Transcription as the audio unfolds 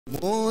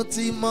mo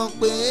ti mọ̀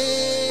pé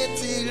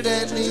tìrẹ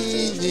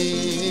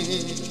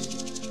nìyìn.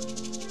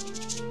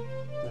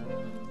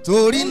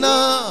 Torí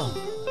náà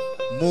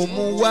mo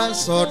mú wá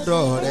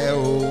sọ́dọ̀ rẹ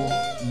o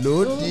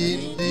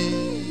lódìndí.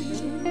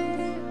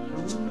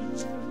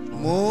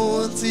 Mo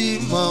ti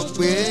mọ̀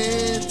pé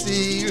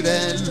tìrẹ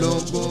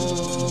lógo.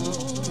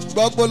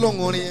 Gbọ́ gbólóhùn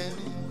orin yẹn.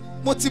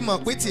 Mo ti mọ̀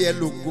pé tìẹ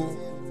lógo.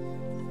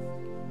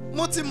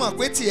 Mo ti mọ̀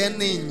pé tìẹ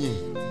ní ìyìn.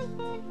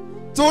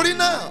 Torí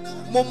náà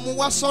mo mú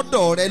wá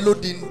sọ́dọ̀ rẹ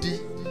lódìndí.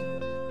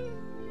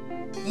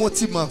 Mo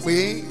ti mọ̀ pé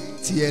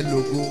tìẹ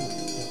lógo.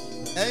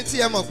 Ẹ̀yin tí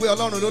ẹ mọ̀ pé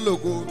Ọlọ́run ló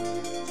lógo,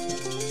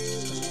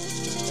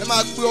 ẹ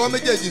máa gbé ọwọ́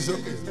méjèèjì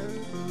sókè.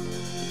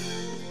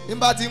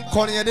 Nígbà tí ń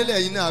kọrin yẹn délẹ̀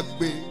yìí náà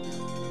gbé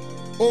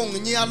ohùn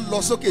yín á lọ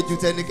sókè ju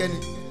tẹnikẹ́ni.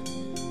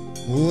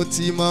 Mo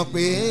ti mọ̀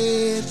pé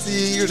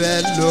tìrẹ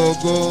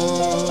lógo.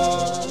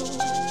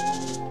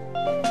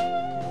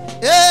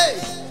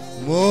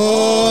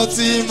 Mo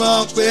ti mọ̀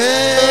pé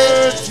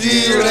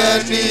tìrẹ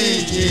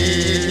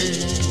nìyìn.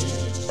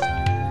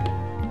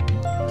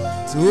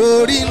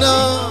 Torí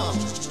náà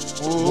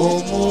mo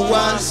mú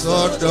wá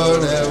sọ́dọ̀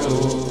rẹ o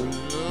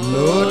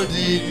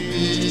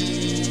lódìdí.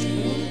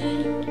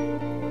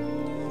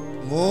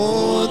 Mo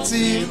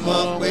ti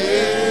mọ̀ pé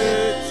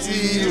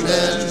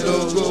tìrẹ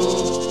lógo.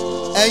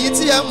 Ẹ̀yin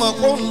tí ẹ mọ̀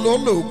kó ń lò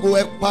lógo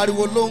ẹ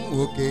pariwo lóhùn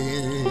òkè.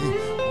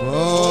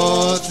 Mo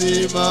ti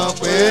mọ̀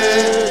pé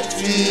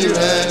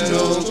tìrẹ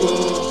lógo.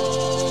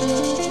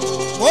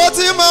 Mo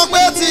ti mọ̀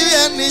pé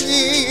tìrẹ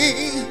nìyí.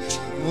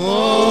 Mo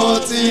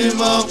ti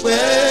mọ̀ pé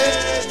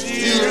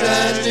tìrẹ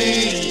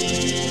nìyí.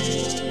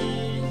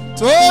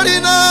 Torí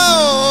náà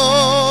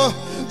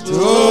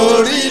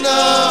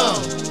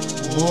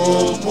mo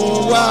mú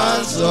wá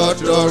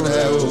sọ́dọ̀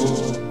rẹ o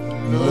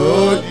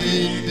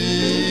lódìdí.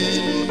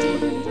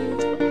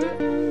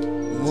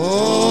 Mo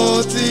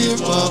ti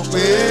mọ̀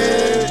pé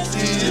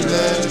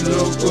tìrẹ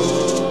lógo.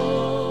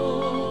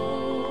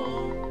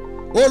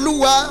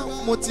 Olúwa,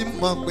 mo ti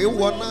mọ̀ pé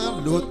wọ́n náà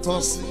ló tọ́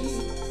sí.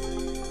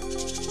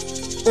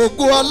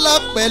 Ògo ọlá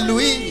pẹ̀lú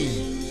ìyìn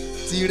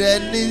tìrẹ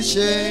ní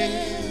ṣe.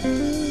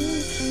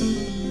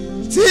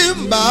 Tí n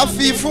bá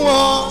fi fún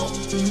ọ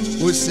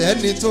kò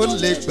sẹ́ni tó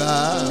lè gbà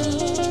á.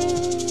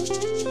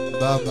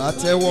 Bàbá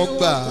tẹ́wọ́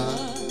gbà á.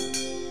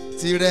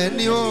 Tìrẹ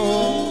ní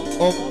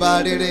ọba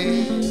rere.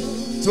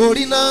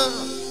 Torí náà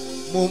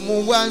mo mú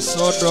wá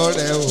sọ́dọ̀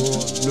rẹ o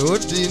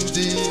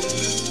lódìndí.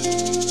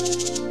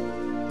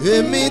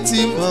 Èmi ti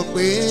mọ̀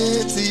pé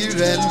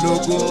tìrẹ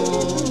lógo.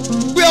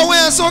 Gbé ọwọ́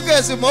yẹn sókè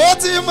sí mo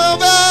ti mọ̀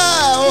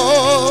bẹ́ẹ̀ o.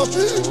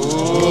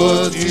 Mo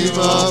ti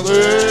mọ̀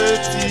pé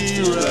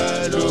tìrẹ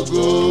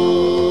lógo.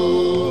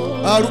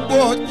 Arúgbó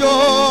ọjọ́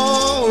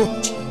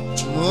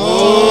mo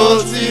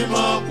ti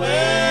mọ̀ pé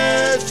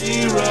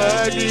tìrẹ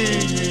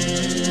nìyí.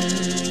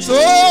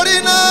 Torí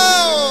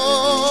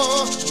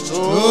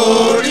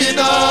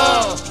náà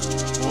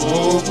mo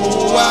mú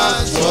wá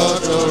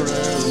sọ́dọ̀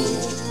rẹ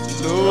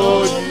o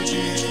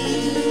lódìdí.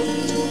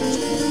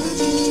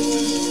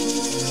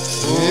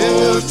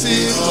 Mo ti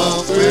mọ̀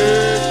pé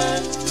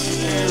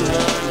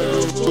tìrẹ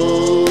lógo.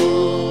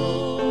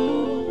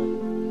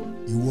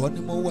 Ìwọ ni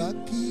mo wá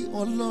kí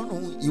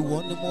Ọlọ́run, ìwọ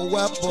ni mo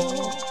wá bọ̀.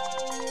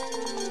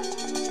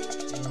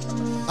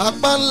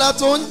 Apá ńlá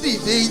tó ń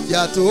dìde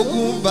ìjà tó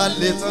gún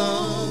balẹ̀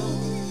tán.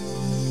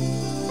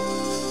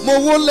 Mo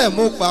wólẹ̀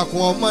mo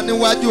pàkún ọmọ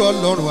níwájú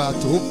Ọlọ́run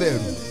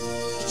àtòbẹ̀rù.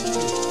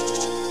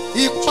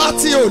 Ipá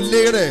tí ò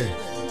lé rẹ̀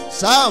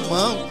sáà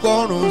máa ń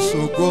gbọ́rùn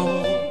ṣògo.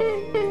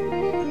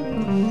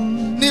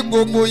 Ní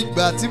gbogbo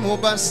ìgbà tí mo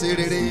bá ṣe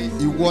rere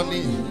ìwọ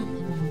ni.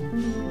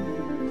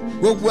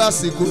 Gbogbo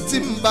àsìkò tí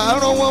n bá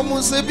rọ́wọ́ mú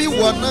ṣe bí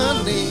ìwọ náà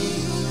ni.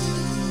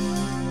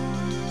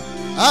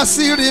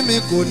 Àṣírí mi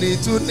kò ní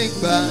tú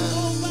nígbà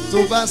tó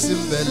bá sì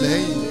ń bẹ̀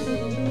lẹ́yìn.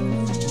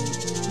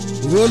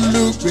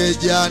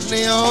 Olùgbèjà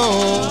ni ọ́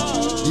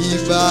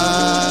ìbà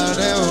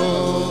rẹ o.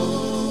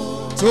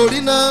 Torí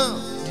náà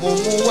mo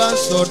mú wá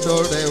sọ́dọ̀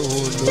rẹ o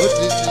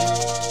lódìdí.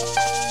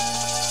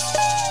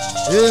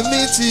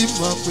 Èmi ti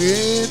mọ̀ pé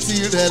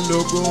tìrẹ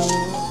lógo.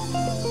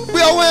 Gbé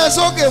ọwọ́ yẹn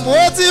sókè mo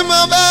ti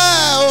mọ̀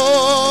bẹ́ẹ̀ o.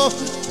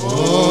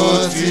 Mo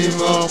ti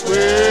mọ̀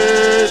pé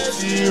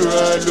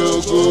tìrẹ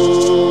lógo.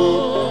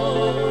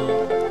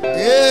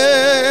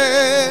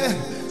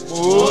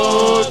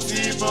 Mo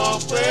ti mọ̀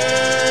pé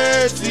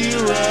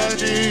tìrẹ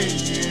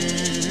nìyí.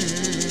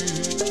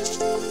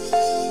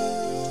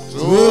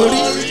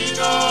 Torí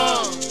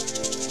náà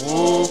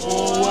mo mú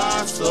wá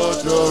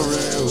sọ́dọ̀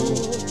rẹ o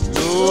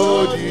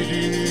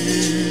lódìdí.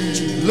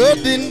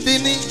 Lódìdí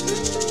ni.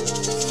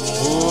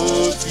 Mo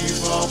ti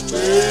mọ̀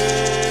pé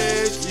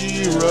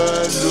tìrẹ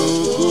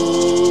lógo.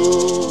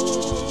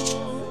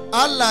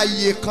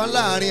 Alààyè kan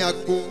láàrin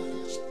agbo.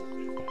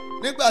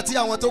 Nígbà tí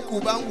àwọn tó kù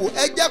bá ń wò,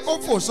 ẹ jẹ́ kó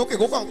fò sókè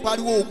kó kàn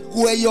pariwo ògo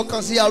ẹyọ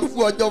kan sí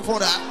arúgbó ọjọ́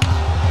fúnra.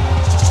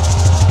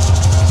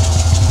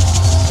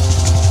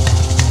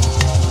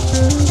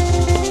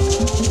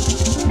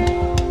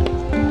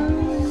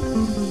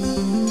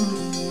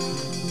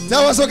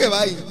 Tẹ́wọ́ sókè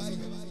báyìí.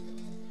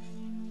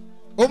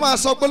 Ó máa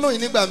sọ gbólóhùn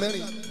nígbà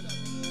mẹ́rin.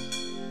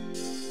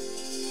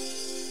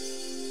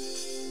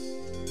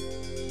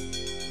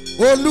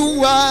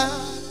 Olúwa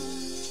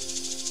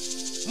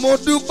mo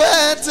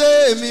dúpẹ́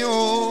tèmi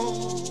o.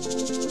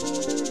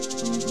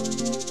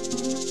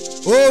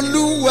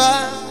 Olúwa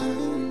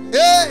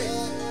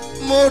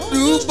mo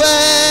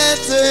dúpẹ́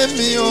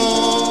tèmi o.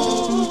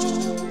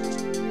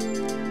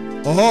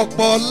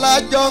 Ọ̀pọ̀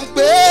lájọ ń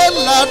gbé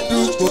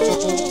ládùúgbò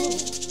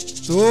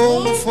tó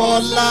ń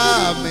fọlá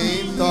mi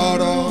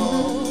tọrọ.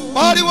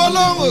 Pariwo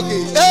lóhùn òkè.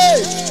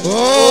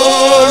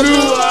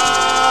 Olúwa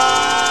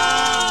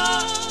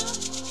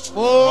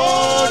mo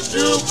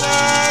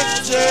dúpẹ́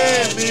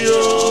tèmi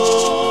o.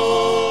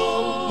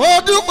 Mo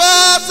dúpẹ́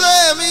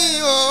tèmi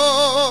o.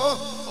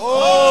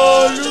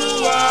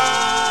 Olúwa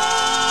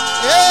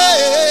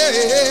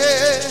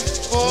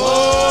mo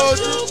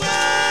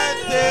dúpẹ́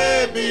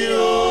tèmi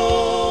o.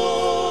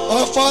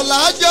 Ọ̀pọ̀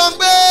lájọ ń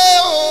gbé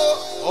o.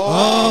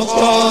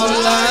 Ọ̀pọ̀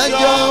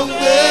lájọ ń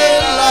gbé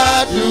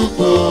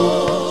ládùúgbò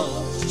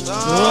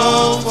tó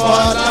ń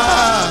fọlá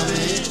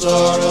mi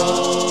tọrọ.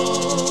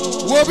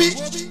 Wo bí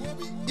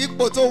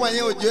ipò tó wà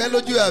yẹn òjò ẹ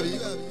lójú àbí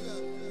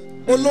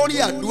olórí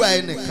àdúrà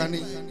ẹnìkan ni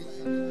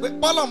pé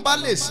bọ́lọ̀ ń bá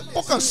lè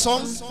ó kàn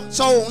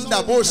sọ òun dà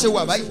bó ṣe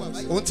wà báyìí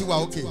òun ti wà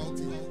òkè.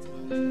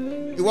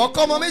 Ìwọ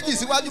kọ́ ọmọ méjì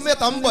síwájú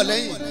mẹ́ta ń bọ̀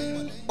lẹ́yìn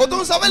o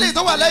tún sọ fẹ́lẹ̀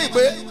tó wà lẹ́yìn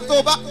pé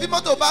bí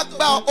mọ́tò bá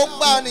gbá ó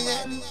gbá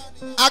nìyẹn.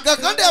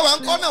 Àgàkán dẹ̀ wà ń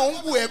kọ́ náà ń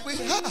wù ẹ́ pé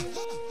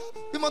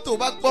bí mọ́tò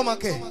bá gbọ́ ọmọ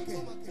kẹ̀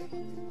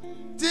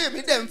tí èmi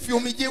dẹ̀ ń fi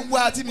omijé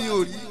wá tí mi ò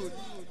rí.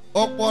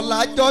 Ọ̀pọ̀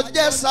làjọ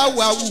jẹ́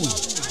sáwàwù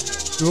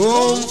tó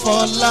ń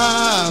fọlá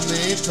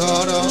mi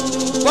tọrọ.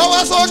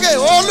 Bọ́wọ́ sókè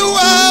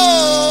Olúwa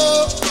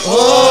o.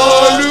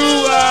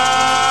 Olúwa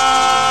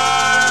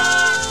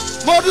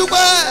mo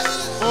dúpẹ́.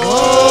 Mo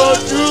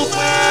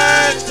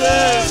dúpẹ́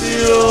tèmi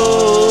o.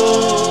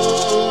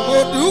 Mo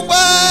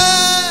dúpẹ́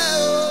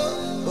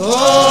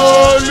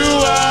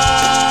Olúwa.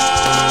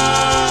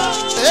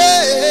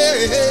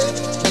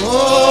 Mo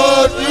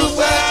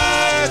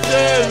dúpẹ́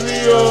tèmi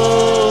o.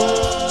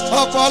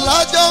 Ọ̀pọ̀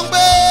lájọ ń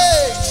gbé.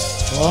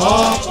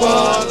 Ọ̀pọ̀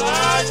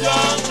lájọ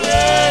ń gbé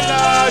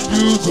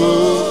ládùúgbò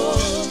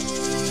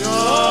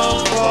yóò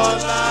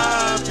fọlá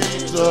mi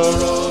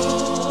tọrọ.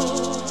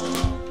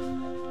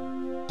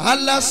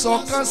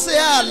 Alásọ̀kan sí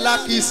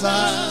alákìsà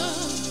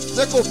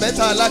ṣé kò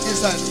bẹ́tà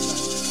alákìsà ni?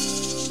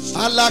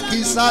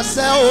 Alákìsà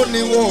ṣẹ́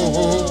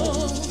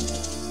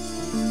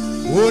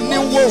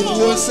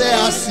oníwòwò ṣẹ́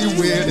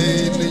aṣiwèrè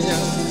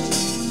ènìyàn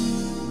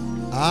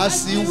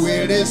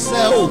aṣiwèrè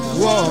ṣẹ́ òkú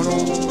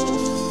ọ̀run.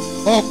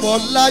 Ọ̀pọ̀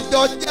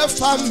lájọ jẹ́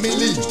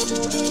fámìlì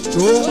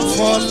tó ń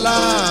fọlá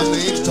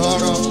mi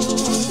tọrọ.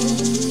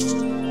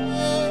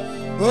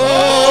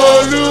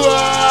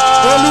 Olúwa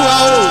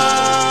o.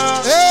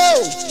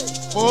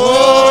 Mo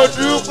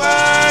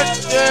dúpẹ́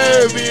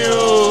tèmi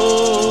o.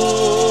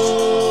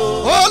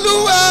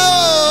 Olúwa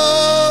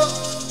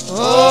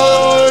o.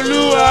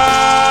 Olúwa.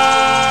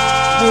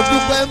 Mo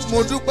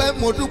dúpẹ́.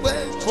 Mo dúpẹ́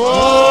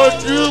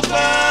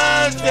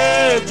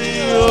tèmi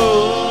o.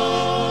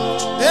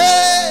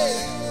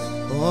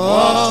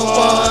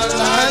 Ọ̀pọ̀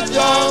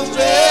lájọ ń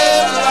gbé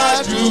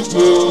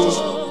ládùúgbò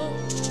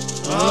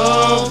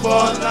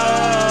ọ̀pọ̀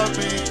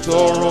lámi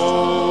tọrọ.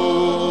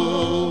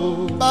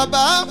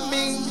 Bàbá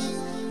mi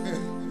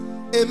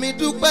èmi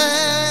dúpẹ́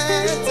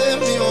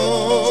tèmi o.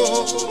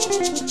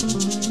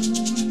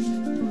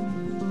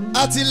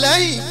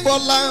 Àtìlẹ́yìn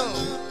Bọ́lá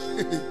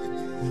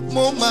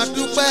mo máa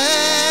dúpẹ́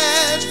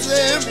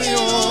tèmi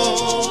o.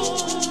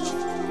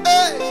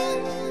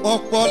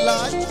 Ọ̀pọ̀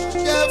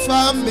lájẹ́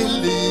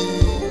fámìlì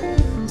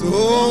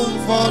tó ń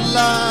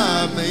fọlá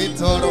mi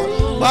tọrọ.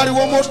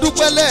 Pariwo mo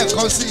dúpẹ́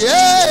lẹ́ẹ̀kan sí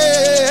i.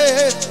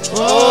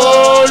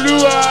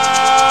 Olúwa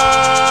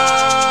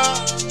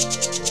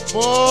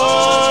mo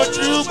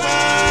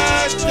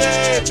dúpẹ́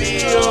tèmi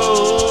o.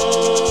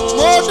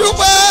 Mo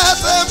dúpẹ́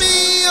tèmi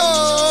o.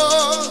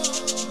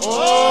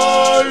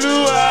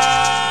 Olúwa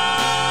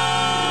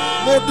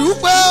mo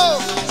dúpẹ́ o.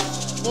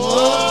 Mo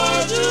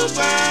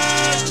dúpẹ́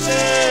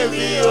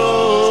tèmi o.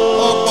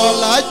 Ọ̀pọ̀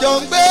lájọ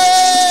ń gbé.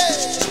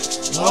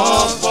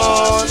 Ọ̀pọ̀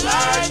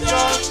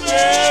lájọ ń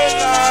gbé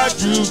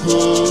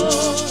ládùúgbò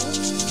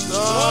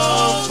tó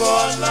ń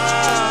fọlá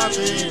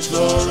mi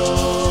tọrọ.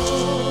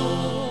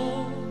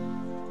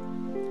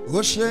 Ó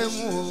ṣeun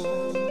o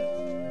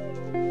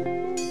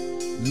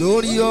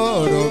lórí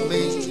ọ̀rọ̀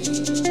mi.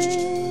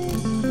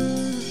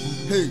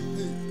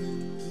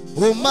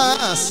 Ó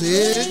máa ṣe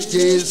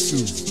Jésù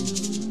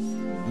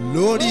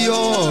lórí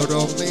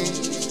ọ̀rọ̀ mi.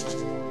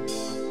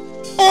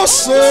 Ó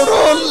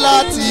ṣòro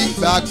láti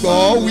gbàgbọ́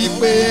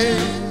wípé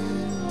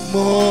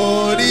mo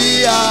rí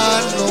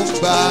àánú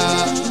gbà.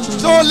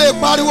 Tó lè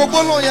pariwo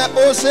gbólóhùn yẹn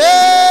ó ṣe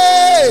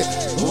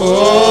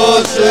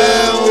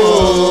o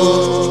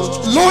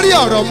lórí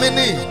ọ̀rọ̀ mi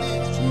ni.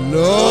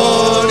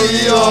 Lórí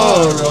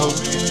ọ̀rọ̀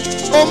mi.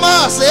 Ó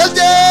máa ṣe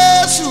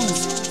Jésù.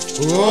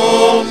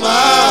 Ó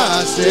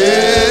máa ṣe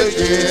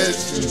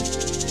Jésù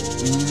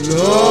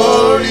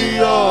lórí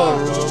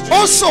ọ̀rọ̀ mi. Ó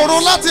ṣòro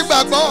láti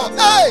gbàgbọ́.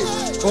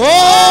 Ó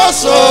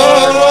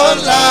ṣòro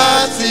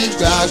láti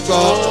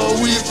gbàgbọ́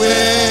wípé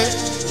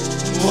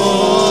mo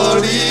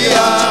rí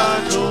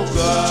àánú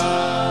gbà.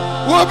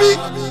 Wo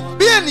wo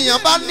bí ènìyàn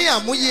bá ní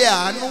àmúyẹ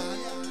àánú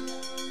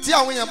tí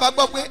àwọn èèyàn bá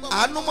gbọ́ pé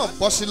àánú mọ̀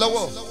bọ́ sí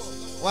lọ́wọ́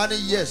wọ́n á ní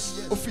yes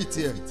ó fi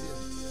tiẹ̀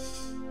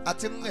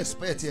àti ń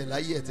expect ẹ̀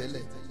láyé ẹ̀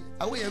tẹ́lẹ̀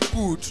àwọn èèyàn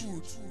good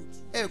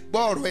ẹ̀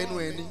gbọ́ ọ̀rọ̀ ẹnu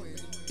ẹ̀ ni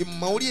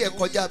ìmọ̀ orí ẹ̀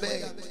kọjá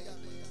bẹ́ẹ̀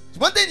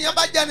ṣùgbọ́n tí ènìyàn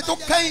bá jẹ́ ẹni tó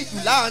kẹ́yìn jù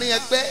láàrin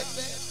ẹgbẹ́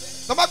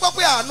tó bá gbọ́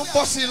pé àánú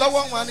bọ́ sí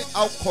lọ́wọ́ wọn á ní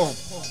how come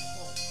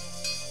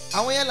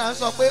àwọn yẹn là ń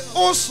sọ pé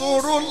ó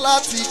ṣòro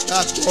láti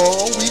gbàgbọ́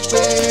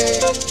wípé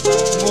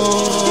mo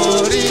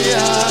rí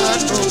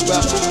àánú gbà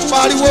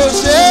pariwo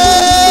ṣe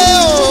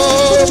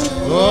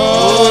o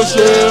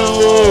ṣe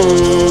o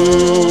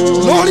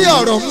lórí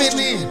ọ̀rọ̀ mi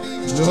ni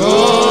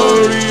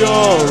lórí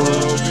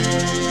ọ̀rọ̀ mi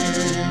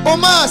ó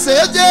máa ṣe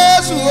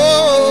Jésù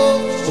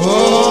ó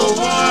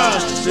máa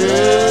ṣe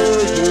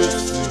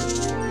Jésù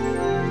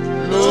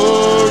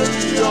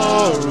lórí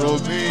ọ̀rọ̀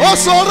mi ó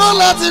ṣòro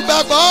láti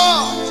gbàgbọ́.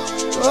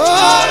 Ó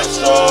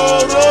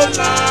ṣòro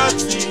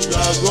láti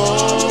gbàgbọ́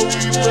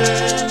wípé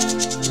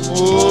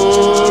mo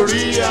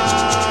rí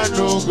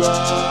àánú gbà.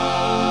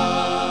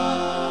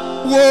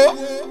 Wo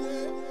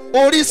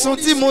orísun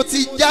tí mo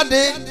ti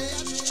jáde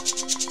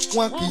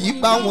wọn kì í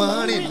bá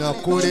wọn rìnà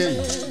kórè.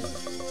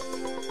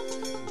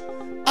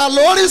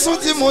 Àlọ́ orísun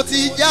tí mo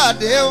ti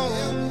jáde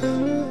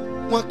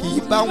wọn kì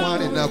í bá wọn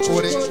rìnà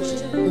kórè.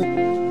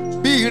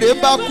 Bí ire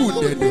bá kù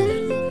dẹ̀dẹ̀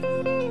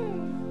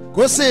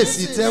kó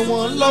ṣèèṣì tẹ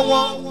wọn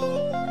lọ́wọ́.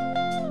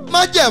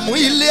 Májẹ̀mú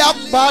ilé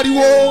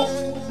apariwo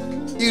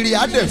ìrì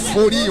àdẹ̀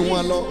forí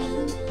wọn lọ.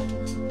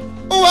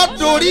 Ó wá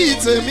dorí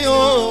tèmi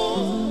o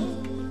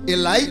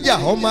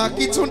Elijah ọmọ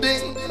Akintunde.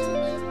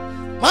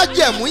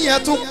 Májẹ̀mú yẹn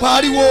tún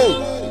pariwo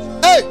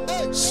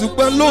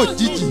ṣùgbọ́n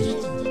lójijì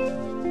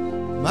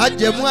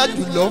májẹ̀mú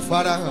àjùlọ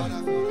farahàn.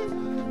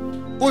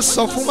 Ó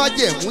sọ fún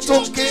májẹ̀mú tó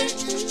ń ké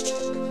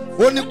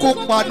ó ní kó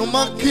panu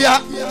mọ́ kíá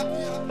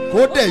kó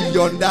dẹ̀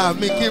yọ̀ǹda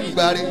mi kí n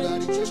gbáre.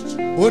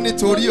 Ó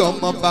nítorí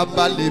ọmọ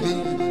bàbá lèmi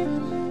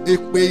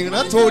èpè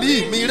ìran torí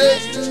mi ré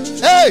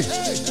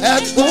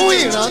ẹ̀gún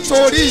ìran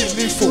torí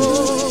mi fò.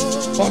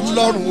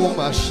 Ọlọ́run ó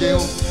mà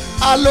ṣeun.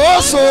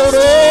 Àlọ́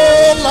ṣòro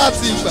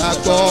láti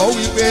gbàgbọ́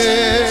wípé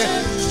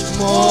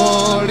mo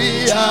rí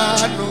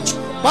àánú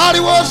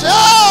pariwo ṣe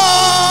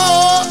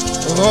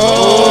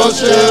ó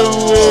ṣeun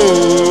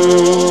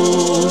o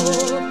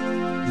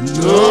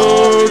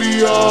lórí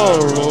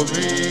ọ̀rọ̀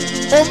mi.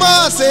 Ó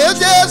máa ṣe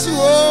Jésù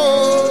ó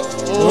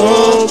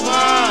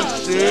máa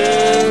ṣe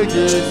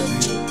Jésù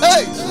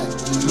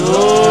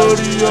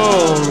lórí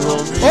ọ̀rọ̀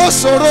mi. Ó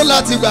ṣòro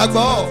láti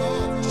gbàgbọ́.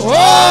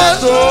 Ó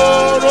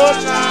ṣòro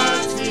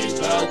láti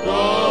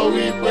gbàgbọ́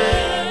wípé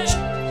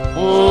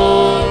mo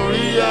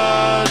rí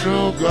àánú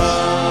gbà.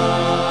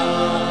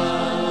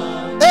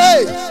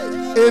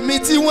 Èmi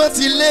tí wọ́n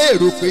ti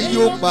lérò pé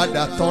yóò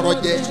padà tọrọ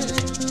jẹ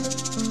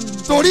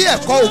torí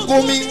ẹ̀kọ́ ògo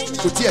mi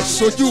kò tiẹ̀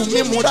sojú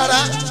mímu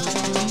rárá.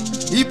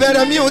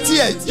 Ìbẹ̀rẹ̀ mi ò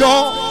tiẹ̀ jọ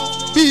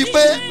bíi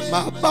pé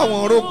màá bá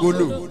wọn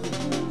rógolo.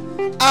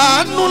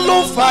 Àánú ló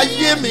fa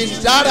yé mi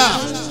dára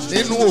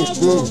nínú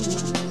ògo.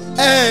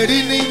 Ẹ̀rí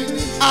ni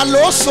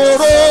àlọ́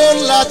ṣòro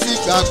láti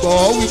gbàgbọ́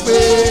wípé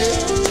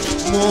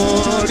mo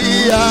rí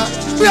a.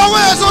 Bí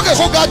ọwọ́ ẹ̀ sókè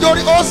kó ga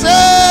jórí ó ṣe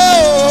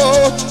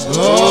o.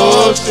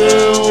 Ó ṣe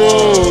o.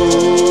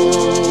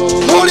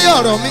 Lórí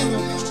ọ̀rọ̀ mi.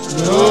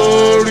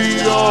 Lórí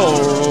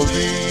ọ̀rọ̀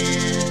mi.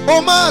 Ó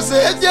máa ṣe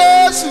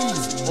Jésù.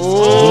 Ó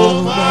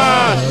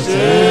máa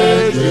ṣe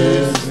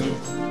Jésù.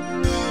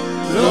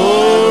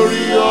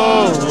 Lórí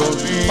ọ̀rọ̀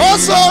mi. Ó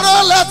ṣòro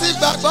láti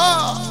gbàgbọ́.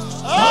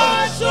 Ó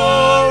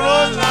ṣòro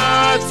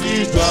láti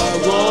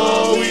gbàgbọ́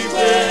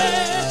wípé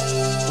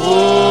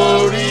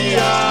orí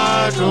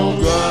àánú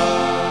gbà.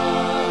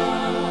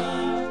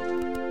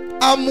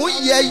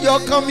 Àmúyẹ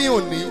yọkàn mi ò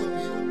ní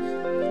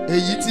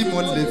èyí tí mo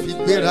lè fi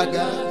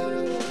gbéraga.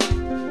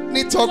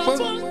 Nítọgbọ́n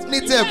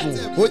nítẹ̀bùn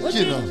ó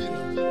jìnnà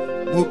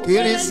mo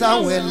kéré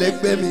sáwọn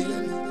ẹlẹgbẹ́ mi.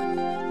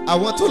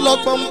 Àwọn tó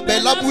lọ́gbọ́n ń bẹ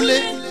lábúlé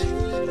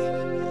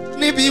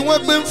níbi wọ́n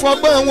gbé ń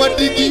fọgbọ́n wọn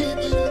dígí.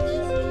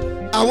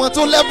 Àwọn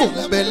tó lẹ́bùn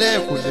ń bẹ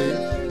lẹ́ẹ̀kùlé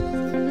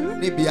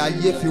níbi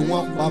ayé fi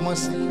wọ́n pamọ́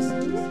sí.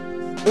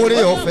 Oore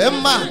ọ̀fẹ́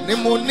mà ni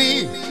mo ní.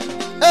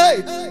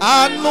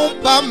 Àánú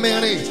bá mi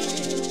rìn,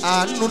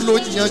 àánú ló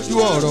yanjú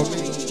ọ̀rọ̀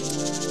mi.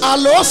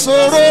 Àlọ́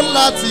ṣòro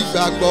láti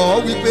gbàgbọ́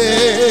wípé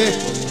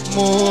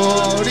mo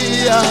rí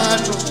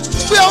àánú.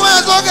 Bí ọwọ́ ẹ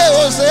sókè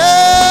ó ṣe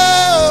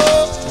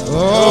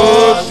ó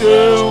ṣe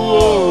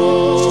wò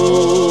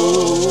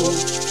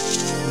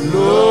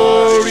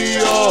lórí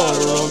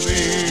ọ̀rọ̀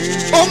mi.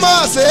 Ó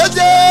máa ṣe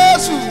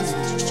Jésù.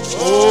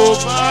 Ó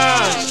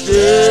máa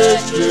ṣe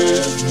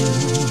Jésù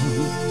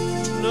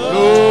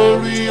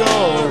lórí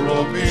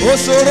ọ̀rọ̀ mi. Ó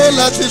ṣòro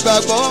láti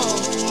gbàgbọ́.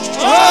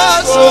 Ó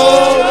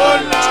ṣòro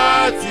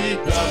láti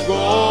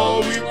gbàgbọ́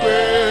wípé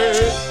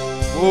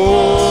mo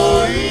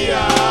rí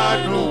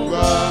àánú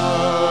gbà.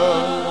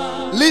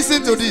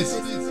 Listen to this.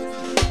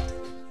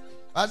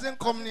 As in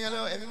come near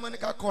every man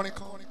can call.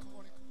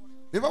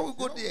 Before we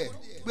go there,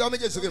 we are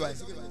making sure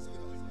guys.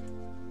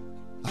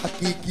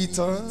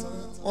 Akikitan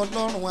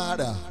Ọlọ́run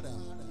ara.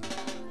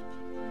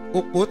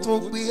 Òpó tó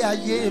gbé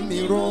ayé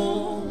mi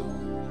ró.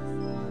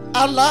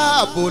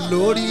 aláàbò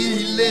lórí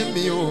ilé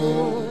mi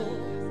o,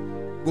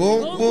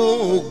 gbogbo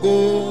ògo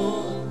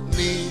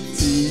ní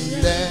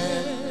tìrẹ.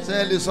 Ṣé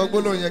ẹ lè sọ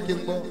gbólóhùn yẹn kí n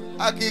gbọ́?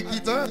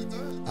 Akintunde.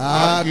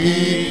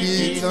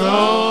 Akintunde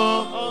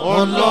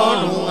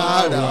Ọlọ́run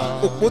àrà.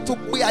 Òpó tó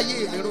gbé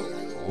ayé mi ró.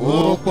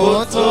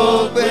 Òpó tó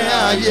gbé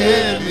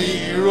ayé mi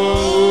ró.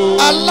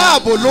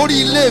 Aláàbò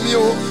lórí ilé mi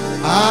o.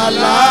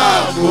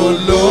 Aláàbò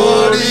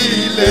lórí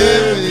ilé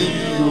mi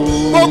o.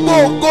 Gbogbo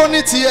ògo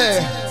ní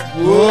tiẹ̀.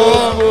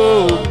 Gbogbo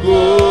ògo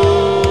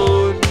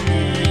ní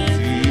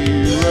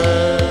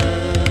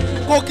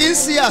tiẹ̀. Kò kí ń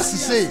sí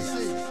àṣìṣe.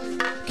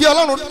 Kí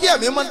Ọlọ́run kí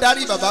ẹ̀mí máa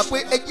darí bàbá pé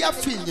ẹ jẹ́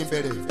àfihàn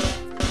bẹ̀rẹ̀.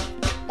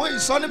 Mo yìí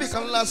sọ níbi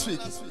kan last week.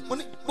 Mo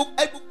ní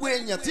gbogbo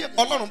èèyàn tí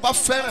Ọlọ́run bá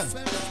fẹ́ràn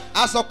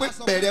a sọ pé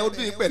bẹ̀rẹ̀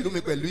ọdún yìí pẹ̀lú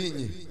mi pẹ̀lú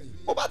ìyìn.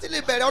 Bó bá ti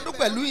lè bẹ̀rẹ̀ ọdún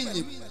pẹ̀lú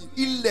ìyìn,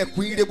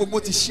 ilẹ̀kùn ire gbogbo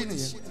ti ṣí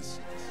nìyẹn.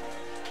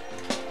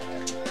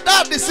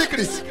 That's the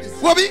secret.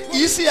 Wo bí kì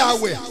í ṣe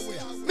àwẹ̀.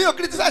 Mi ò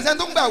criticize ẹni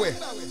tó ń gbà àwẹ̀.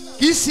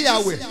 Kì í ṣe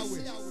àwẹ̀.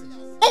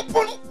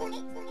 Open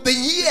the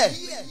year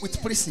with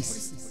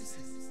praises.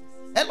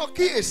 Ẹ lọ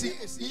kíyèsí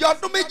iye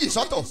ọdún méjì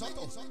sọ́tọ̀.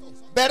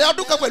 Bẹ̀rẹ̀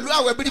ọdún kan pẹ̀lú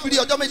àwẹ̀ biribiri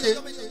ọjọ́ méje.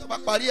 Tó bá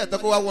parí ẹ̀ tó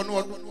kó wá wọnú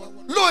ọdún.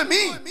 Lóòmí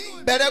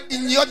bẹ̀rẹ̀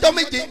ìyìn ọjọ́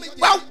méje.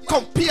 Wá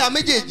kọ̀mpíà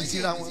méjèèjì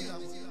síra wọn.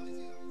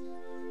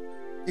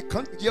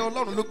 Ìkan jẹ́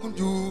Ọlọ́run lógún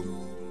ju.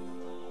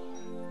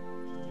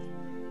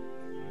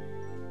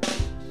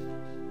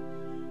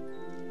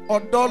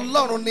 Ọ̀dọ̀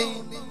Ọlọ́run ni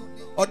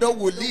ọ̀dọ̀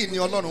wòlíì ni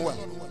Ọlọ́run wà.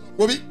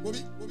 Wòbí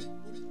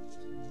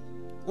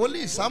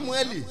wòlíì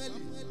Sámúẹ́lì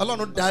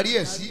Ọlọ́run darí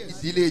ẹ̀ sí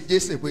ìdílé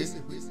Jésè pé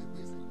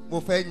mo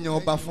fẹ́ yan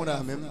ọba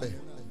fúnra mi ń bẹ̀.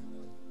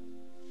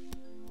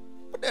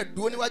 Ó dẹ̀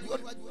dúró níwájú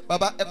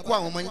bàbá ẹ kó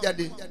àwọn ọmọ yín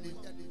jáde.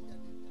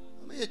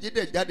 Méjèèjì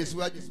dẹ̀ jáde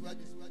síwájú.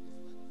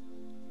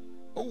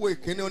 Ó wo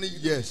ìkíní ó ní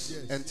yes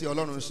ẹni tí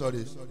Ọlọ́run sọ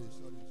rè.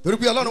 Torí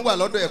pé Ọlọ́run wà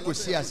lọ́dọ̀ ẹ̀ kò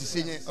sí àṣìṣe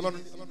yẹn.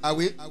 Ọlọ́run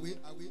àwé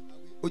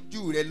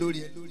ojú rẹ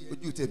lórí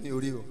ojú tèmi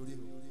orí o.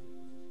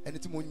 Ẹni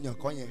tí mo yàn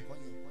kọ́ yẹn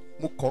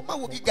mo kọ́ máa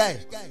wo gíga ẹ̀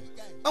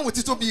máa wo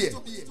títóbi ẹ̀.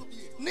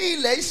 Ní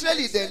ilẹ̀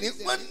Ísírẹ́lì dẹ̀ ni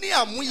wọ́n ní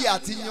àmúyẹ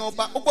àti yan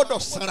ọba ó gbọ́dọ̀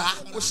sanra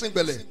ó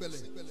sìngbẹ̀lẹ̀.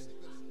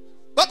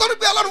 Bọ́tọ́ ní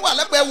pé Ọlọ́run wà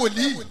lẹ́gbẹ̀ẹ́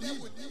wòlíì.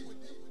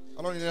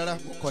 Ọlọ́run ní rárá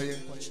mo kọ́ yẹn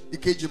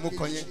ìkejì mo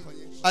kọ́ yẹn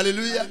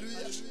hallelujah.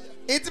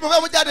 Èyí tí mo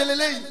fẹ́ mú jáde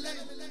lélẹ́yìn.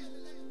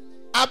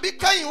 Àbí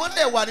kẹ́yìn wọ́n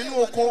dẹ̀ wà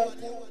nínú oko.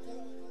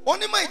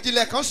 Onímọ̀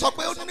ìjìnlẹ̀ kan sọ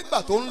pé ó ní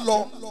nígbà tó ń lọ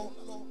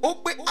ó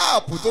gbé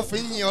áàpù tó fi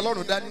ń yin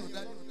Ọlọ́run dání.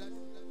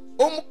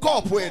 Ó mú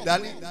kọ́ọ̀pù ẹ̀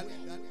dání.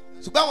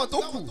 Ṣùgbọ́n àwọn tó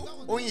kù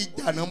oyin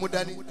ìjànà mú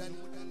dání.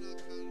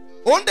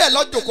 Ó ń dẹ̀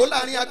lọ jòkó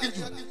láàrin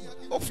aginjù.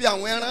 Ó fi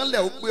àwọn ẹran lẹ̀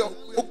ó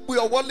gbé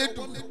ọwọ́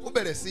lédùn. Ó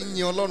bẹ̀rẹ̀ sí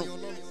yin Ọlọ́run.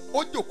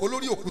 Ó jòkó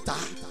lórí òkúta.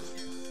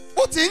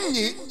 Ó ti ń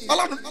yin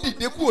Ọlọ́run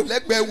dìde kúrò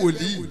lẹ́gbẹ̀ẹ́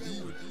wòlíì.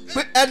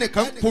 Pé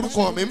ẹnìkan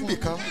porúkọ mi ń bì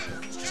kan.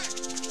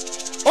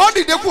 Ó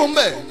dìde kúrò ń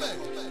bẹ̀.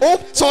 Ó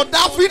tọ̀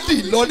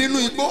Dáfídì lọ nínú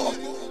igbó.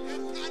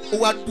 Ó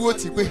wá dúró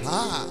tì pé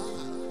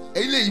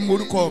eléyìí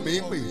morúkọ mi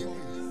ń pè.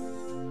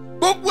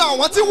 Gbogbo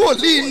àwọn tí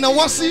wòlíì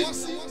náwó sí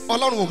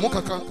Ọlọ́run ò mú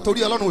kankan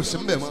torí Ọlọ́run ò sí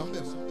ń bẹ̀ mọ́.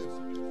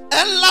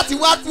 Ẹ ń láti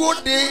wá dúró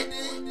de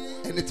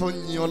ẹni tó ń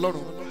yin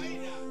Ọlọ́run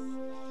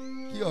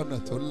kí ọ̀nà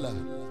tó là.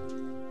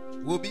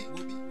 Wo bí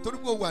torí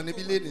pé ó wà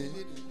níbí léde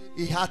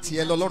ìhà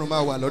tiẹ̀ lọ́lọ́run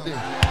máa wà lọ́dẹ̀.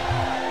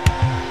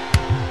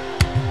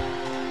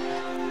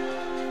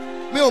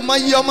 Mi ò mọ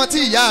iye ọmọ tí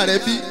ìyá rẹ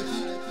bí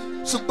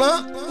ṣùgbọ́n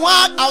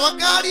wọ́n àwọn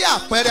kan rí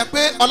àpẹẹrẹ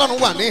pé Ọlọ́run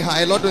wà ní ìhà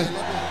ẹ lọ́dọ̀ ẹ̀.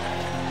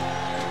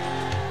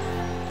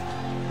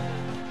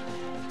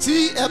 Tí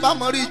ẹ bá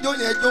mọ rí ijó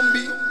yẹn jó ń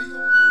bí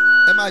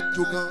ẹ máa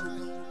jó gan.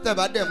 Tẹ́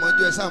bá dẹ̀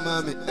mọ́jú ẹ sáà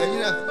máa mi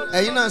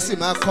ẹ̀yin náà sì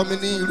máa kọ́ mi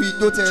ní irú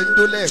ijó tẹ́ ń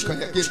jó lẹ́ẹ̀kan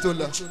kí n tó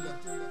lọ.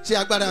 Ṣé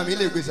agbára mi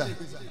lè gbèsà?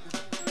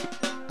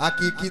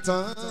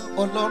 Akintunde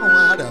Ọlọ́run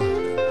àrà.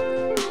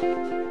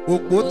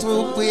 Òpó tó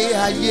gbé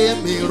ayé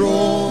mi ró.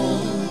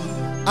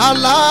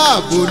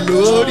 Aláàbò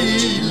lórí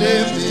ilé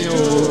mi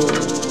o.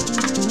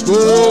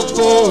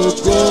 Gbogbo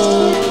ògo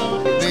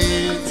ní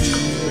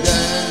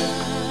tìrẹ.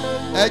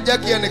 Ẹ jẹ́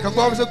kí ẹnìkan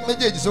gbọ́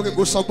méjèèjì sókè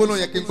kó sọ gbólóhùn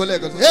yẹn kí n gbọ́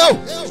lẹ́ẹ̀kan.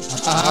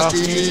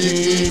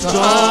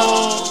 Akintunde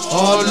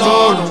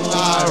Ọlọ́run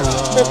àrà.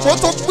 Òpó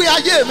tó gbé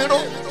ayé mi ró.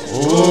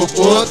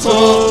 Òpó tó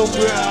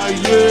gbé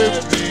ayé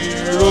mi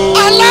ró.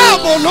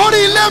 Aláàbò lórí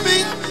ilé mi.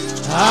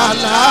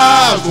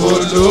 Aláàbò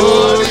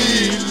lórí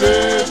ilé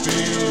mi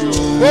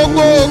ró.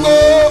 Gbogbo ògo.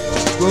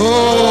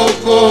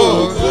 Gbogbo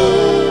ògo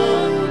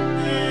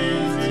ní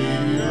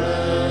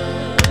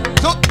tìrẹ.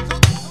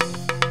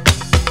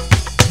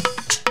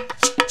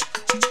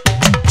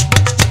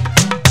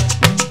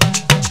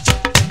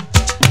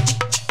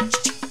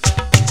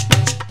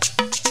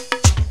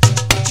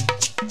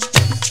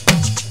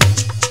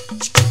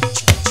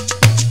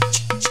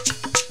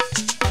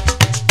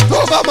 Tó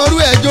bá mọ̀rú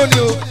ẹjọ́ ni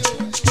o.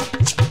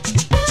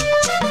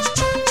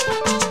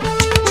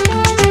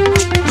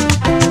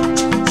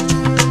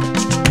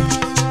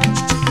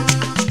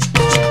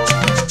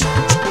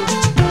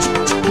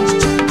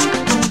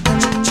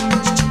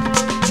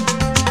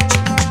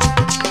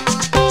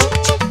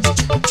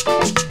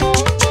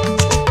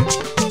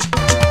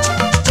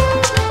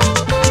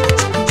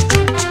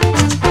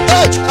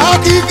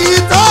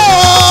 Àkìkìtàn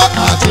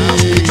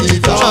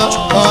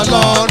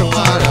Ọlọ́run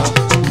àrà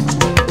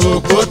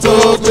ògo tó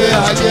gbé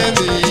ayé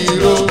mi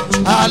ró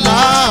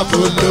aláàbò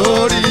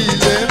lórí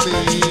ilé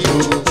mi o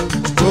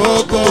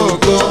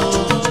gbogbogbò.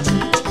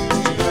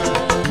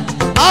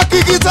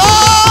 Àkìkìtàn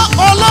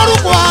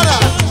Ọlọ́run àrà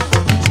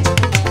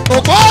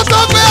ògo tó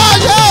gbé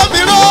ayé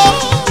mi ró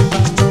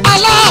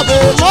aláàbò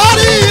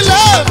lórí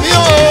ilé mi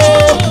o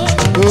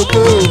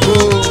gbogbogbò.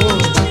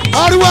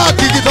 Ariwo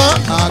àkìkìtàn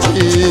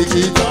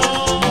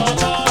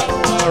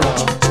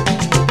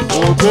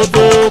ògo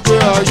tó gbé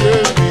ayé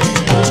mi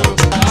o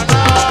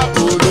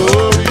aláàbò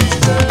lórí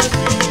ilé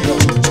mi o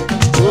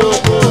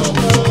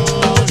gbogbogbò.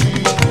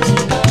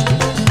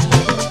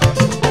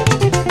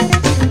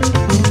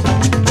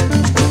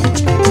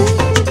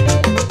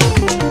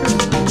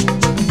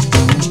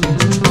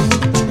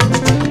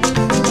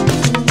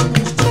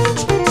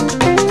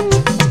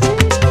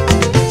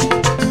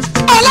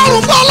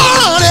 Ọlọ́run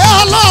Gbolahan rẹ̀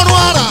Ọlọ́run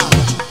àrà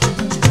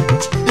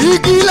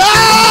igi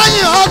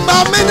lẹ́yìn ọgbà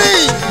mi ní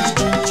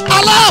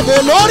aláàbò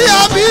lórí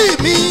ẹbí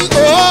mi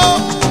o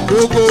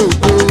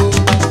gbogbogbò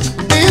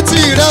ní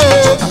tirẹ̀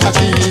o.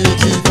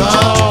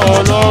 Àkìkìtàn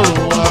Ọlọ́run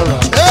àrà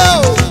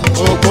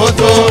ògo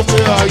tó gbé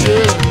ayé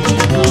mi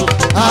o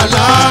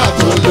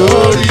aláàbò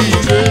lórí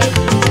ilé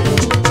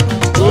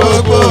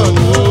gbogbogbò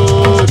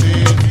ní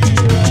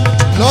tirẹ̀.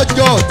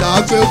 Lọ́jọ́ ọ̀tá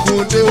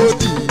gbógun dé ó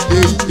dìde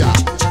ìjà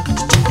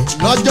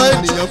lọ́jọ́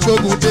ènìyàn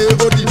gbógun dé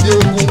ó dìde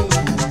ogun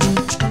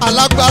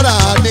alágbára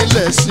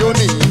nílẹ̀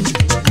Síónì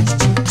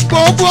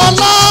gbogbo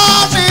ọlá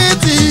ní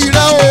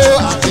tirẹ̀ o.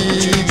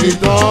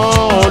 Àkìkìtàn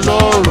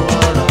Ọlọ́run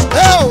àrà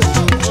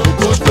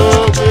ògo tó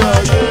gbé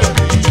ayé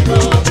mi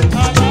o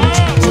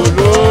aláàbò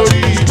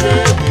lórí ilé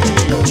mi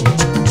o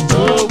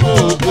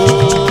gbogbogbò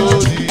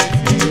ní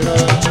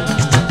tirẹ̀.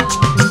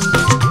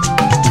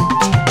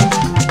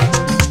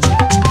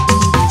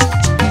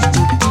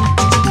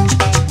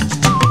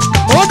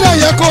 Ó dẹ̀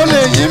yẹ kó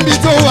lè yí mi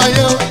tó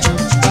wáyé o.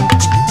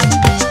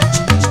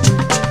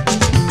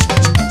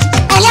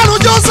 Ọlọ́run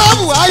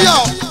Jósẹ́fù Ayọ̀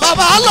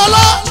bàbá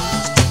lọ́lá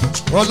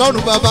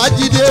Ọlọ́run bàbá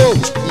Jídé o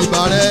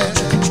ìbà rẹ̀.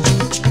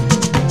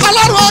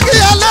 Ọlọ́run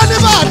Akínyẹlé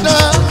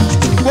nìbàdàn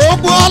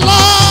gbogbo ọlá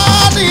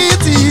ní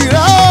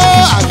tirẹ̀ o.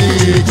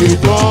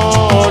 Àkìkìtàn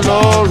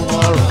Ọlọ́run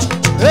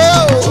àrà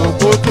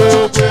ògo tó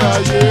gbé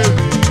ayé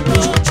mi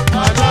ró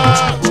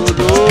aláàbò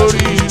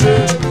lórí ilé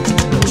mi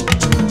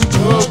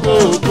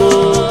gbogbogbò.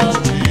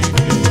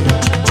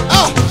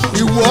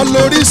 Ìwọ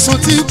lórísun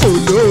tí kò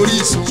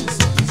lórísun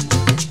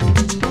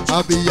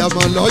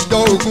àbíyamọ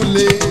lọ́jọ́ ogun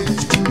lé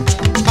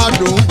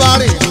adùn bá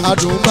rìn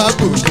adùn bá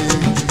gòkè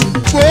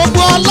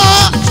gbogbo ọlá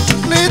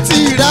ní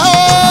tirẹ̀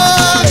o.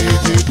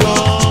 Àkìkìtàn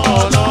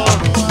Ọlọ́run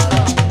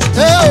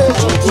àrà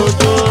ògo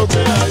tó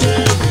gbé ayé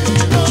mi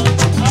ró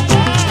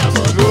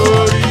aláàbò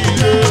lórí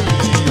ilé mi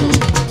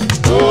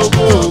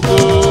gbogbogbò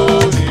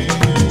ní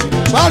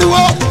tirẹ̀.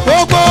 Pariwo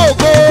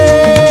gbogbogbò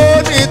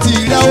ní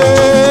tirẹ̀ o.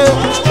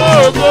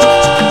 Gbogbogbò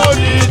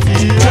ní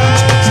tirẹ̀.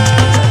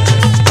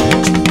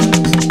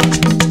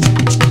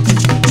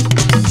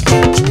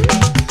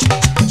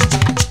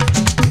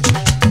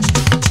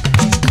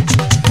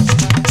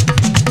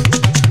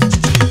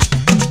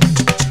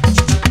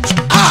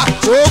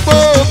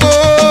 Gbogbogbò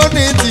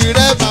ní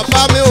tirẹ̀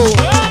bàbá mi o.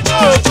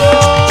 Gbogbogbò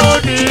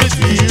ní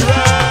tirẹ̀.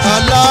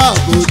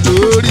 Aláàbò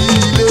lórí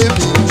ilé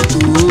mi o.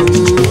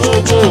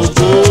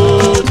 Gbogbogbò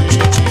ní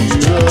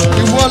tirẹ̀.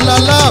 Ìwọ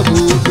láláàbò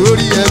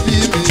lórí ẹbí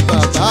mi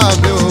bàbá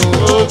mi o.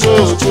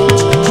 Gbogbogbò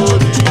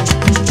ní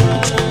tirẹ̀.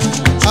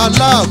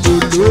 Aláàbò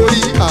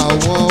lórí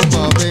àwọn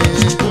ọmọ mi.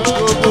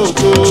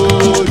 Gbogbogbò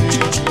ní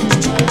tirẹ̀.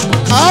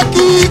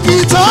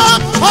 Àkìkìtàn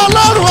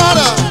Ọlọ́run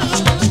àrà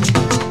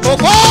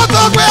ògo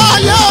tó gbé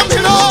ayé mi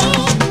ró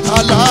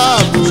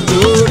aláàbò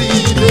lórí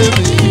ilé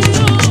mi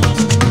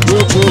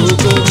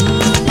gbogbogbò.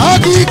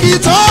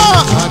 Àkìkìtàn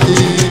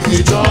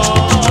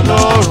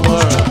Ọlọ́run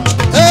àrà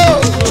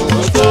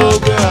ògo tó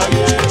gbé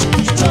ayé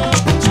mi ró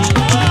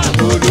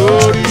aláàbò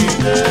lórí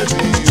ilé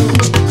mi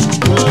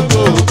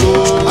gbogbogbò.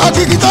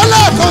 Àkìkìtàn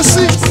lẹ́ẹ̀kan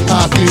sí.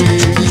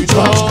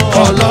 Àkìkìtàn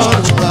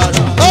Ọlọ́run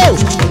àrà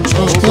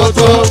ògo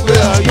tó gbé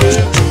ayé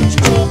mi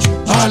ró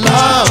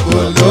aláàbò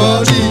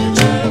lórí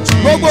ilé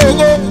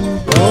mi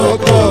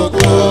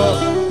gbogbogbò.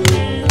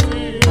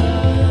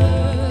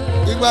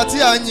 Ìgbà tí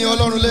a yin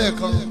Ọlọ́run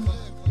lẹ́ẹ̀kan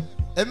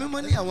ẹ̀mí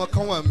mọ́ ní àwọn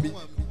kan wà ń bí.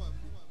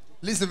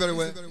 Listen very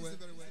well.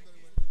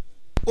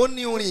 Ó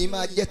ní orin yìí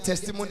máa jẹ́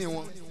testimony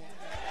wọn.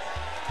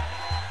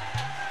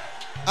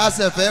 A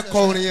sì fẹ́ kọ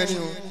orin yẹn ni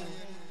o.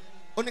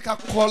 Ó ní ká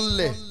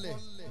kọ́lẹ̀.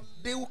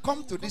 They will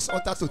come to this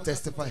altar to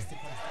testify.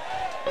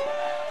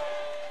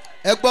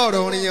 Ẹ gbọ́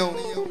ọ̀rọ̀ orin yẹn o.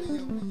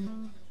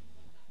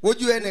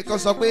 Ojú ẹnìkan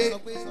sọ pé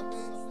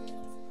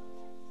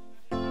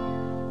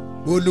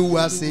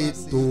Olúwa ṣe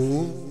tó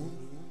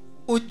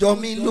ó jọ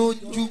mí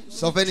lójú.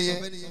 Sọ fẹ́ nìyẹn.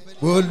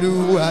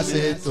 Olúwa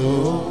ṣe tó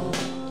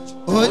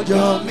ó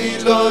jọ mí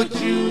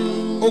lójú.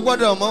 Ó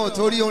gbọ́dọ̀ mọ̀ ọ́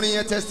torí orin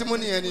yẹn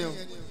testimony yẹn ni o.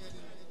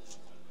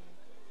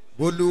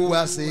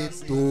 Olúwa ṣe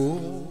tó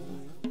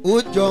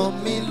ó jọ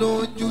mí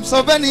lójú. Sọ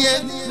bẹ́ẹ̀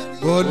nìyẹn.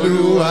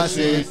 Olúwa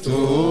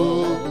ṣètò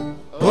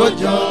ó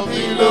jọ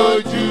mí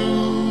lójú.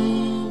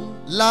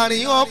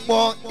 Láàrin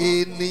ọ̀pọ̀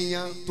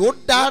ènìyàn tó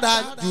dára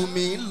jù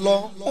mí lọ.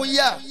 Ó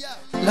yá.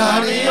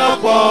 Láàrin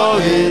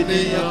ọ̀pọ̀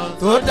ènìyàn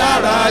tó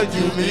dára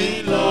jù mí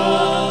lọ.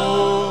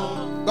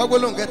 Gbọ́gbó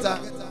lóhùn kẹta.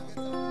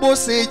 Bó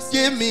ṣe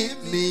jẹ́ mi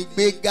ní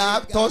ìgbéga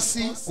tọ́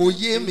sí kò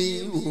yé mi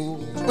o.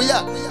 Ó yá.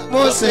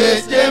 Bó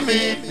ṣe jẹ́ mi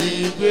ní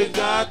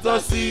ìgbéga tọ́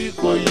sí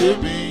kò yé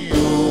mi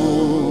o.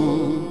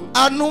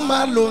 Àánú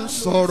máa ló ń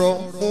sọ̀rọ̀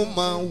mo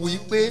máa wí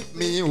pé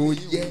mi ò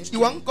yẹ.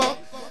 Ìwọ ń kọ́.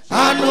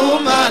 Àánú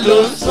máa ló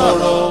ń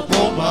sọ̀rọ̀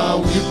mo máa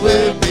wí pé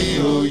mi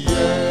ò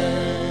yẹ.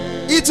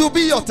 It will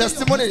be your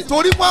testimony.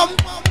 Torí wọ́n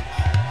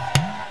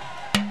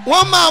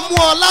máa mú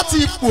ọ láti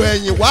ipò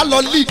ẹ̀yìn wá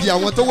lọ lead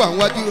àwọn tó wà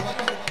níwájú.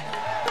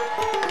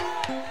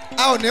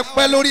 A ò ní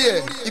pẹ́ lórí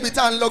ẹ̀. Ibi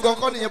tá à ń lọ gan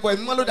kọ́ nìyẹn bọ̀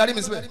ẹ̀mí mọ́ ló darí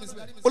mi síbẹ̀.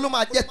 Ó ló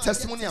máa jẹ́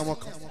testimony àwọn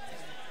kan.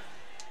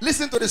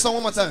 Listen to the song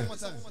one more time.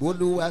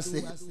 Olúwa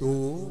ṣètò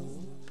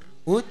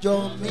ó jọ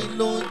mí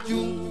lójú.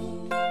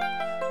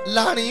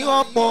 Láàrin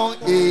ọ̀pọ̀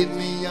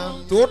ènìyàn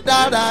tó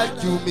dára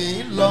jù mí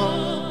lọ.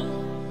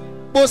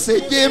 Bó ṣe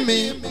jẹ́ mi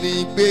ní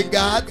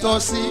ìgbéga tọ́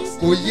sí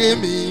kò yé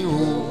mi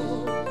o.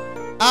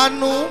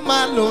 Àánú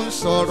máa ló ń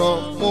sọ̀rọ̀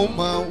mo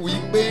mọ̀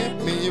wípé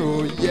mi ò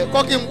yẹ.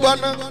 Kọ́ kí n gbọ́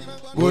ná.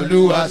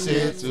 Olúwa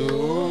ṣètò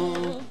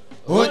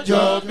ó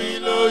jọ mí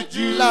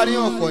lójú. Láàrin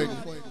ọ̀pọ̀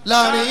ènìyàn.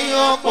 Láàrin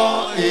ọ̀pọ̀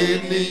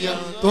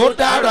ènìyàn tó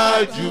dára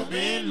jù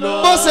mí lọ.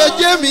 Bó ṣe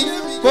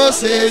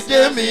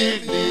jẹ́ mi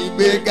ní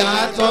ìgbéga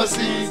tọ́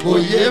sí kò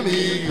yé mi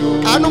o.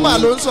 Àánú máa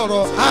ló ń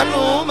sọ̀rọ̀.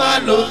 Àánú máa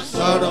ló ń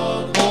sọ̀rọ̀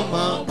mo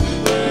mọ̀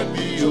wípé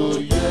mi ò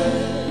yẹ.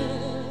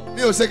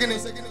 Mi ò ṣe kí ni.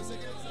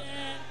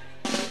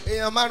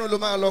 Èèyàn márùn ló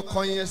máa lọ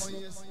kọ́ yẹn sí.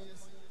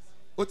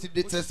 Ó ti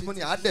di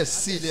testimony àádẹ́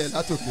sí ilé ẹ̀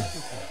látòkè.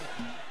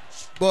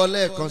 Gbọ́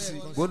lẹ́ẹ̀kan sí.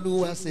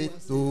 Olúwa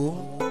ṣètò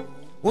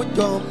ó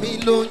jọ mí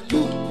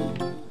lójú.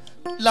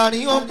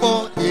 Láàrin ọ̀pọ̀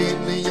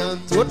ènìyàn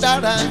tó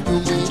dára jù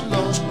mí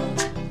lọ.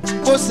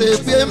 Bó ṣe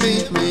gbé mi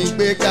ní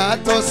ìgbéga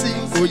tọ́ sí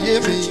kò yé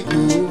mi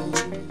o.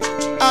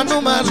 Àánú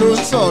máa ló ń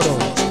sọ̀rọ̀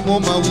mo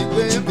mọ̀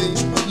wípé mi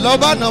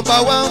lọ́ba nọ́mbà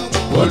wá.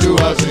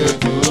 Olúwa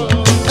ṣètò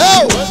ó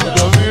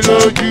jọ mí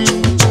lójú.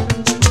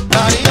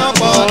 Láàrin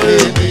ọ̀pọ̀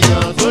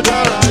ènìyàn tó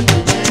dára jù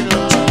mí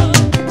lọ.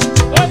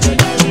 Bó ṣe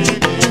gbé mi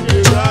ní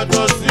ìgbéga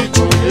tọ́ sí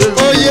kò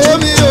yé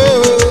mi o.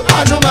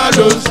 Àánú máa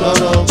ló ń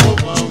sọ̀rọ̀ mo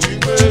mọ̀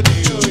wípé mi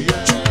ò yẹ.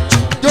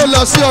 Yóò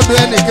lọ sí ọ̀dọ̀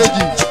ẹnì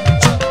kejì.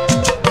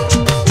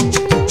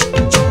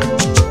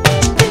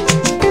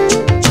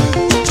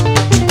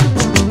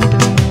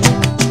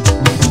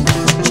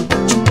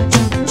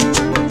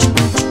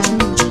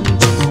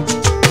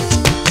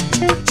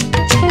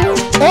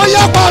 Ó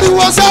yá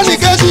pariwo sẹ́nì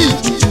kejì.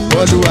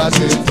 Olúwa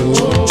ṣètò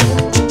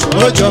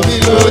ó jọ mí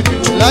lójú.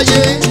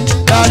 Láyé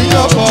láàrin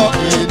ọ̀pọ̀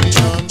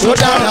ènìyàn tó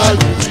dára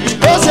jù mí lọ.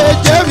 Bó ṣe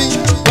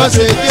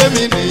jẹ́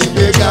mi ní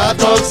ìgbéga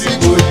tọ́ sí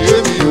kò yé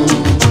mi o.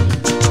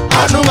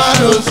 Àánú máa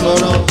ló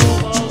sọ̀rọ̀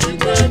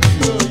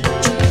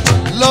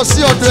lọ sí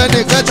ọ̀dọ̀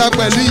ẹnì kẹta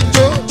pẹ̀lú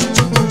ijó.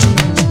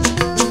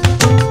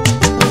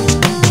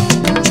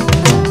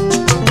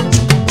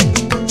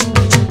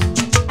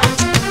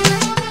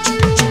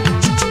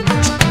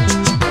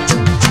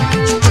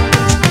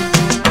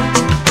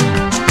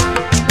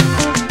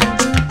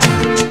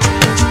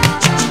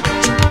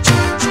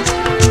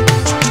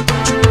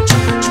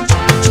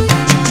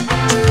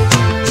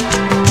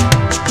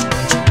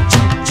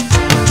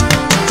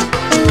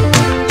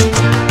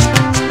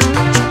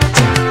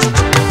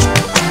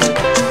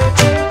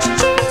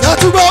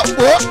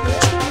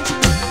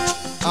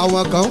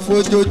 Àwọn kan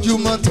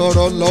fojoojúmọ́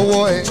tọrọ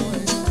lọ́wọ́ ẹ.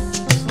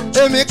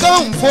 Èmi kan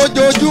ń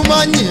fojoojúmọ́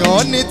yìn ọ́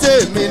ní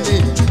tèmi ni.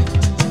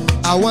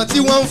 Àwọn tí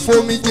wọ́n ń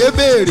fomijé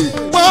béèrè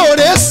wọ́n ò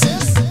rè sí.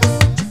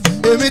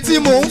 Èmi tí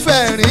mò ń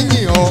fẹ́ rìn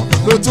yìn ọ́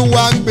ló tún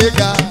wá ń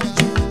gbéga.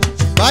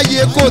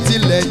 Báyé kò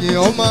tilẹ̀ yìn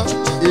ọ́ mọ́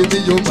èmi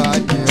yóò máa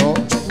yìn ọ́.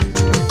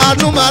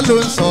 Àánú máa ló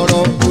ń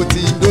sọ̀rọ̀ kò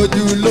tí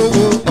dojú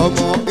lówó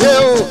ọmọ.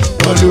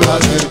 Olúwa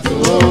ṣètò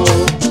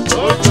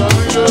ó jọ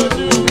mí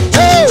lójú.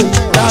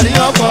 Láàrin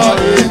ọ̀pọ̀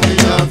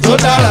ènìyàn tó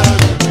dára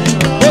jù mí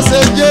lọ. Bó ṣe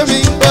jẹ́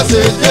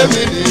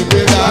mi ní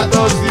ìgbéga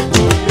tọ́ sí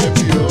kò yé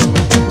mi o.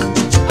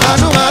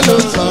 Àánú máa ló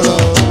ń sọ̀rọ̀.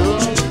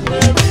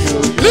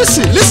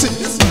 Listen.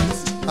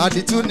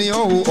 Àdìtú ni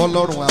ọ̀hún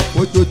Ọlọ́run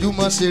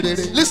àfojoojúmọ́ ṣe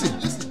rere. Listen.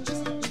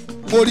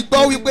 Mo rí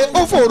gbọ́ wípé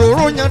ó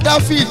fòróró yan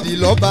Dáfídì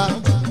lọ́ba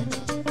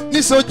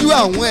níṣojú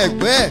àwọn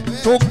ẹ̀gbẹ́ ẹ̀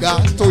tó ga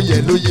tó yẹ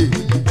lóye.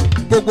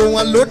 Gbogbo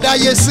wọn ló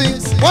dáyé sí.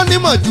 Wọ́n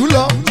nímọ̀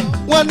jùlọ,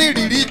 wọ́n ní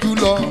ìrírí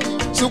jùlọ.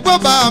 Ṣùgbọ́n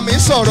bá mi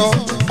sọ̀rọ̀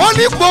ó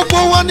ní gbogbo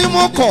wọn ni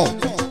mo kọ̀.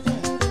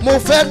 Mo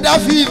fẹ́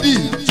Dáfídì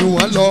jù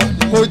wọ́n lọ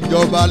kó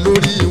jọba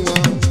lórí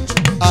wọn.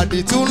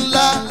 Àdìtú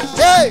ńlá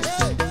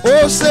ó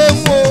ṣe ń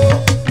wo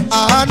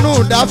àánú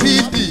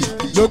Dáfídì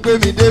ló gbé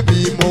mi débi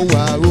mo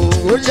wà o.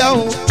 Ó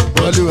yáhùn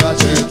Olúwa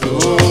ṣètò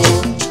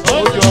ó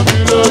jọ mí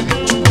lójú.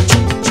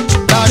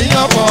 Láàrin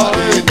ọ̀pọ̀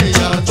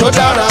ènìyàn tó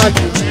dára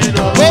jù mí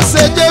lọ. Bó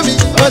ṣe jẹ́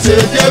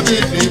mi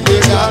ní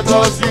ìgbéga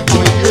tọ́ sí kò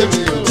yé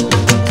mi o.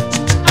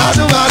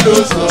 Àánú máa ló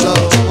sọ̀rọ̀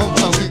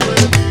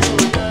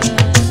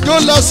tó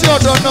lọ sí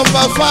ọ̀dọ̀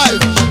nọ́mbà 5.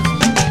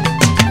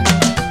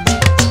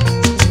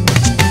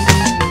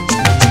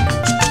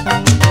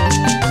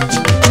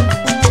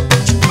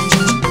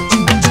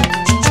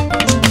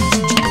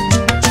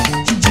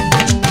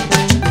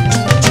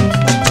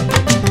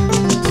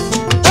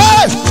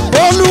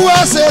 Olúwa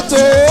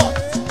ṣètò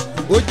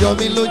ó jọ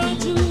mí lójú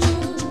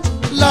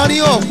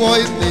láàrin ọ̀pọ̀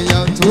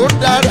ènìyàn tó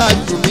dára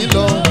jù mí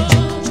lọ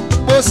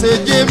bó ṣe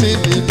jẹ́ mi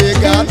nílé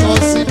gàtọ́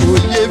sí ló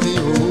yé mi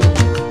o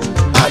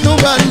àánú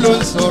bá ń lo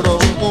sọ̀rọ̀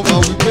mo mọ̀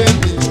wípé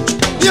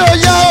mi ò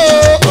yá o.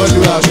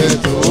 Olúwa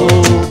ṣètò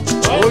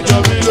ó jọ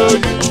mí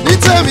lójú ní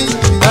tèmi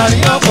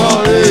láàrin ọ̀pọ̀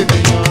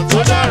ènìyàn tó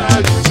dára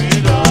jù mí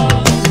lọ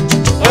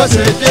bó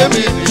ṣe jẹ́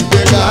mi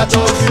nílé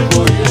gàtọ́ sí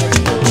ló yé mi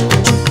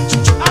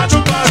o àánú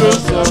bá lo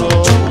sọ̀rọ̀.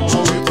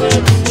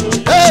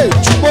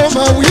 Mo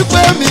mọ̀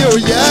wípé mi ò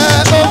yẹ,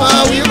 mo mọ̀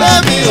wípé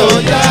mi ò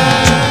yẹ.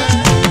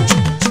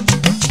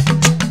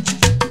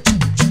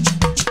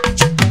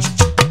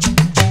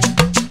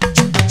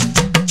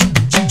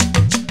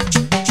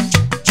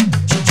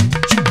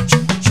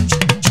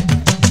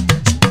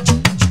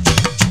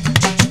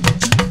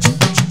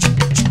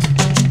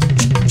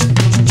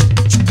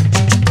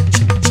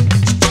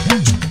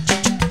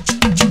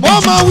 Mo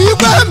mọ̀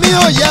wípé mi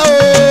ò yẹ o.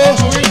 Mo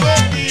mọ̀ wípé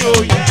mi ò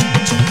yẹ.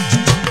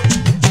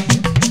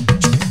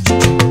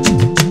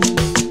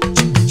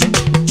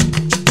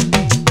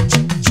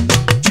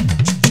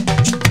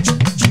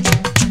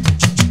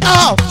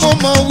 Mo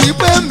mọ̀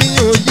wípé mi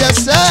ò yẹ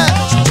sẹ́.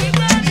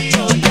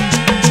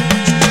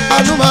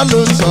 Àánú máa ló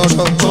ń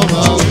sọ̀rọ̀. Mo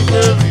mọ̀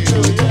wípé mi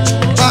ò yẹ.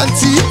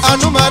 Àǹtí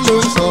àánú máa ló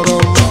ń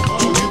sọ̀rọ̀. Mo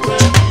mọ̀ wípé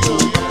mi ò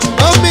yẹ.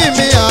 Mọ́mí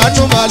mi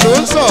àánú máa ló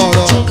ń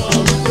sọ̀rọ̀. Mo mọ̀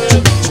wípé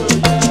mi ò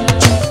yẹ.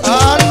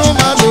 Àánú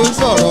máa ló ń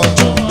sọ̀rọ̀.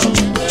 Mo mọ̀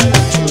wípé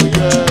mi ò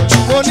yẹ.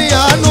 Mo ní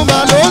àánú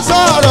máa ló ń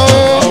sọ̀rọ̀.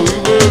 Mo mọ̀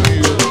wípé mi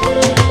ò yẹ.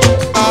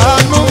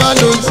 Àánú máa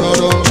ló ń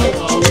sọ̀rọ̀. Mo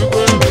mọ̀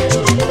wípé mi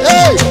ò yẹ.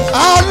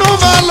 Àánú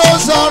máa ló ń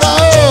sọ̀rọ̀.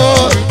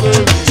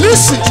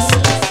 Listen.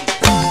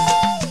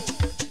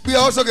 Bí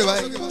ọ sókè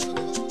báyìí.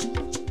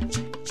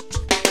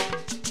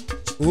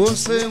 Ó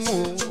ṣe ń wò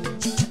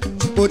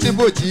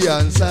oníbòjì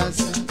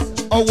àǹsáàsì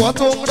ọwọ́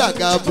tó ń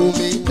ràgà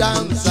bomi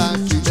dáǹsà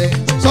kìlẹ̀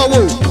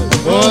sọ́wọ́.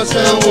 Ó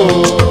ṣe ń wò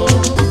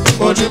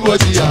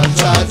oníbòjì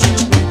àǹsáàsì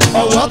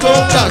ọwọ́ tó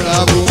ń ràgà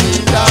bomi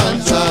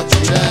dáǹsà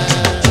kìlẹ̀.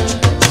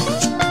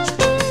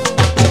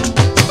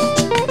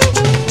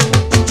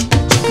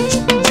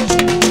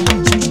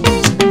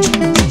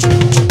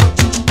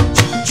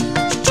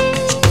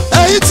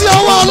 Tí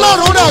ọwọ́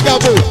Ọlọ́run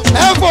dàgàbò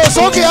ẹ fò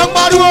sókè ẹ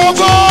pariwo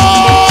gbọ́.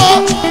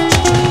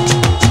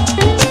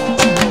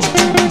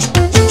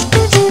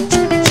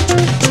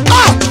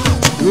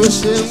 Ló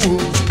ṣe ń wo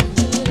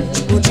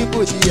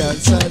oníbòjì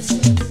àǹsáàsì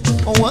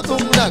ọwọ́ tó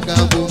ń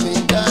dàgàbò mi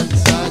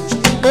dáǹsáàsì.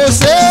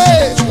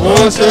 Ó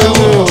ṣe ń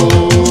wo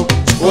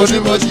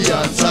oníbòjì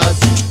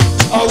àǹsáàsì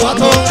ọwọ́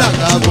tó ń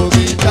dàgàbò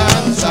mi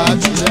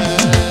dáǹsáàsì rẹ̀.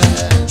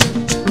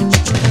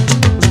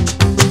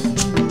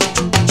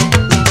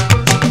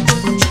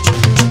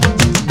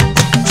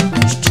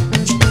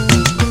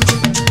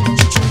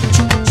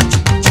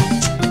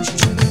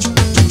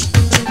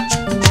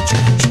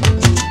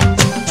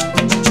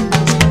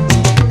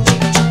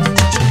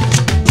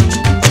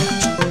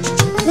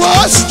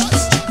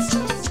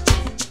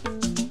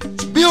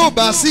 Bí ó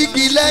bá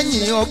sígi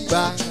lẹ́yìn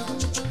ọgbà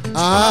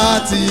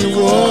àti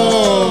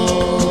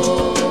wọ́.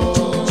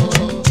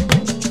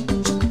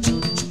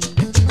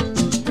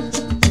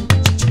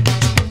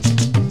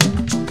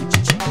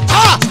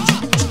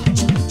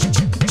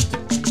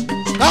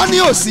 Ká ní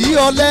ò sí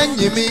ọ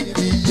lẹ́yìn mi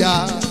ìyà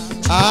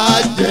á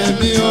jẹ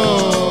mí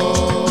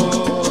o.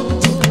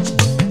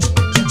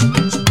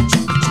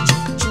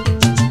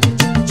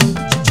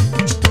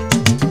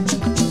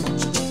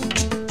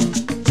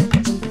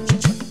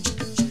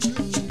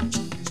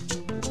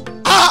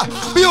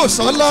 Bí ò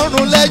sán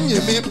lọ́rùn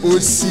lẹ́yìn mi kò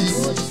sí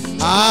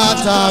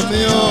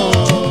àtàmì o.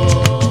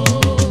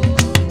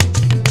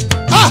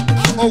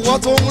 Ọwọ́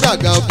tó ń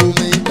ràgà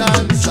bomi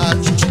dáńsà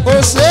tí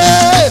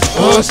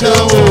ó ṣe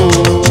wò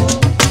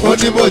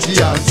oníbòjì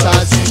àǹsà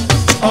tí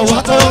ọwọ́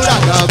tó ń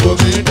ràgà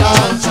bomi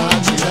dáńsà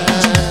tí rẹ̀.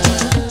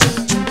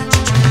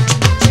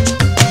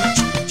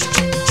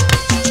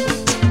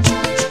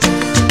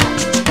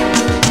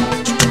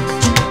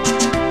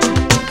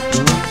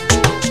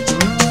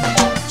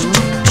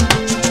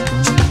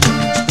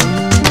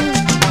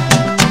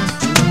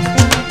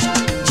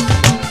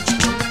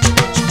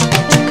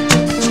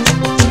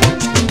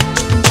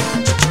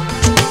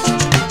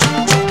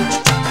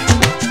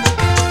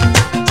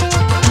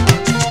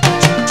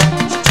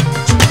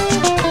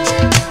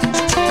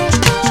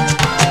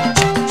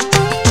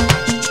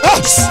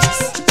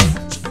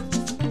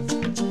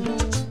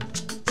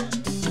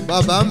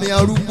 Bàbá mi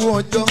arúgbó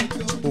ọjọ́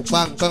kò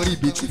pa nǹkan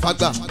ríbi tí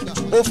fagbà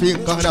ó fi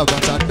nǹkan ra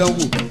bàtà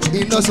dánwò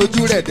iná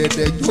sojú rẹ̀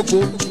dẹ̀dẹ̀ jókòó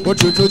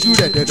odò sojú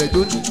rẹ̀ dẹ̀dẹ̀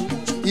jóni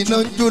iná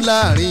ń jó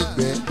láàrin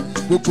ìgbẹ́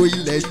gbogbo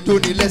ilẹ̀ ń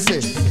jóni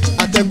lẹ́sẹ̀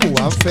atẹ́gùn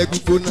wà ń fẹ́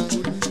gbígbóná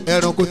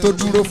ẹranko tó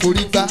dúró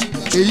forí gbá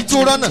èyí tó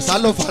rọ́nà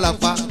sálọ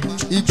farapa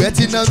ìgbẹ́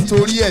tí náà ń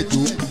torí ẹ̀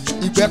jó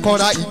ìgbẹ́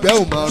kọra ìgbẹ́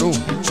ò márùn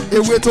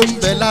ewé tó ń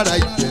bẹ lára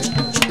ìgbẹ́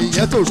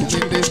ìyẹn tó rú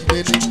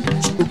ménéméné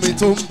omi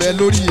tó ń bẹ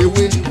lórí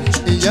ewé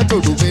ìyẹn tó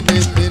rú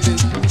ménéméné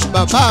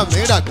bàbá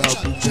mi ràgà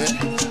bùgbẹ́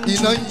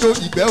iná ń jó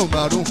ìgbẹ́ ò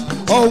márùn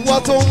ọwọ́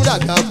tó ń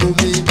ràgà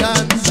bomi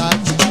dáńsà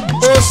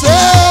ó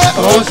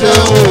ṣe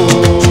o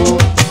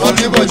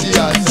oníbòjì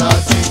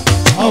àṣàṣì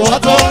ọwọ́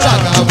tó ń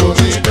ràgà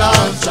bomi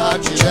dáńsà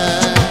kìlẹ̀.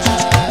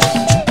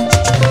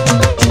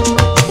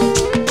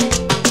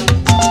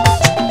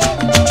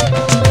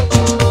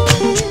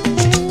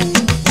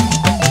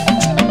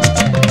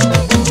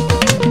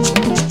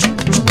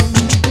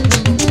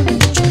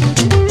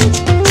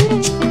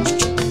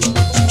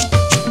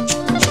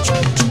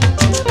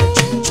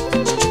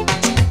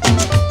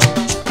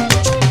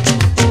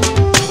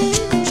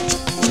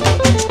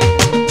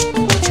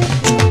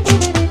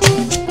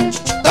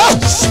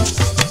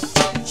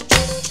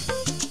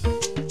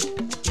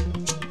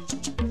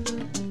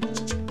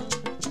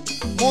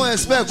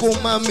 expect kó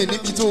máa mì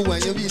níbi tó wà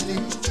yẹn bí ní.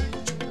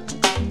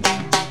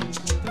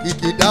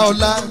 Kìkìdá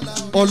ọlá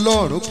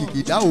Ọlọ́run,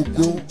 kìkìdá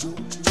ògo,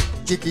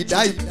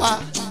 kìkìdá ipá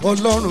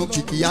Ọlọ́run,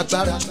 kìkì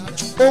agbára.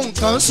 Ohun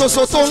kan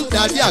ṣoṣo tó ń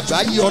darí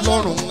àgbáyé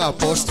Ọlọ́run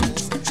apọ́stù.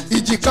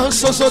 Ìjì kan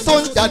ṣoṣo tó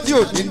ń darí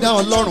òdìdá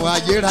Ọlọ́run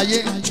ayérayé.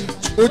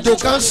 Òjò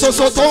kan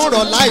ṣoṣo tó ń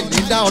rọ̀ láì ní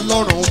dá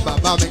Ọlọ́run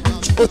bàbá mi.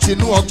 Ó ti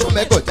nú ọgbọ́n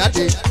mẹ́gọ̀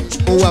jáde,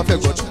 ó wá fẹ́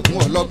gọ̀dọ̀ fún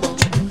ọlọ́gbọ́n.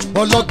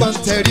 Ọlọ́gbọ́n ń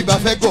tẹríba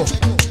fẹ́ gọ̀,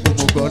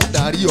 òmùgọ̀ ń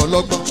darí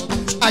ọlọ́gbọ́n.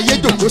 Ayé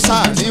jòkó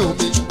sáàrin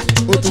omi,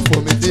 ó tún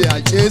fòmí dé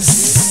ayé.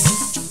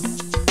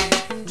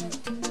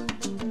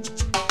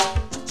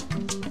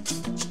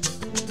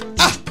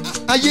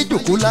 Ayé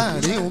jòkó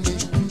láàrin omi,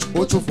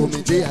 ó tún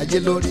fòmí dé ayé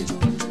lórí.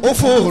 Ó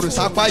fòrò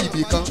sápá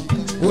ibì kan,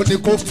 ó ní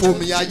kó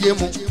fòmí ayé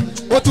mu.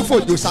 Ó tún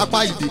fòjò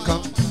sápá ibì kan,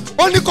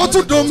 ó ní kó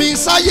tún domi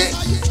sáyé.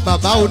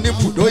 Bàbá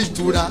oníbùdó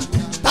ìtura,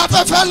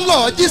 táfẹ́fẹ́ ń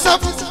lọ jíṣẹ́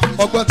fún.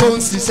 Ọgbọ́n tó ń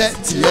ṣiṣẹ́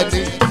tiẹ̀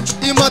ni,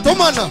 ìmọ̀ tó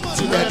mọ̀nà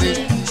tiẹ̀ ni.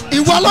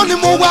 Ìwọ ló ni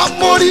mo wá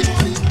mórí,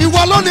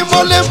 ìwọ ló ni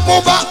mo lè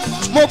mú bá.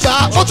 Mo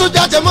gbà ó tún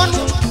jáde mọ́nú.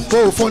 Bó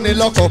o fúnni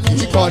lọ́kọ̀ kì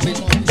í kọ́ni,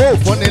 bó o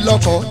fúnni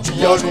lọ́kọ̀ kì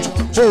í yọnu,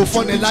 bó o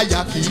fúnni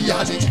láyà kì í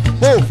yáni,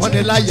 bó o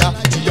fúnni láyà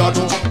kì í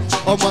yọnu.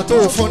 Ọmọ tó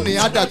o fúnni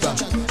á dàgbà,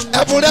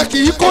 ẹ̀bùn rẹ̀ kì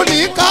í kó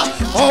ní ká.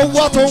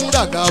 Ọwọ́ tó ń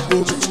ràgà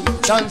bomi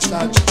dáńsà.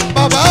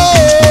 Bàbá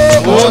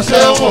o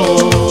ṣe wò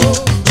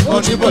ó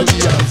oníbòjì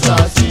àṣà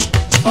sí.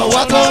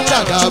 Ọwọ́ tó ń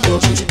ràgà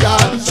bomi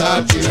dáńsà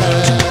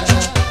tirẹ̀.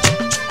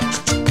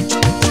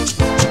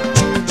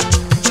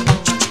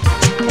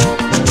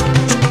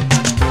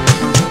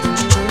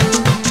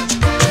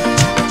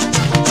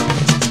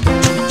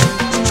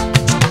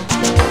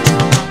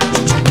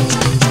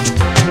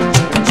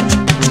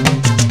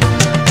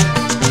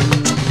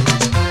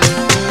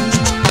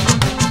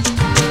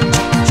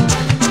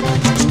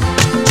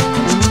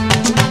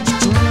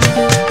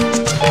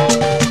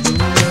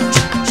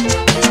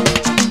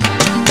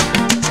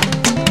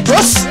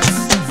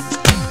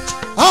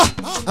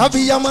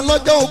 Abiyamọ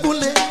lọ́jọ́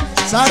ogúnlé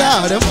sára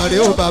rẹ̀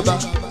mọ̀rẹ́ ó bàbá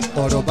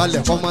ọ̀rọ̀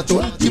balẹ̀ fọmọ tó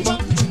ń bímọ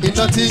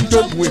iná tí ń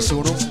jókòó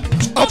ìṣòro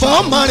ọba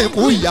ọmọ rẹ̀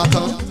kú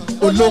ìyàtọ̀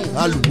olóhùn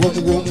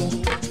alùwòmùwòmù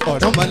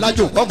ọ̀rọ̀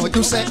ọmọlájò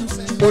kọ́mọjúsẹ́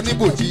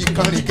oníbòjì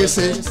kánrin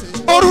kése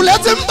òrùlé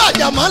tí ń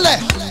bàjá mọ́lẹ̀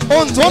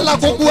ohun tó la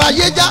gbogbo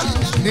ayé já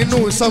nínú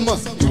sánmọ̀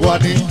ìwọ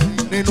ni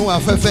nínú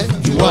afẹ́fẹ́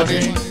ìwọ ni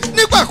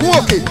nígbàkú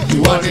òkè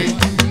ìwọ ni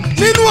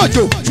nínú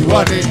òjò ìwọ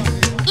ni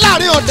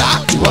láàrin ọ̀dá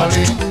ìwọ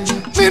ni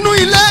nínú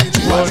ilé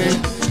ìwọ ni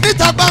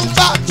níta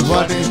gbangba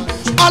ìwọ́ni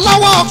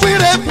aláwọ̀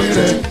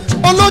pérépéré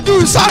olójú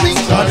sáré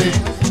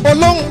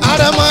olóhùn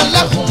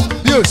arẹmọlẹ́kùn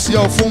bí ò sí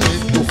ọ fún mi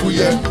kò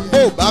fúyẹ́ bó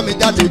bá mi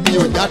jáde bí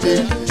ò jáde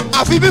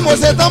àfi bí mo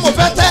ṣe tán mo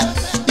fẹ́ tẹ́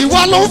ìwọ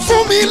ló ń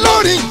fún mi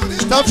lórí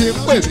tán fi ń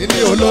pè mí ní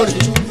olórí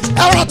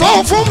ẹ̀rọ tó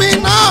ń fún mi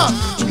náà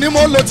ni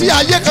mo lò tí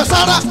ayé kan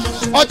sára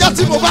ọjọ́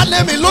tí mo bá lé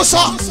mi ló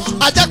sọ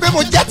ajẹ́ pé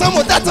mo jẹ́ tán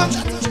mo tẹ́ tán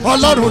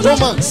Ọlọ́run ló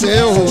mọ̀ ń ṣe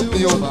o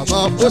mi ò màmá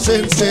bó ṣe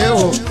ń ṣe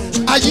o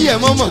ayé ẹ̀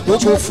mọ̀mọ̀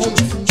gbogbo fún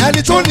mi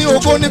ẹni tó ní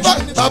ògo ní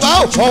bàbá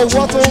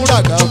ọwọ́ tó ń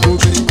ràgà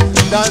bomi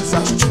dáńsà.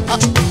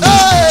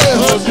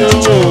 ó ṣe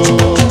wò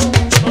ó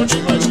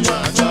onímọ̀lú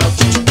àgbà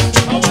fún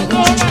ọwọ́ tó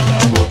ń ràgà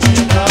bomi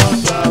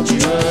dáńsà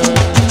wíwẹ́.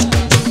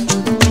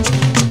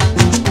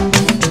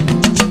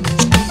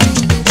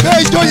 gbé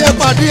ijó yẹn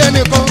pàdé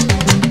ẹnìkan.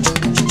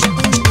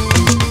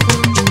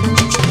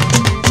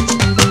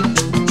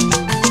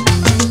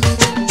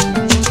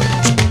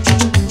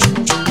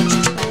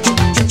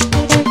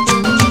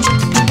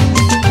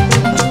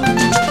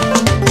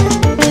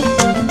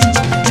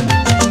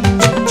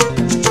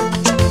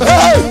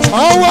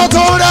 Ọwọ́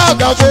tó ń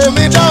ràgà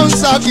bomi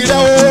dáńsà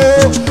kìrẹ́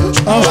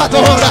o. Ọwọ́ tó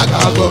ń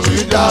ràgà bomi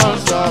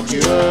dáńsà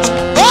kìrẹ́.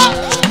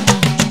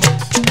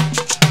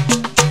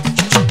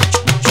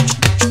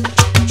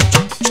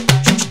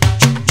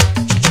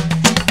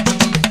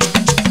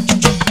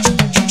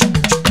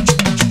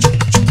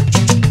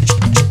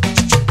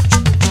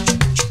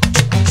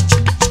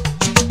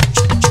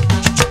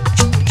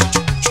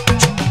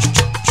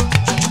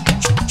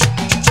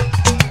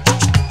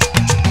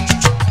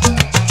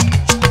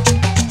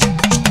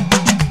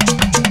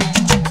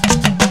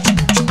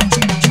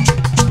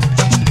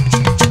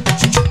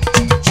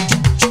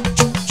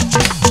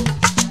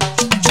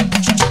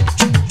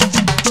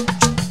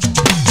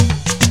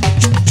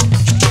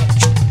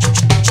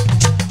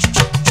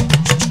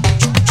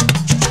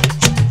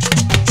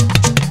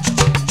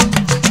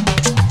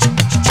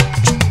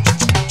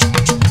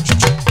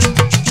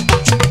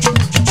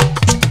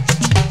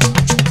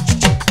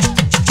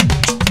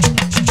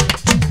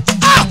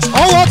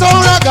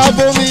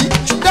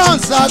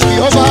 dànsákì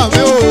ọba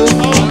mi o.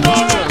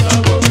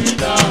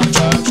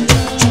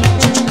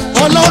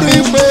 Ọlọ́run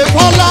ìpè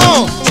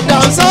Fọláhàn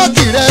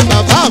dànsákì rẹ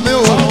bàbá mi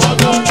o.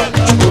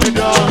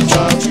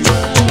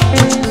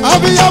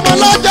 Abiyamọ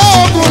lọ́jọ́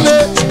ògùnlé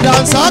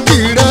dànsákì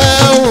rẹ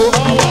o.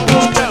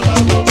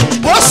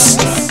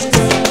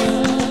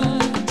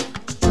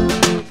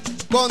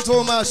 Gbọ́n tó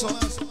máa sọ.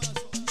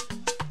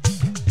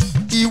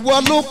 Ìwọ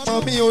ló pọn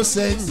mi ò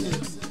sẹ́yìn,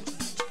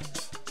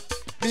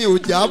 mi ò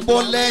jábọ́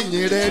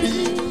lẹ́yìn rẹ rí.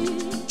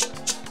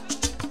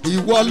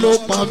 Ìwọ ló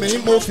pọn mi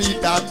mo fi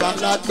dàgbà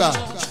lágbà,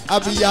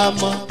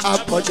 abiyamọ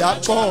akọjá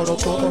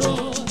kọ̀rọ̀kọ̀rọ̀.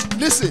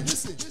 Listen,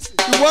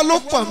 ìwọ ló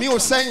pọn mi ò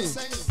sẹ́yìn,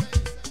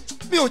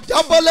 mi ò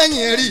jábọ́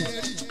lẹ́yìn rí.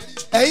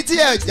 Ẹ̀yin tí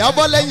ẹ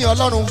jábọ́ lẹ́yìn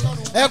Ọlọ́run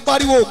ẹ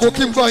pariwo ògo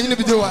kí n gbọ́ yín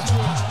níbi tí wà.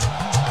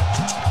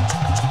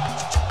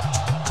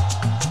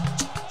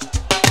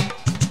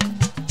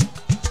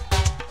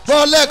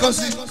 Bọ́ lẹ́ẹ̀kan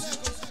sí,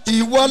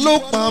 ìwọ ló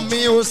pọn mi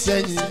ò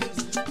sẹ́yìn,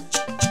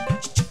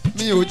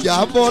 mi ò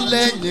jábọ́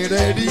lẹ́yìn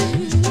rẹ rí.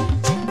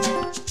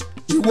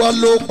 Ìwọ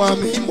ló pọn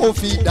mi mo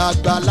fi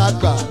dàgbà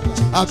lágbà,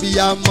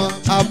 abiyamọ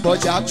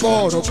abọ̀jà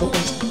kọ̀rọ̀kọ̀.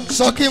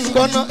 Sọ kí n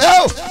gbọ́ náà,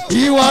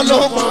 ìwọ ló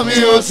pọn mi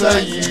ò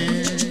sẹ́yìn,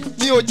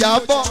 mi ò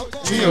jábọ́,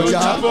 mi ò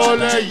jábọ́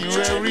lẹ́yìn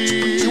rẹ rí.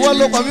 Ìwọ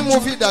ló pọn mi mo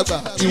fi dàgbà,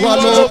 ìwọ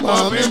ló pọn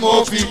mi mo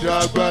fi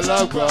dàgbà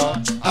lágbà,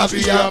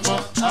 abiyamọ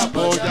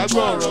abọ̀jà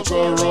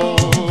kọ̀rọ̀kọ̀rọ̀.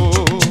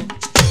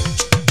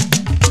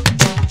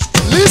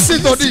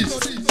 Listen to this.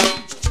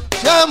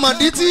 Ṣé ẹ mọ̀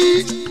dí tí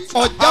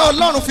ọ̀já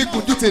Ọlọ́run fi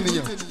gùn jù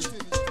tènìyàn?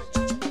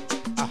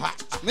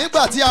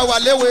 Nígbà tí a wà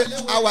léwe,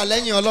 a wà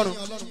lẹ́yìn Ọlọ́run.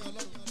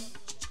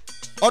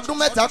 Ọdún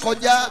mẹ́ta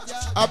kọjá,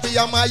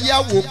 abiyamọ ayé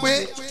àwò pé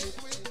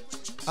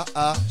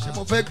ṣé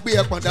mo fẹ́ gbé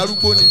ẹpọ̀n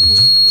darúgbó ni?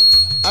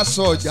 A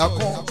sọ ọ̀já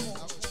kan.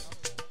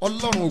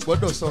 Ọlọ́run ò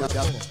gbọ́dọ̀ sọ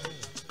ọ̀já kan.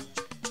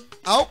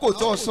 A ó kò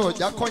tó sọ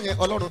ọ̀já kan yẹn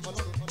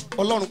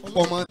Ọlọ́run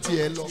pọ̀ mọ́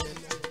tiẹ̀ lọ.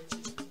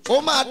 Ó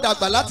máa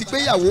dàgbà láti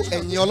gbéyàwó,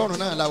 ẹ̀yìn Ọlọ́run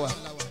náà la wà.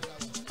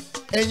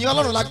 Ẹ̀yìn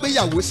Ọlọ́run la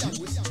gbéyàwó sí.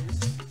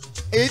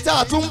 Èyí tá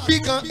a tún bí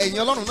gan, ẹ̀yìn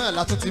Ọlọ́run náà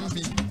la tún ti ń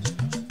bí.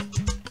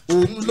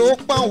 Òun ló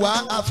pọ̀n wá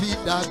àfi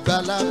dàgbà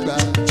lágbà,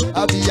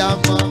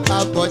 abiyamọ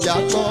abọ̀jà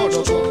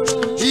kọ̀rọ̀kọ̀.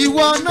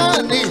 Ìwọ náà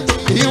ni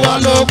ìwọ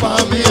ló pọ̀n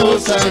mi ò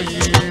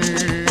sẹ́yìn,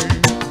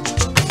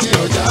 mi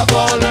ò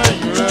jábọ́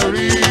lẹ́yìn rẹ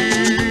rí.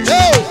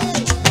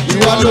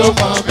 Ìwọ ló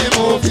pọ̀n mi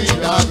mo fi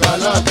dàgbà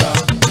lágbà,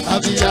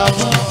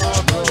 abiyamọ.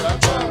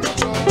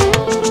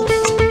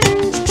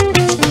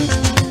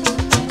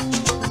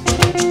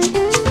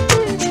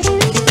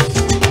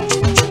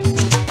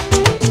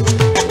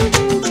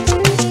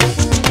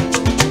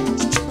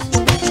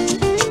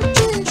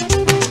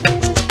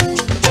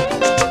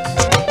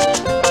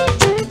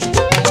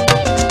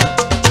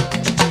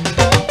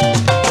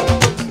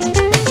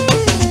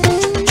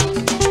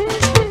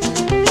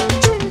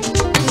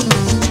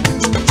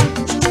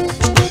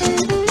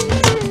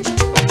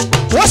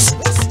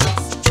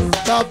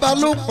 Bàbá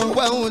ló pọ̀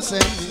wá ń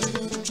sẹ́yìn,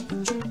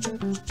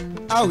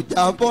 a ò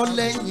jábọ́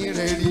lẹ́yìn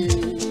rẹ̀ rí.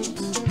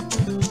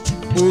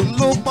 Òun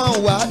ló pọ̀n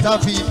wá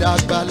tàbí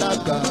dàgbà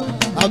lágbà,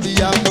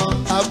 abiyamọ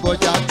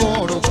abọ̀jà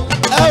kọ̀rọ̀.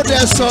 Ẹ ò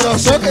dẹ̀ sọ̀rọ̀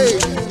sókè.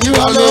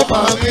 Ìwọ ló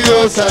pọ̀n mi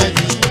ò sẹ́yìn,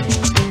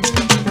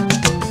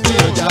 mi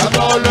ò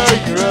jábọ́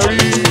lẹ́yìn rẹ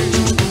rí.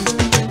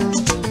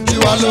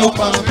 Ìwọ ló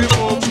pọ̀n mi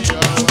mo fi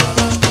dàgbà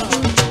lágbà,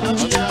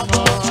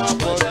 abiyamọ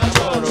abọ̀jà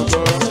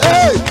kọ̀rọ̀kọ̀rọ̀.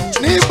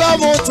 Nígbà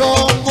mo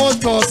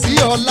tọ̀ sí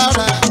ọ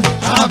lára,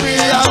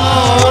 abiyamọ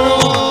ọ̀run.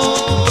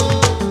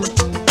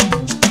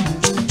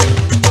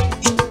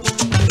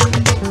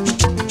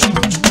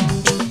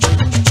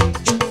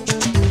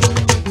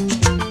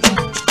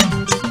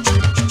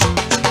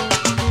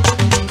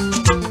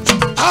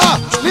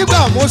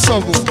 Nígbà mo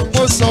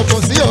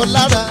sọ̀bùn sí ọ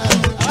lára,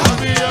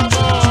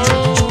 abiyamọ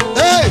ọ̀run.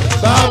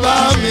 Bàbá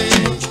mi,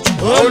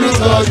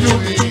 olùtọ́jú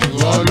mi,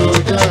 ìwọ ló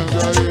jẹ́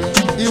nǹkan.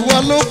 Ìwọ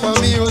ló pọ̀n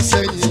mi ò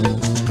sẹ́yìn,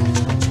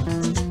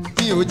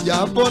 mi ò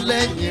jábọ́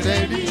lẹ́yìn rẹ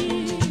rí.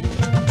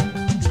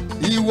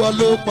 Ìwọ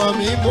ló pọ̀n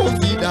mi mo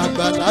fi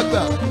dàgbà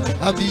lágbà,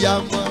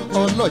 abiyamọ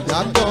ọlọ́jà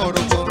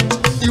kọ̀rọ̀kọ̀.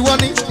 Ìwọ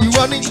ni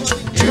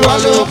ìwọ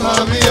ló pọ̀n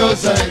mi ò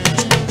sẹ́yìn,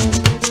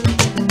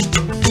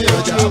 mi ò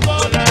jábọ́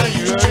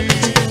lẹ́yìn rẹ rí.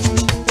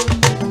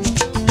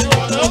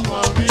 Ìwọ ló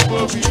pọ̀n mi mo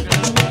fi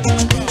dàgbà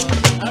lágbà,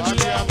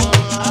 abiyamọ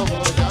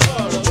abọ̀jà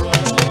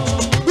kọ̀rọ̀kọ̀rọ̀.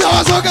 Bí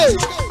ọwọ́ sókè.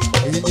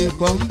 Ìyìn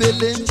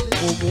pọ́nbélé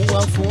mo mú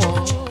wá fún ọ.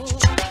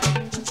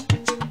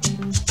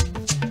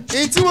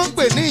 Èyí tí wọ́n ń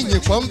pè ní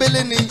ìyìn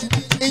pọ́nbélé ni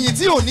ìyìn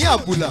tí ò ní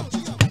àbùlà.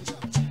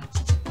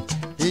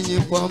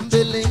 Ìyìn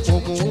pọ́nbélé mo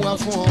mú wá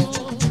fún ọ.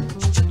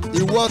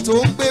 Ìwọ tó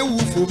ń gbé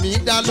wùfù mi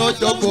dá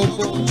lọ́jọ́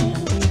gbogbo.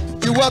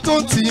 Ìwọ tó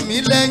ń tì mí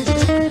lẹ́yìn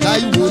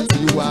láì wo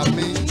tiwa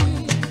mi.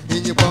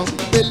 Ìyìn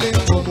pọ́nbélé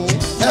mo mú.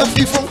 Ẹ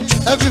fi fún.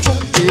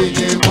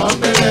 Ìyìn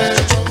pọ́nbélé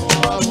mo mú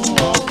wá fún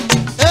ọ.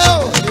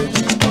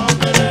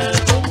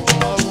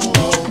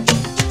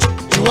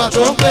 Ìwọ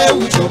tó ń gbé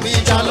wùfù mi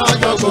dá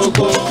lọ́jọ́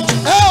gbogbo.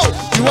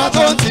 Ìwọ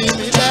tó ń tì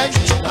mí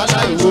lẹ́yìn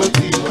aláìwo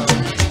tiwa.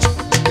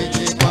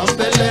 ìyìn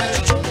pọ́nbélé.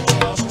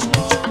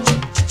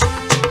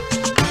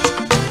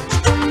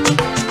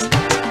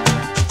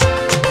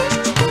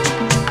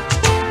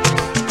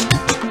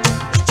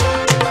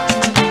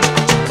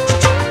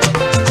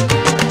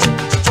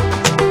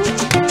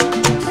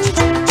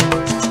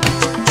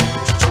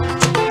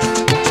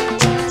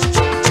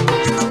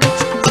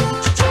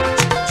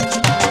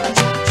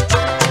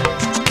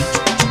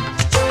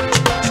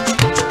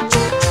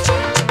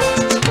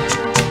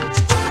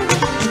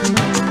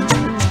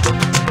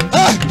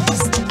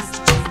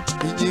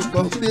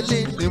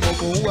 pọ́nbélé ni mo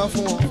mú wá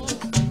fún wọn.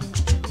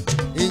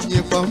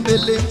 Ìyìn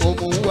pọ́nbélé mo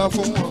mú wá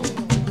fún wọn.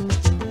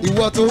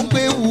 Ìwọ tó ń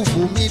gbé wù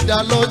fún mi dá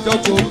lọ́jọ́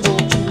gbogbo.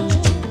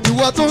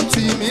 Ìwọ tó ń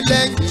tì mí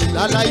lẹ́yìn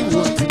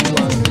láláìwò tí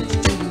wà.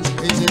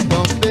 Ìyìn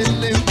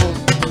pọ́nbélé mo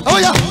mú. Ó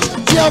yá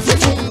kí a fi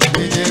fún.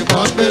 Ìyìn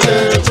pọ́nbélé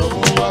mo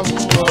mú wá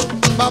fún ọ.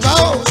 Bàbá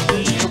o.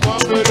 Ìyìn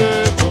pọ́nbélé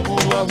mo mú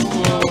wá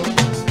fún ọ.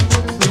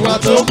 Ìwọ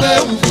tó ń gbé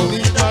wù fún mi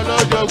dá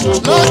lọ́jọ́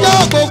gbogbo. lọ́jọ́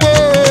gbogbo.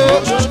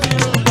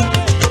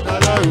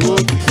 Láláìwò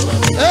tí wà.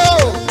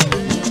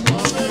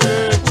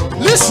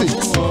 Listen.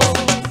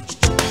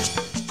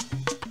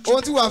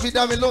 Ohun tí wàá fi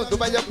dá mi lóhùn tó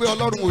bá jẹ́ pé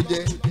Ọlọ́run ò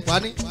jẹ́ wá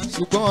ní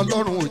ṣùgbọ́n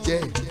Ọlọ́run ò jẹ́.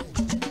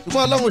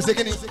 Ṣùgbọ́n Ọlọ́run ò ṣe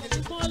kí ni?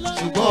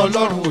 Ṣùgbọ́n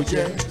Ọlọ́run ò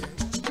jẹ́.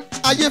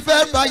 Ayé fẹ́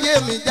báyé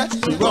mi jẹ́.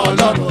 Ṣùgbọ́n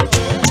Ọlọ́run ò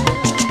jẹ́.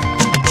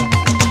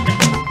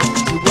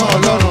 Ṣùgbọ́n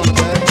Ọlọ́run ò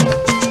jẹ́.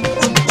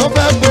 Wọ́n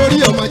fẹ́ borí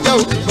ọmọ jẹ́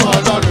o. Ṣùgbọ́n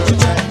Ọlọ́run ò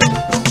jẹ́.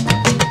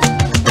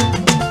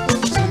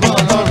 Ṣùgbọ́n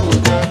Ọlọ́run ò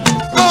jẹ́.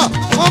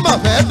 Wọ́n mà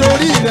fẹ́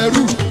dorí rẹ̀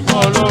rú.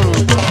 Ṣùgbọ́n Ọlọ́run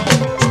ò jẹ́.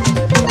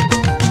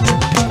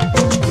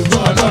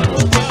 Ṣùgbọ́n Ọlọ́run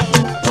ò jẹ́.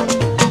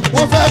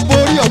 Wọ́n fẹ́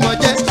borí ọmọ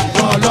jẹ́.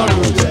 Ṣùgbọ́n Ọlọ́run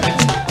ò jẹ́.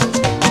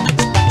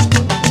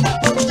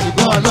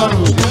 Ṣùgbọ́n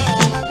Ọlọ́run ò jẹ́.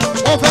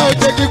 Wọ́n fẹ́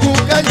oje gígùn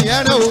kẹ́yìn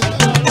ẹran o.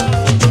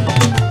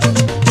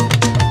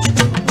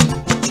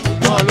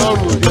 Ṣùgbọ́n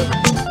Ọlọ́run ò jẹ́.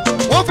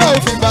 Wọ́n fẹ́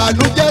òfin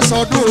ìbànújẹ́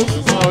sọdún o.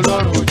 Ṣùgbọ́n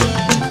Ọlọ́run ò jẹ́.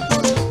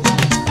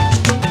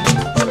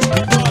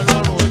 Ṣùgbọ́n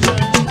Ọlọ́run ò jẹ́.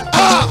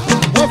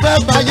 Wọ́n fẹ́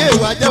báyé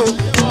ìwà jẹ́ o.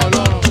 Ṣùgbọ́n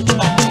Ọlọ́run ò jẹ́.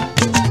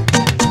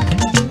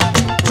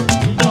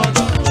 Ṣùgbọ́n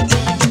Ọlọ́run ò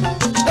jẹ́.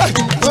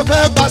 Wọ́n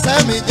fẹ́ bàṣẹ́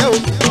mi jẹ́ o.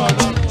 Ṣùgbọ́n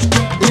Ọlọ́run ò jẹ́.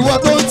 Ìwọ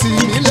tó ń tì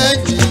mí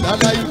lẹ́yìn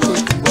láláìwò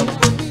tí wà.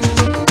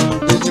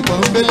 Èyí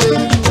pọ́nbélé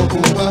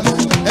òkun wa.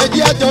 Ẹjí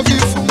àjọ fi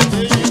fún.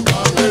 Ìyìn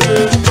pọ́nbélé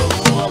mo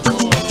mú wá fún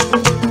ọ.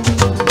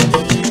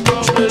 Ìyìn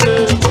pọ́nbélé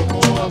mo mú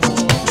wá fún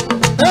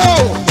ọ.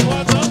 Ìwọ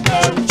tó ń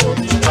kẹ́rù fún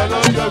mi dá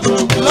lọ́jọ́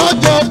gbogbo.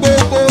 Lọ́jọ́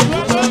gbogbo.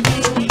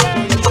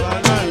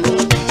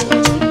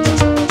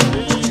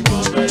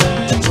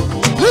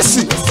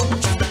 Listen.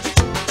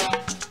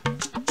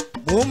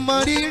 Mo mọ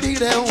rírì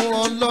rẹ̀ ń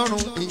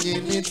Ọlọ́run ìyìn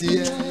ní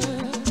tiẹ̀.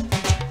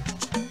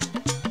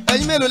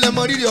 Ẹ̀yin mélòó lẹ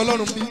mọ rírì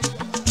Ọlọ́run bí?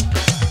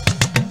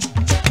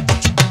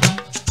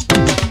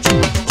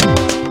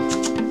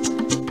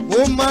 Mo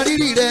mọ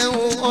rírì rẹ̀ ń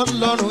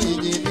Ọlọ́run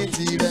ìyìn ní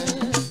tirẹ̀.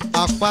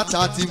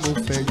 Àpáta tí mo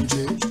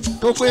fẹ̀yìntì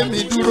tó pé mi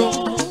dúró.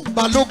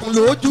 Balógun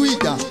lójú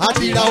ìjà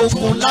àdìrà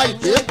ogun láì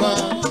dé kan.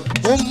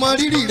 Mo mọ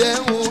rírì rẹ̀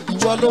ń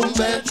ìwọ ló ń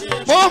bẹ.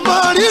 Mo mọ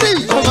rírì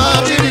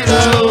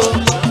rẹ̀ o.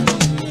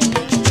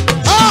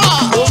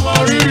 Mo mọ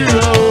rírì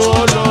rẹ o,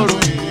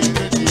 Ọlọ́run ìyìn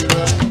ní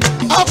tirẹ̀.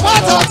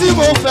 Àpáta tí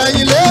mo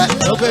fẹ̀yìn lé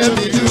ló pé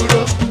mi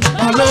dúró.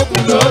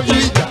 Balógun lójú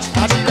ìjà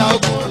àdìrà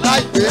ogun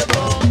láì dé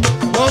kan.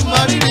 Mo mọ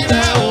rírì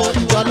rẹ̀ o,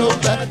 ìwọ ló ń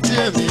bẹ tí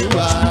èmi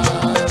wà.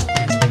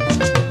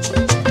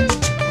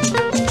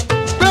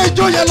 Gbé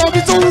ijó yẹn lọ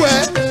bí tó wù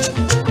ẹ́.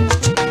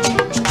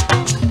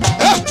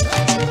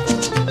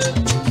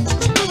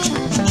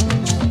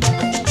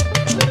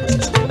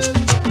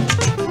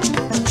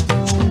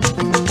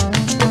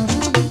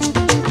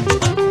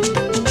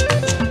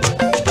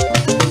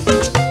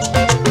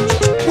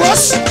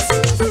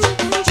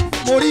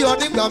 Mo rí ọ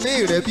nígbà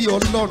míì rẹ̀ bí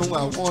Ọlọ́run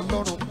àwọn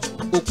Ọlọ́run.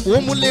 Òkú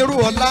òmùlérú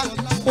ọlá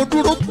ó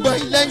dúró gbọ́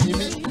lẹ́yìn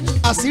mi.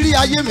 Àṣírí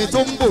ayé mi tó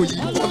ń bò yìí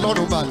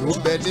Ọlọ́run mà ló ń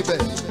bẹ níbẹ̀.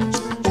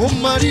 Ó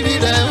mọ rírì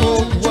rẹ̀ o,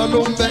 ìwọ ló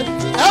ń bẹ.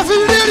 Ẹ fi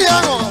rírì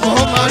hàn. Mo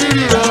mọ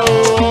rírì rẹ o,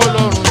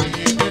 Ọlọ́run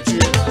ìyìn ní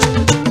tirẹ̀.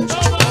 Mo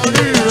mọ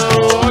rírì rẹ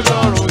o,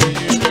 Ọlọ́run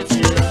ìyìn ní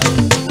tirẹ̀.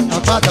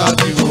 Àpáta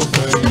tí mo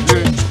fẹ̀yìntì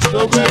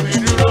tó gbé mi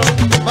dúró.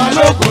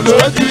 Balógun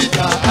lójú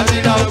ìjà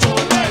àdìrà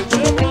ogun láì tó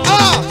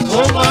kàn.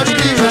 Mo mọ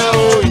rírì rẹ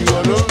o, ìwọ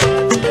ló ń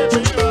bẹ tí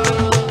èmi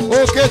wà.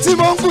 Òkè tí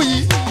mo ń gùn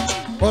yìí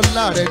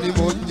ọlá rẹ ni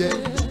mo ń jẹ.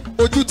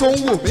 Ojú tó ń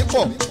wò mí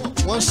pọ̀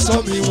wọ́n sọ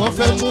mi wọ́n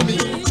fẹ́ mú mi.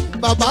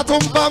 Bàbá tó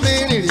ń bá mi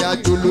rìnrìn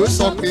àjò ló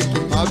sọ pé kì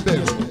í má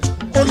bẹ̀rù.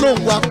 Ó lóun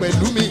wà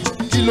pẹ̀lú mi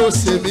kí ló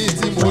ṣe mí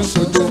tí mo ń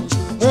ṣojo.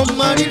 Mo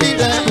mọ rírì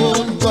rẹ o,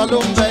 ìwọ ló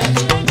ń bẹ.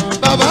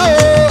 Bàbá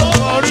o. Mo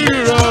mọ rírì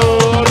rẹ o,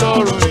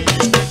 Ọlọ́run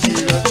ìyìn ní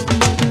tirẹ̀.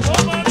 Mo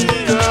mọ rírì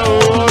rẹ o,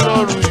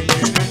 Ọlọ́run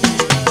ìyìn ní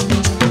tirẹ̀.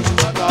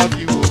 Àpáta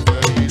tí mo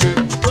fẹ̀yìntì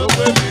tó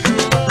gbé mi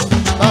dúró.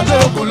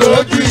 Balógun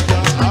lójú ìjà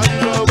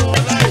àdìrà ogun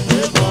láì tó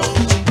kàn.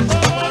 Mo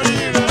mọ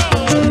rírì rẹ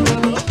o, ìwọ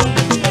ló ń bẹ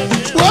tí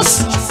èmi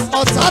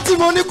wà. Ọ̀tá tí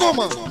mo ní kò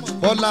mọ̀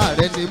ọlá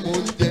rẹ ni mo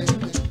ń jẹ.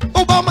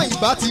 Ó bá mọ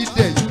ìbá ti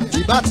dẹ̀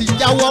yìí ìbá ti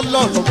jáwọ́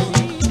lọ́rùn mi.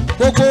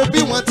 Gbogbo bí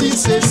wọ́n ti ń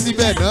ṣe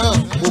síbẹ̀ náà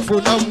mo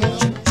fona mú.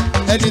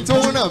 Ẹni tó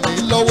ń ràn mí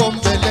lọ́wọ́ ń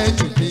bẹ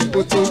lẹ́yìn mi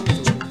ó tó mi.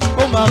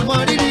 Ó máa mọ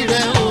rírì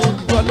rẹ o,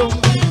 ìwọ ló ń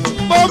bẹ.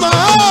 Mo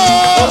máa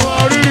Mo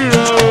mọ rírì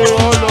rẹ o,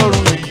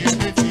 Ọlọ́run ìyìn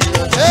ní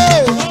tirẹ̀.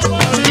 Mo mọ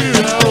rírì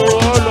rẹ o,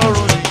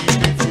 Ọlọ́run ìyìn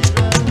ní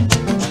tirẹ̀.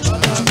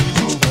 Àpáta tí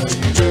mo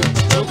fẹ̀yìntì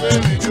tó gbé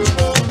mi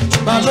dúró.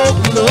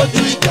 Balógun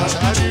lójú ìjà.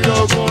 Àdìrà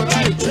ogun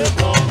láì tó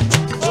kàn.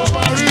 Mo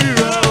mọ rírì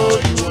rẹ o,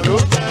 ìwọ ló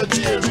ń bẹ tí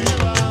èmi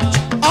wà.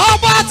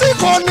 Ọba tí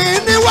kò ní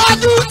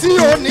níwájú tí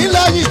ò ní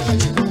lẹ́yìn.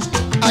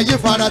 Ayé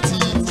farati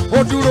ó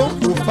dúró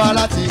kò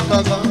farati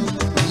kankan.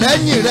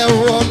 Lẹ́yìn rẹ̀ o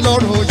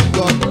Ọlọ́run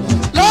ìgbọ̀n.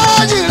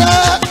 Lẹ́yìn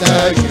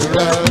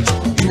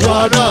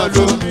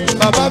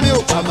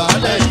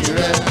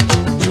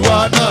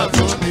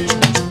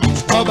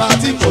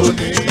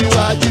ní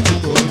níwájú tí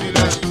kò ní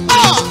lẹ́yìn.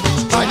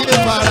 Ayé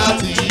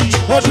farati,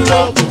 Ó dúró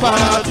kò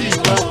farati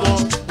kankan.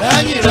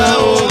 Lẹ́yìn rẹ̀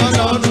o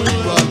Ọlọ́run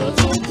ìwọ ló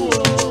tún kù o.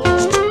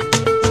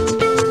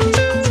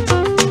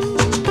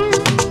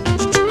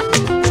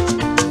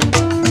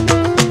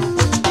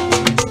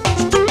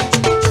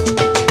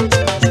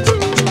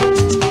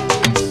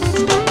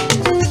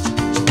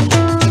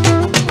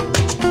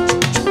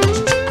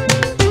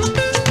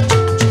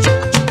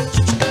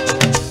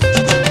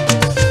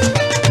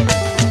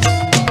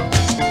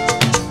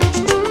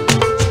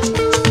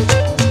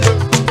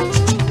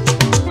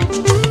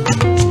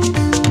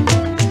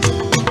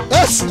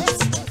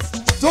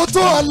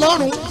 Tótó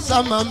Ọlọ́run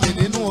sáma mi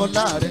nínú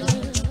ọlá rẹ̀.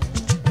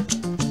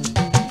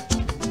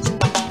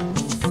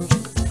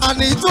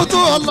 Àní tótó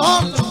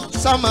Ọlọ́run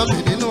sáma mi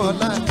nínú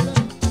ọlá rẹ̀.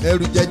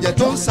 Ẹ̀rù jẹ̀jẹ̀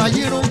tó ń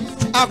sayírún,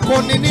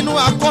 akọni nínú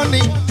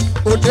akọni.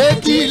 Òde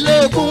kí ilé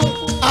egun,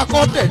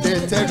 akọ́dẹ̀dẹ̀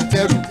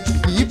tẹrùtẹrù.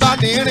 Kìí bá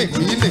ní rìn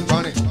kìí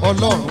nìkan rìn,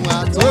 Ọlọ́run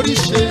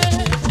àtóríṣe.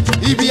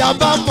 Ibi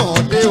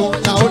abámọ̀ọ́dé o,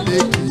 la ó lè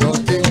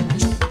kìyọ̀dé.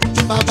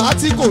 Bàbá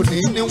tí kò ní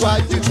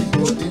níwájú tí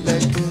kò ní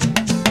lẹ́yìn.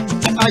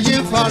 Ayé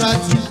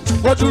farati,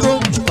 ó dúró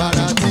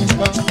farati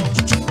kan.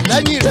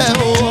 Lẹ́yìn rẹ̀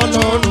o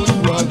Ọlọ́run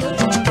ìwọ lọ.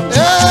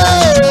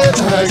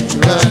 Lẹ́yìn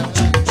rẹ̀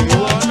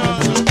Ìwọ náà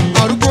ló kù.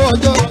 arúgbó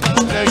ọjọ́.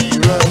 Lẹ́yìn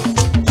rẹ̀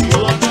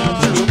ìwọ náà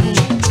ló kù.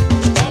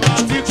 Bàbá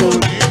tí kò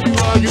ní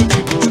níwájú tí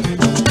kò ní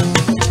lẹ́yìn.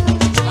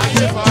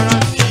 Ayé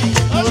farati,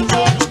 ó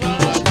dúró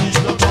farati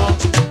kankan.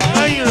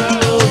 Lẹ́yìn rẹ̀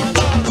o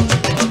Ọlọ́run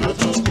ìwọ ló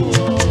tún kù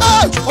o.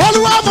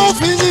 Olúwa mo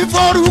fi yìn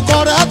forúkọ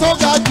rẹ̀ tó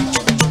ga jù.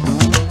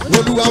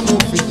 Olúwa mo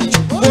fi yìn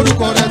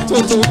forúkọ rẹ̀ tó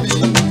tóbi.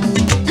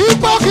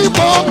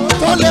 Kíkókíkó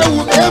tó léwu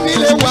èmi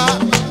lè wá.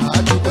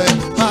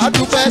 Màá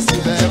dúpẹ́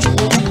síbẹ̀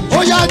fún. Ó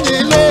yá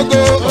yìn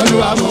lógo.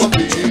 Olúwa mo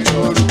fi yìn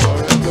orúkọ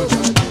rẹ̀ tó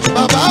tóbi.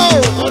 Bàbá o.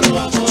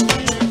 Olúwa mo fi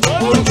yìn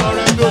orúkọ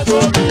rẹ̀ tó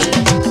tóbi.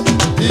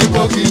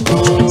 Kíkókíkó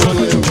tó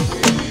léwu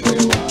èmi lè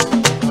wá.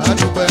 màá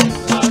dúpẹ́.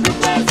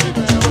 Àdúpẹ́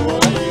síbẹ̀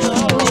fún yín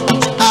o.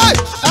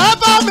 Ẹ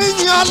bá mi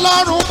yìn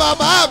Ọlọ́run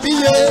bàbá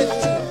àbíyé.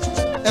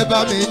 Ẹ bá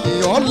mi yìn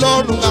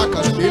Ọlọ́run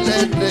àkàndé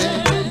lẹ́dẹ́.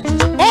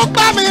 Ó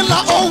gbá mi là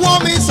owó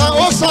mi san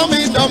ó sọ mi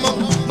dánmọ́.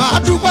 Màá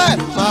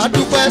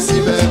dúpẹ́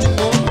síbẹ̀ fún.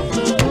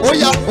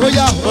 Óyá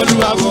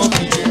Olúwa mo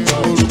fi yìn.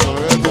 Orúkọ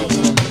rẹ̀ tó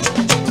tóbi.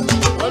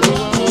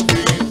 Olúwa mo fi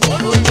yìn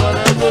orúkọ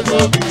rẹ̀ tó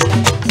tóbi.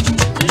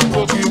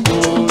 Kíkókíkó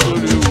tó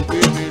léwu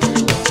èmi lè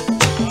wá.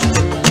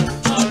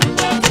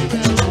 Àdúpẹ́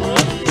síbẹ̀ fún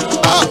yín o.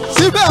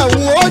 Síbẹ̀ ń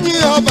ó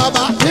yìn ọ́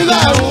bàbá.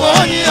 Síbẹ̀ ń ó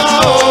yìn ọ́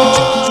o.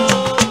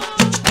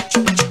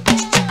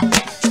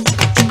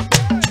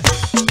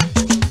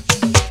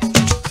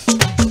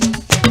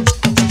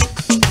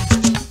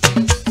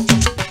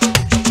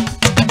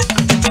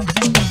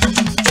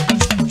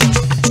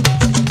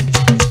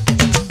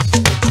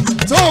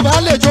 Tó o bá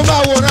lè jó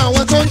máa wòran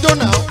àwọn tó ń jó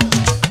náà.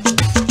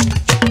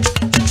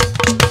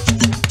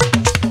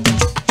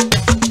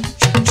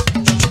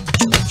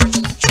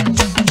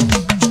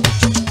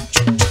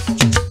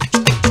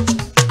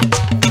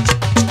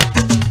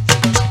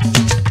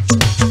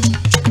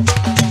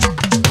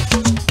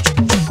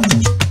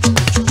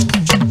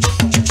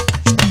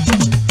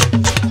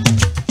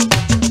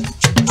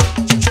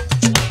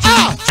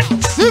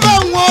 Síbẹ̀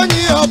ń ó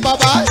yìn ọ́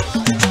bàbá.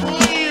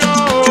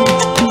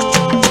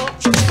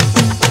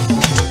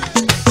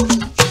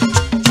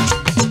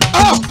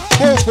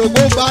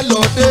 Gbogbo bá lọ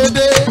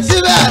déédé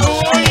síbẹ̀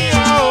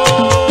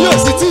bí ò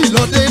sì tí ì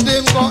lọ déédé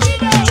ńkọ́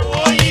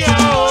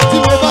tí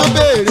mo bá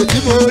béèrè tí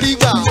mo rí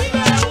gbà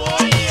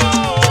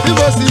tí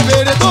mo sì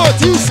béèrè tó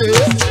tí ì ṣe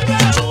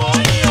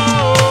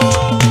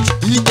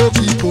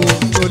kíkókíkó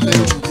tó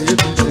léwu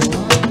débi lè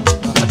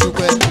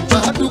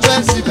máa dúpẹ́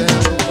síbẹ̀.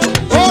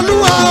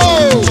 Olúwa o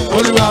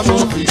Olúwa mo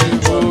fi yìn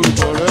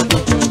orúkọ rẹ̀ tó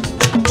tóbi.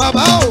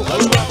 bàbá o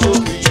Olúwa mo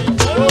fi yìn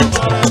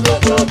orúkọ rẹ̀ tó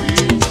tóbi.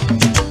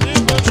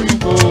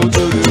 Kíkókíkó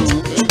tó léwu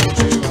èmi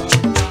lè wá.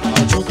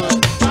 Àdúpẹ́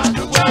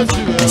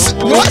síbẹ̀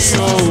fún yín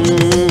o.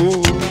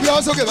 bí ọ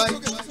sókè báyìí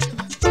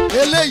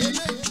eléyìí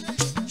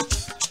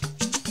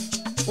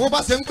wọ́n bá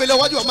ṣe ń pélé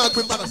ọwájú wa máa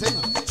gbé padà sẹ́yìn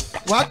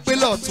wà á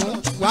pélé ọ̀tún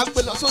wà á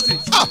pélé ọ̀sọ́sì.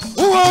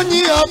 Wọ́n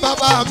yìn ọ́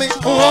bàbá mi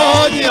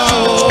wọ́n yìn ọ́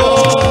o.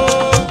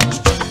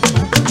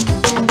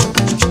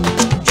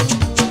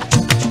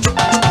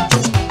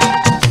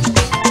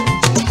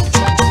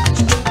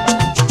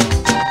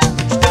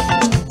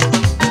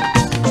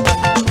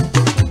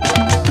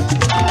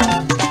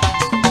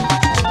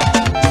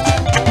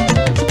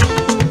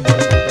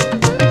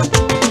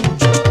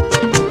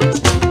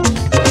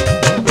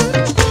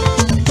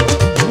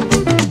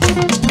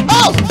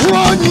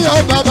 Wọ́n yìn ọ́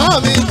bàbá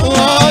mi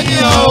wọ́n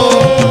yìn ọ́ o.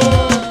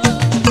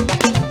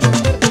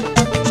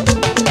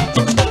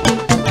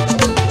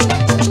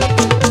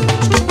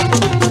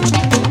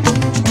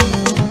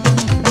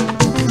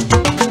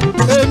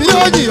 Èmi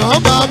ò yìn ọ́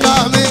bàbá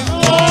mi.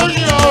 Wọ́n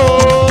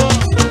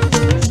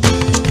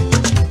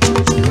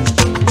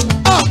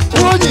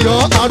yìn ọ́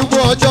arúgbó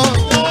ọjọ́.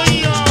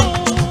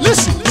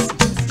 Listen.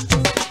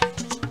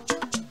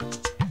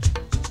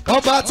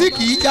 Ọba ọba tí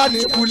kì í já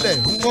ní kulẹ̀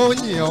wọ́n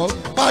yìn ọ́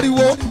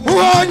pariwo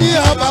wọ́n yìn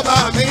ọ́ bàbá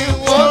mi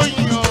wọ́n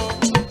yìn ọ́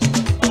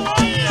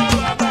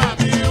bàbá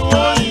mi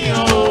wọ́n yìn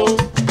ọ́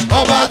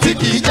ọba tí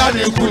kì í já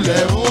ní kulẹ̀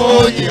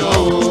wọ́n yìn ọ́.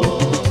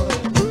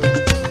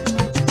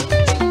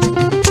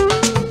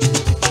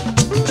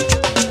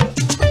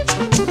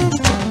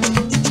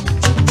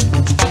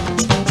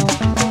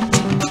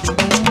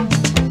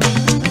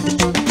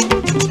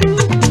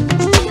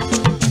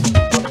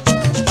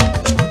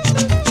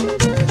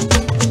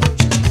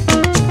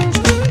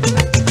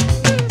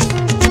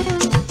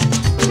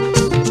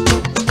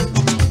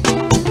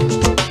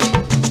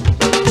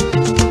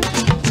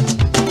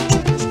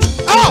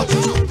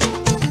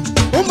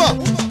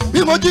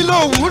 Mojí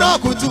lówùúrọ̀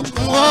kùtù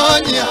wọ́n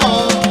yìn ọ́.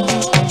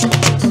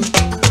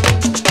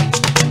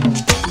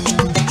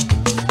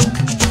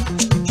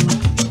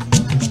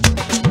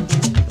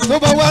 Tó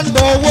bá wá ń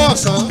lọ ọwọ́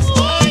ọ̀sán.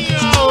 Wọ́n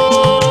yìn ọ́.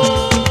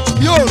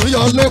 Bí òòrùn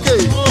yọ lókè.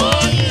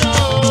 Wọ́n yìn ọ́.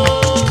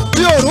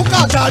 Bí òòrùn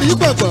kàtàrí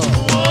gbọ̀ngbọ̀n.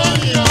 Wọ́n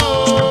yìn ọ́.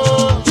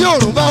 Bí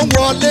òòrùn bá ń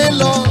wọlé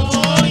lọ.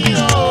 Wọ́n yìn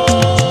ọ́.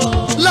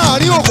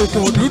 Láàárín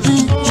òkùnkùn dúdú.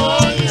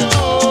 Wọ́n yìn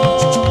ọ́.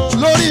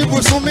 Lórí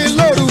ibùsùn mi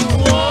lóru.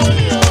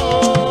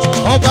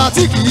 Ọba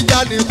tí kì í já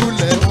ní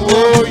kulẹ̀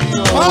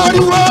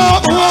pariwo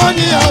wọ́n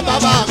ní ọ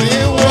bàbá mi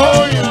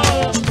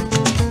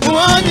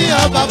wọ́n ní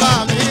ọ bàbá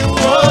mi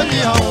wọ́n ní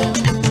ọ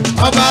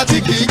ọba tí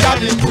kì í já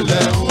ní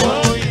kulẹ̀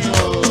wọ́n ní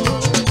ọ.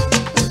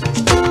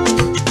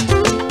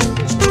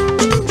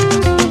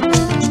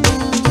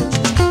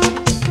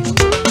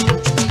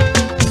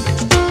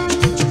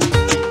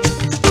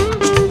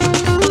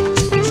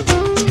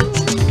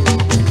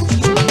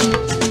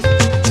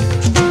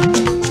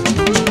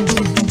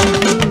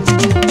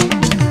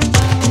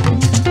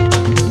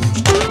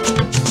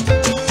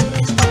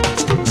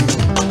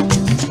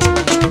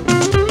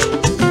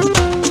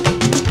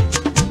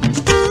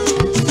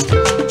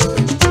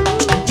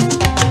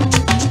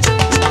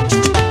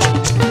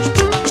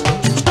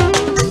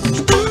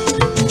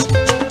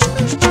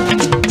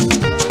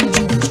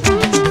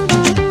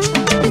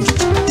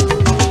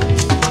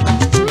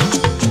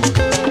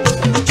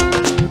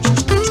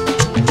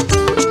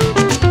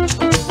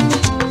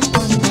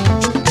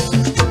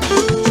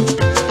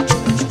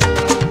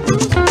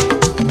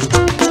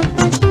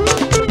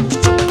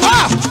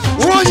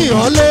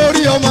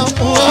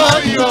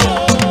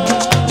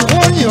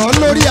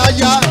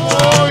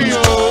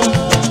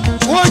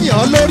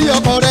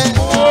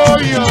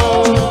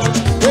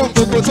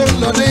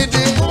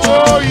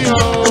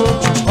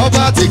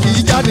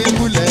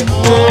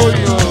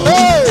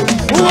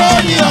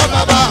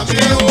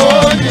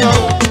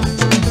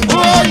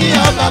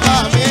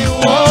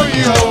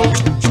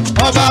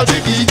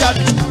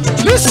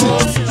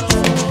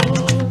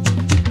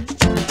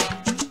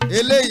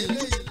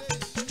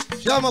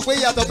 Pé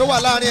ìyàtọ̀ tó wà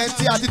láàrin ẹni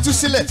tí a ti tú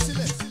sílẹ̀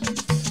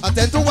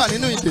àtẹni tó wà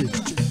nínú ìdè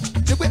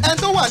ni pé ẹni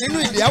tó wà nínú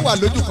ìdè á wà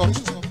lójú kan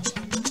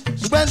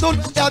ṣùgbọ́n ẹni tó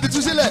a ti tú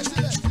sílẹ̀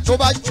tó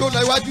bá jó lọ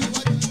iwájú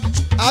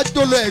á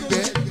jó lọ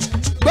ẹ̀gbẹ́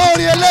gbọ́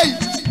orin eléyìí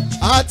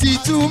a ti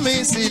tú mi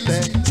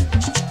sílẹ̀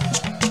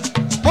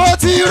mo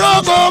ti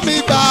rógó mi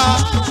gbà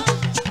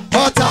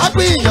ọ̀tá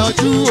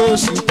gbìyànjú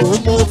oṣù tó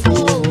mọ́fò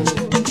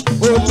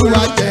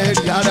Olúwa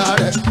jẹ́rìí ara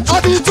rẹ̀ a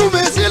ti tú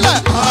mi sílẹ̀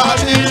a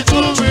ti tú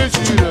mi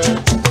sílẹ̀.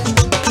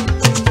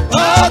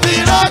 Ọbí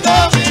rágọ́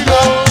mi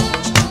lọ,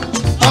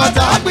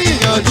 ọ̀tá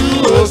gbìyànjú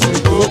oṣù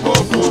tó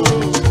kókó,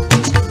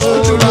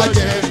 Olúwa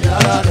jẹ́rìí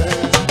ara rẹ̀.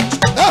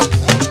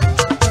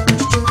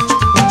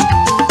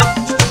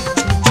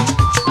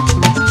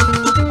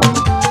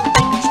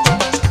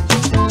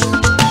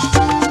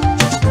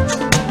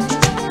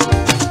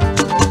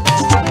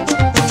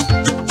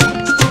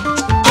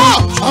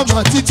 Ọmọ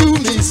ti tú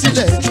mi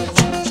sílẹ̀,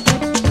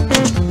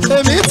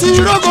 èmi ti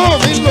rógó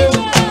mi lọ.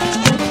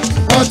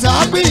 Ọ̀tá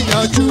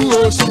gbìyànjú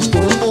oṣù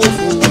tó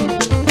mọ́fò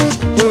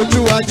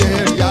Olúwa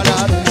jẹ́rìí ara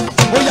rẹ̀.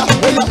 Óyá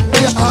óyá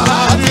óyá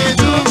àti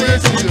tú mi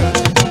sílẹ̀.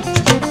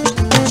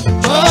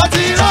 Mo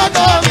ti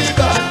rágọ́ mi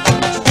gbà.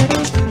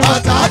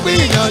 Ọ̀tá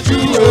gbìyànjú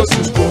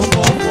oṣù tó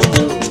mọ́fò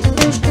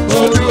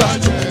Olúwa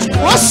jẹ́rìí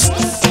ara rẹ̀.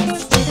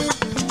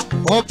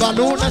 Ọba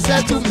ló ránṣẹ́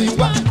tú mi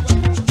wá.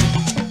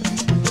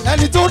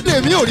 Ẹni tó dè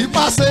mí ò rí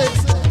pàṣẹ.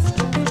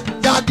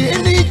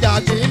 Jàgínní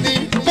jàgínní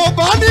mo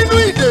bá nínú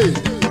ìdè.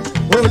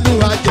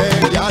 Olúwa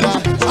jẹ́rìí ara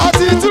a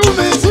ti tú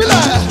mi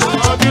sílẹ̀.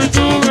 A ti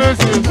tú mi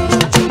sílẹ̀.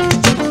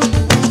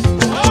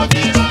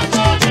 Ọbí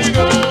rágọ́ mi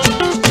lọ.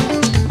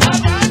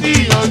 Bàbá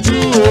níyànjú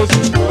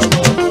oṣù tó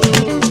mọ́.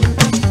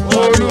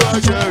 Olúwa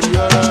jẹ́rìí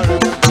ara rẹ̀.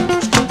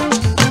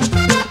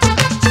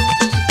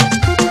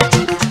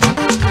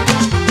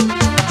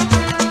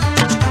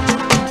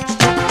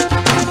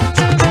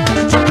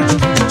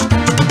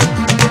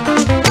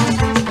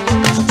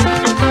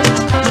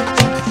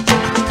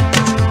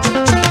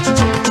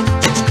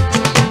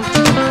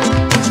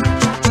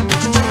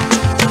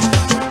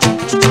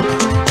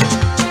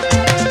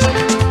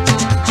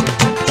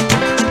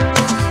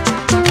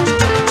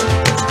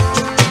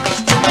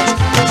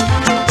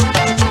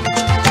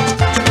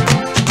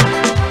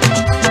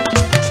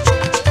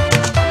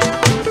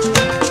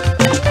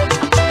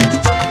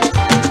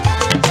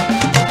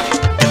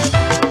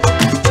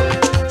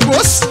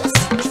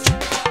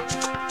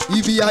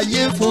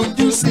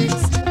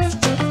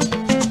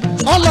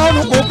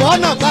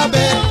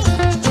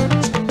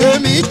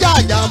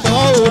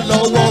 ò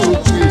lọ́wọ́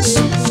òkú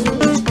èṣù.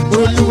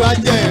 Olúwa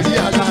jẹ́rìí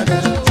ara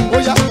rẹ̀.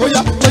 Óyá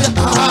óyá óyá.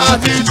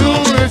 Àti tún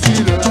retí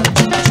rẹ̀.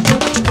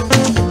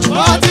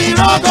 Wọ́n ti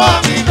rọ́gọ́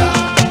mi dá.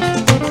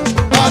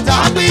 Ọ̀tá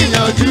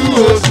gbìyànjú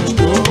oṣù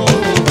tó.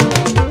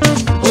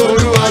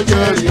 Olúwa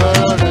jẹ́rìí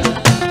ara rẹ̀.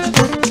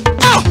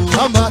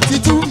 Ọmọ ti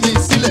tú mi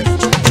sílẹ̀.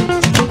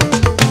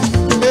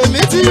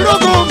 Èmi ti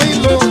rọ́gọ́ mi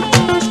lò.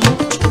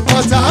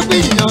 Ọ̀tá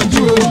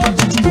gbìyànjú o.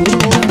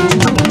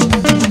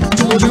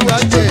 Olúwa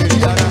jẹ́rìí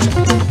ara.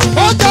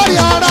 Ó jẹ́rìí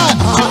ara.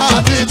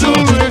 Àti tún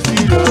retí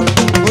rẹ̀.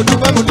 Mo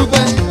dúpẹ́ mo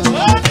dúpẹ́.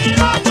 Wọ́n ti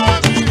rọ́gọ́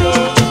mi lò.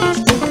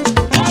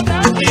 Ọ̀tá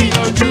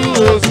gbìyànjú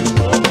oṣù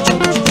tó.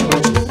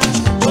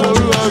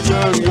 Olúwa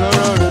jẹ́rìí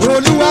ara rẹ̀.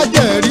 Olúwa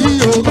jẹ́rìí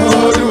o.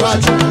 Olúwa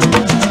jẹ́rìí.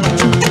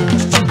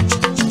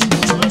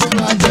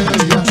 Olúwa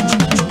jẹ́rìí ara.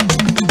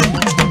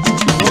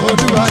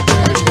 Olúwa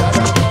jẹ́rìí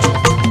ara.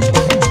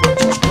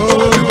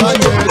 Olúwa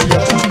jẹ́rìí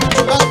ara.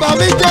 Bàbá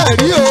mi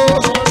jẹ́rìí o.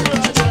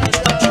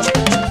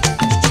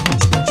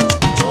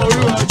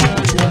 Olúwa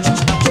jẹ́rìí ara.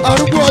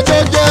 Arúgbó ọjọ́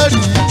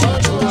jẹ́rìí.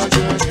 Olúwa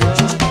jẹ́rìí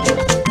ara.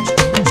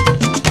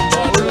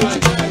 Olúwa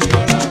jẹ́rìí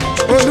ara.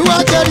 Olúwa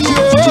jẹ́rìí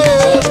o.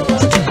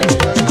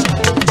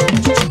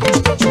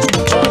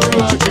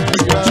 Olúwa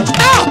jẹ́rìí ara.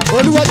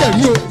 Olúwa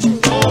jẹ́rìí o.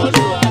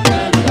 Olúwa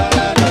jẹ́rìí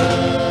ara.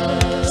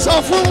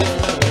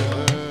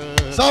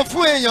 Sọ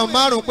fún èèyàn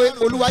márùn pé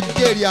Olúwa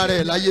jẹ́rìí ara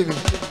ẹ̀ láyé mi.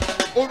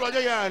 Olúwa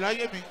jẹ́rìí ara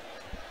láyé mi.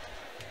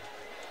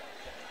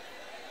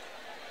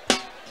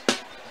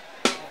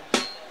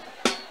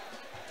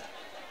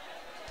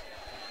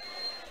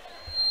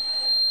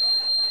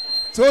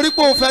 Torí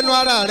pé o fẹnu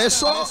ara rẹ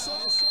sọ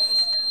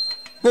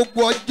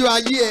gbogbo ọjọ́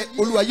ayé ẹ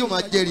Olúwa yóò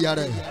máa jẹ́rìí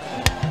ara ẹ̀.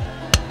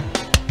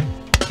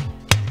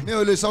 Mi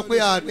ò lè sọ pé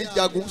a ní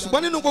jagun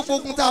ṣùgbọ́n nínú gbogbo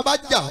ogun tá a bá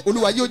jà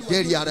Olúwa yóò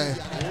jẹ́rìí ara ẹ̀.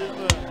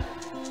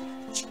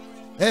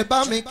 Ẹ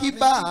bá mi kí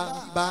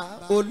bàbá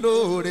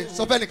olóore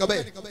sọ fẹ́ nìkan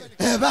bẹ́ẹ̀.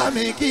 Ẹ bá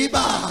mi kí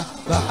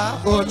bàbá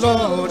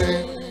olóore.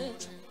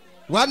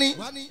 Wá ní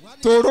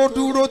tòró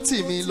dúró tì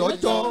mí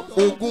lọ́jọ́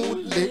ogun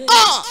lè.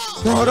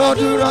 Tòró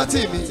dúró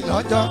tì mí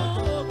lọ́jọ́.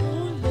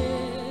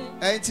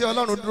 Ẹ̀yin tí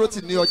Ọlọ́run dúró tì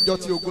ní ọjọ́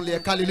tí ogun lè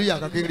ẹ̀ka hallelujah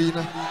kan kiri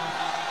iná.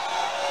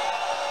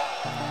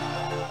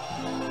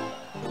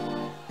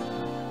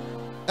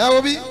 Ẹ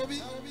wo bí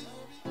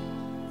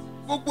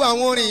gbogbo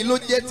àwọn orin yìí ló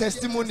jẹ́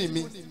testimony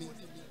mi.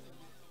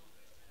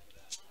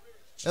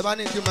 Ẹ bá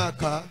ní kí n máa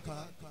kà á.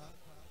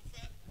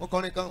 Mo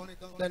kọrin kan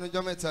lẹ́nu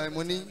ọjọ́ mẹ́ta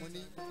mo ní.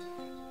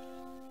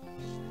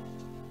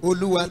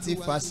 Olúwa ti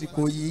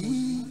fàsìkò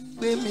yìí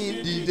gbé mi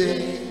dìde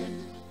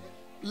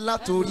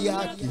látòrí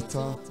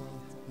àkìtàn.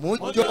 Mo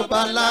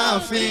jọba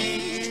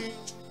láàfin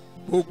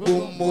gbogbo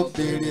mo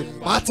béèrè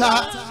pátá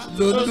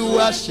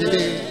lolúwa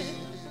ṣe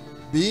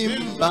bí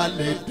n bá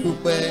lè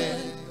dúpẹ́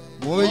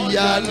mo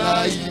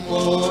yára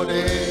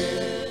ìmoore.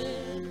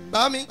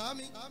 Bámi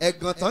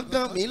ẹ̀gàn tán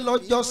gàn mí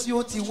lọ́jọ́ sí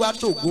ó ti wá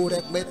dògo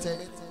rẹpẹtẹ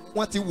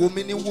wọ́n ti wo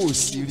mi ní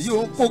wòsì rí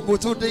ó kógo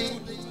tó dé.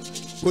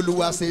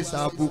 Olúwa ṣe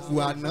ṣàbùkù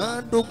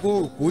àná dógo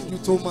òkójú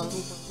tó mọ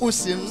ó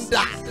sì ń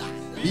dà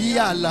bí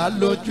àlá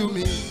lójú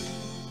mi.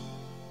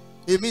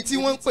 Èmi tí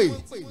wọ́n ń pè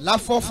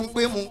láfọ́ fún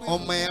pé mu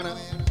ọmọ ẹran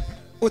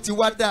ó ti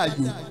wá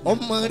dààyò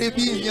ọmọ rẹ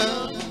bí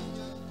yan.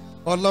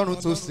 Ọlọ́run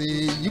tó ṣe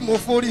èyí mo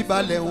forí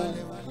balẹ̀ o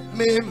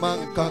mímọ̀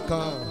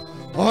kankan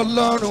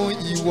Ọlọ́run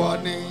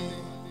ìwọ ni.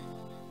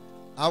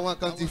 Àwọn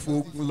kan ti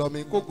fòògùn lọ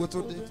mi kógo tó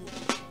dé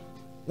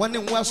wọ́n ní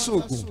wọ́n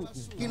aṣoògùn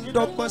kí n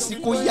dọ́gbọ́n sí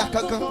kó yá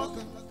kankan.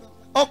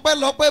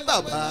 Ọpẹ́lọpẹ́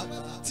bàbá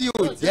tí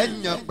ò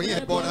jẹ́ yan pín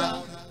ẹ̀ bọ́ra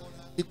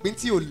ìpín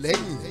tí ò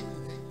lẹ́yìn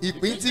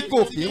ìpín tí kò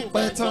kí ń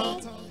pẹ́ tán.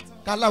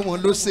 Káláwọn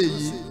ló ṣe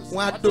yìí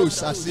wọ́n á dò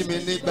sàsími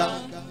nígbà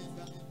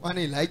wọ́n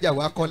ní Elijah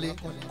wá kọ́lé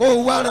ó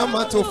wá rán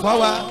mọ́tò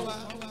fáwa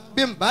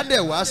bí n bá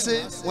dẹ̀ wá ṣe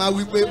wọ́n á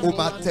wí pé ó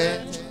máa tẹ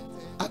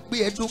agbé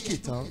ẹdúnkì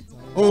tán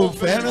ó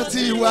fẹ́ràn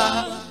tí wá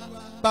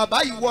bàbá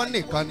ìwọ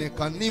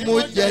nìkan ni mo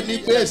jẹ ní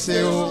gbèsè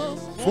o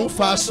fún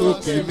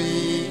fásókè mi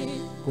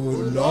kò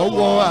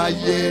lọ́wọ́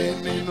ayé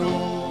nínú.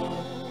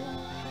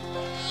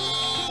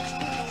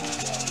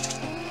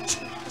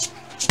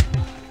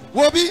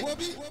 Wo bí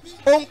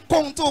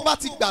ohunkóhun tó bá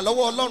ti gbà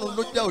lọ́wọ́ Ọlọ́run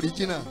ló jẹ́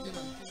original.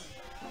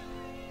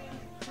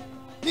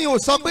 Mi ò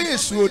sọ pé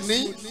èṣù ò ní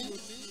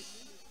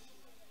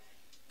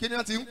kí ni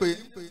wọ́n ti ń pè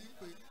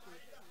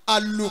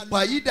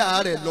àlùpàyídà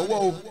rẹ̀ lọ́wọ́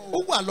o ó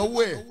wà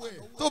lọ́wọ́ ẹ̀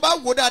tó bá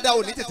wo dáadáa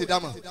ò ní tètè dá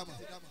mọ̀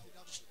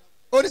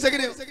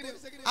oníṣègùn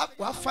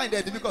wà á find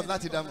it difficult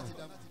láti dá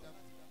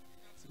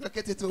mọ̀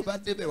kété tó bá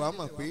débẹ̀ wà á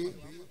mọ̀ pé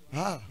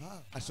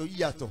aṣọ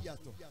yíyàtọ̀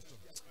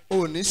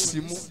ò ní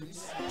símú.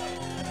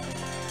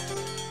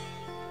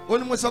 Ó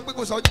ní mo sọ pé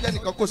kò sọ jẹ́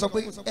nìkan kò sọ pé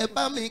ẹ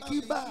bá mi kí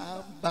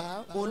bàbá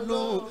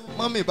olóore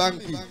mọ́mì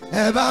báńkì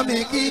ẹ bá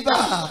mi kí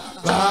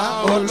bàbá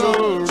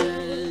olóore.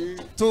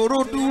 Tòró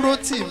dúró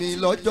tì mí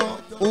lọ́jọ́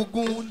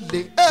ogun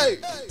lè.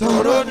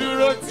 Tòró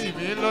dúró tì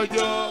mí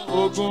lọ́jọ́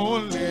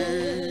ogun lè.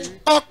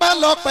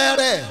 Ọpẹ́lọpẹ́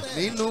rẹ̀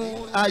nínú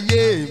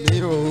ayé mi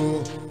o.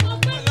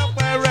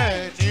 Ọpẹ́lọpẹ́ rẹ̀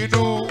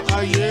nínú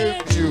ayé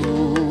mi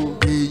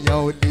o. èèyàn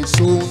ò lè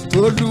so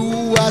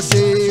t'Olúwa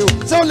ṣe o.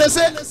 ṣé o lè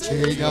ṣe.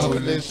 èèyàn ò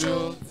lè ṣe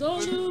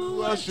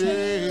t'Olúwa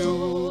ṣe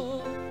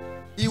o.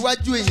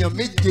 iwájú èèyàn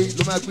méje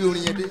ló máa gbé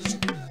orin yẹn dé.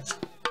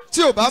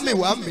 tí ò bá mi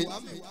wá mi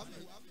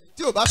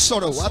tí ò bá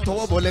sọ̀rọ̀ wá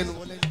tọwọ́ bọ̀ lẹ́nu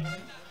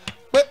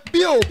pé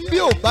bí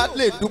ò bá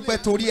lè dúpẹ́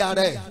torí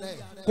ara ẹ̀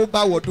kó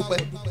bá wọ dúpẹ́.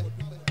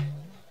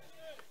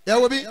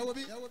 yàwó bí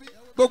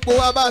gbogbo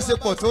wa bá a ṣe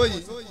pọ̀ tó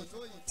yìí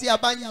tí a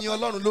bá yin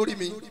Ọlọ́run lórí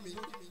mi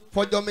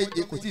fọjọ́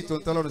méje kò tí ì tó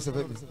ń tán lọ́rùn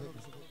sẹ́fẹ́ mi.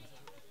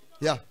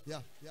 yà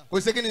kò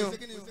ṣe kí ni o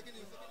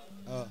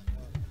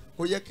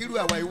kò yẹ kírú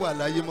àwa ìwà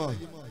àlàyé mọ́.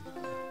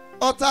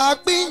 ọ̀tá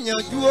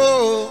gbìyànjú o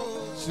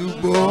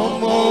ṣùgbọ́n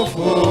mo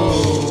fò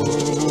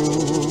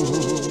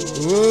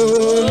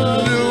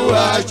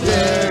Olúwa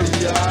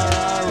jẹ́rìí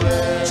ara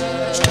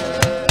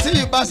rẹ̀. tí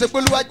ìbá ṣe pé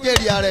Olúwa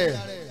jẹ́rìí ara rẹ̀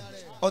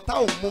ọ̀tá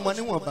ò mú mọ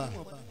níwọ̀nba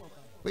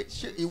pé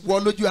ṣé ìwọ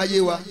lójú ayé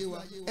wa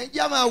ẹ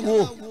jẹ́ máa wò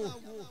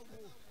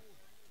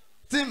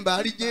tí n bá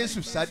rí Jésù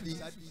sádi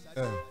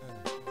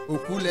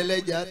òkú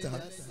lẹ́lẹ́jà ta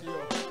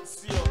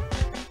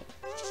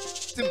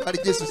tí n bá rí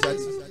Jésù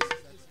sádi.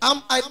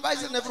 I'm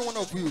advising every one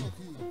of you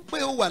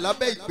pé o wà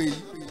lábẹ́ ìpè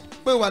yìí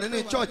pé o wà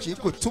nínú chọ́ọ̀chì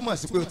kò túmọ̀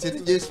sí pé o ti ní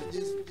Jésù.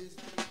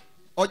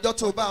 ọjọ́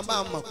tó bá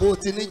máa mọ̀ pé o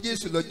ti ní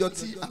Jésù lọ́jọ́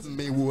tí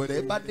àmì ìwò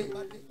rẹ̀ bá dé.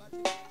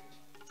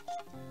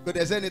 kò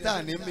dẹ̀ sẹ́ni tá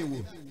à ní mì wò.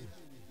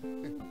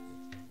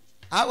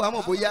 àwọn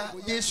àmọ̀ bóyá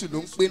Jésù ló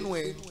ń pinnu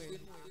ẹ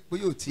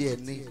bóyá ò tiẹ̀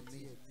ní.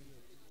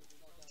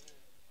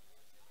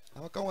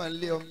 àwọn kan wà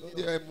nílé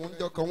ẹ̀mú ń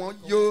jọkọ̀ wọ́n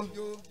yó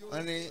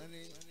wọn ni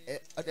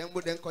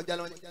ọ̀dẹ̀ ń kọjá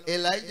lọ́wọ́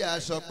Elijah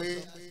sọ pé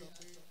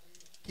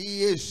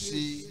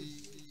kíyèsí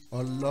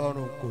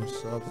Ọlọ́run kò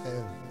sọ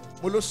bẹ́ẹ̀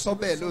mo ló sọ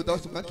bẹ́ẹ̀ lóòótọ́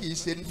ṣùgbọ́n kì í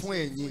ṣe fún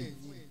ẹ̀yin.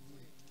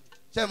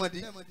 sẹ́mọ̀dí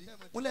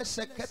mo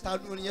lẹ́sẹ̀ kẹta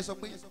lórí yẹn sọ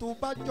pé tó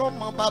bá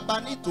jọmọ bàbá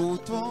ní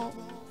tòótọ́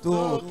tó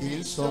kì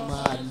í sọ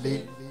máa lé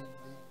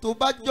tó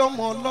bá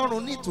jọmọ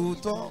Ọlọ́run ní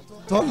tòótọ́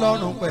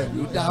tọ́lọ́run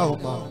pẹ̀lú dá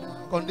ọmọ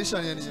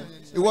condition yẹn nìyẹn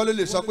ìwọ ló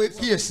lè sọ pé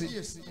kíyèsí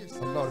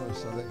Ọlọ́run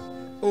sọ bẹ́ẹ̀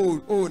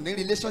o ní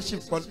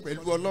relationship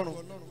pẹ̀lú Ọlọ́run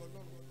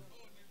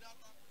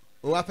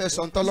o wá fẹ́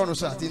sọ ntọ́ Ọlọ́run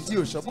sọ àti ntí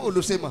o sọ bó o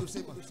ló ṣe mọ̀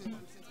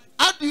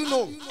how do you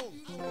know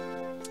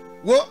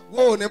wo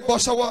o ní bọ́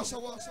sọ́wọ́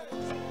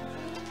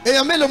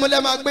èèyàn mélòó mo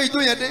lẹ́ máa gbé ijó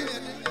yẹn dé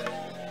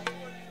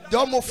jọ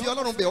mo fi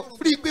Ọlọ́run bẹ̀ ọ́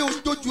rí i pé o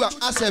jójú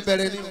àṣẹ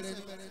bẹ̀rẹ̀ ni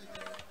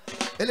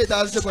eléyìí tá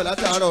a ṣe pẹ̀lú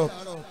àtàárọ̀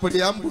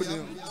preamble ni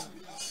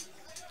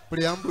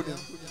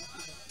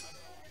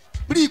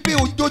rí i pé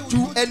o jójú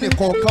ẹnì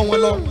kọ̀ọ̀kan wọn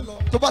lọ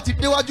tó bá ti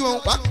déwájú wọn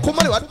wá kó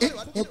mọ́lẹ̀ wá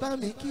ẹ bá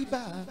mi kí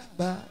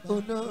bàbá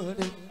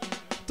olóore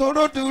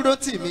tóró dúró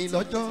tì mí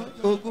lọ́jọ́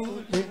ogún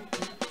lé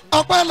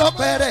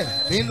ọpẹ́lọpẹ́ rẹ̀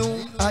nínú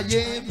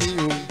ayé mi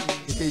o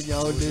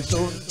èèyàn ò lè so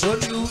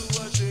lójú.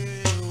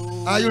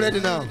 Are you ready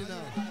now?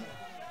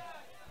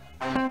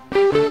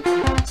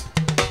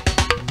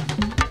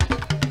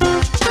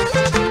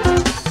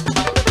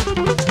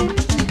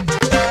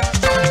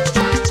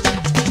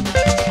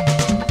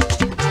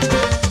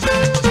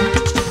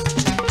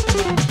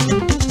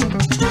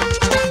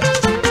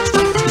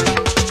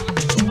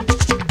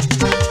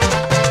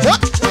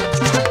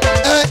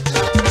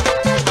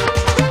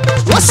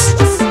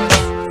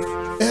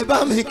 Ẹ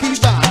bá mi kí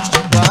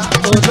bàbá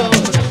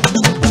olóore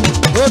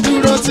ó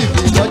dúró tì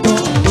mí lọ́jọ́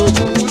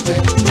ogún lé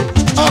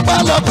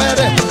ọpẹ́lọpẹ́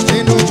rẹ̀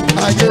nínú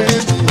ayé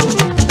mi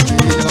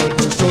èèyàn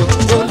lè so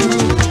lójú.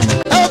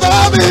 Ẹ bá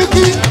mi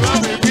kí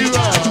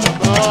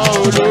bàbá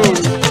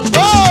olóore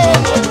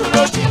ó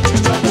dúró tì mí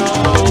lọ́jọ́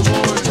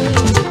ogún lé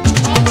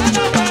ọpẹ́lọpẹ́ rẹ̀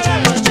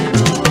nínú ayé mi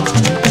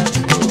èèyàn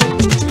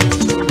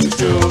lè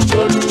so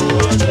lójú.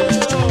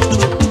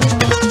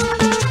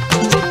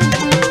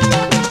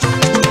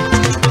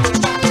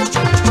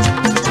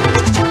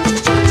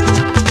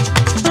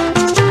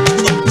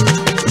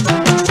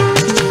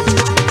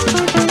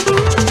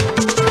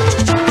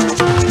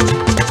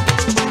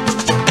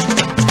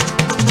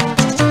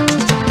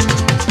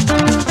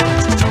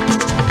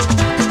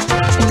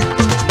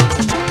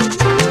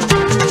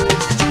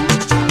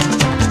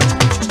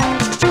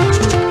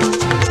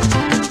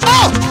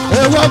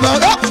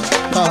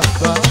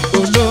 Bàbá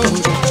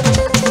olóore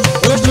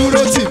ó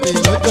dúró tì mí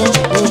lọ́jọ́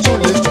ogún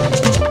lé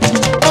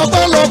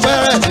ọpẹ́lọpẹ́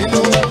rẹ̀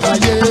nínú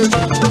ayé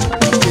mi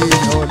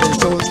èèyàn lè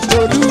so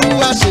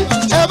Olúwa ṣe.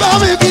 Ẹ bá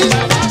mi kí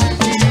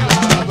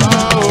bàbá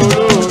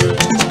olóore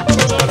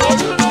ó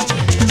dúró tì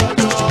mí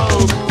lọ́jọ́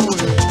ogún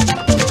lé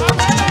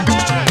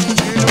ọpẹ́lọpẹ́ rẹ̀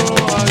nínú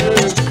ayé mi.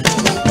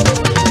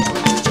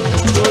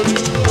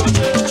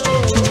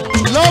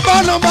 lọ́ba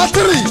nọmba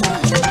 3.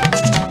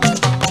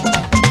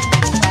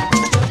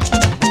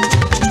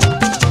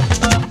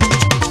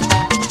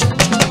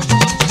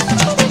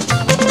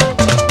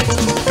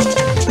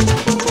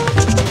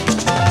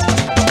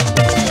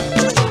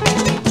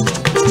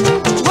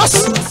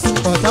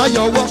 ọ̀tá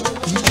yọwọ́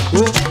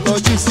ó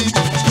kọjú sí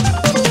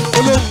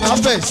olóhùn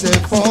afẹ̀sẹ̀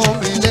fọ́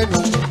mi lẹ́nu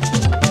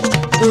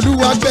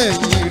Olúwa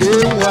gbẹ̀yìn rè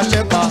wọ́n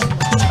lẹ́pa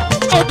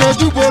ó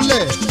dojú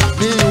bolẹ̀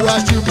ní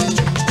iwájú mi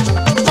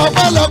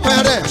ọpẹ́lọpẹ́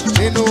rẹ̀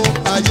nínú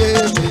ayé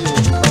mi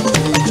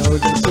èèyàn ò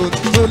lè so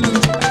lólú.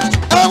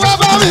 ẹ wá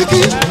bá mi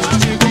kí.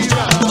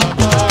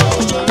 bàbá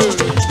olóore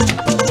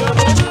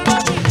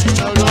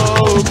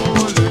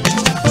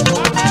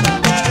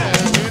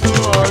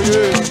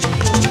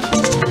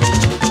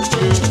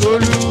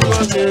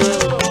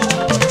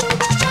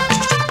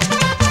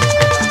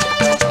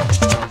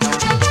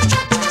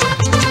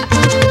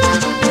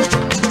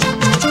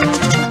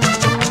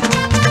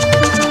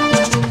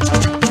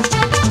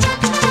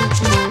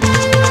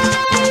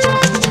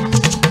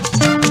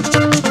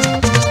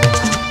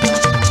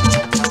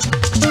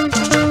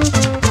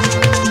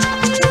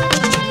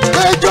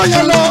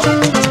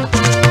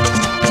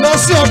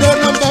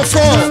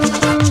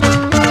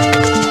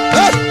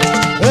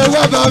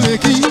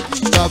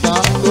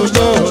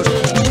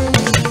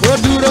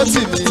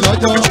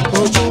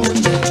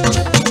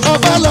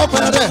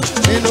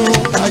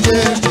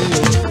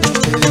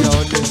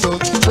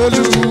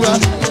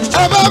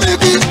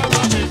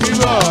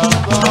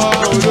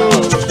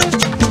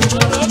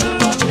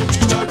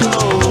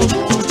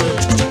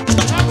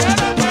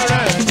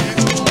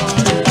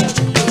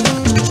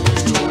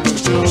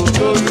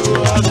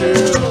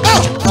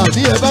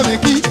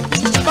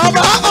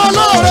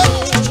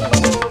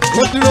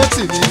dúró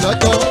tì mí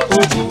lọ́jọ́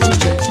ogun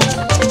lẹ̀.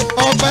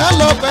 Ọpẹ́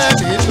lọ́pẹ́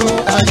nínú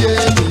ayé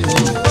mi o.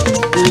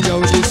 Èèyàn ò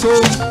lè so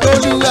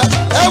Olúwa.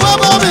 Ẹ wá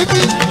bá mi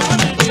kí.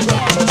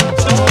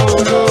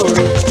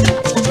 Olóore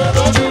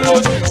ló dúró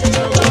tì mí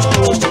lọ́jọ́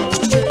ogun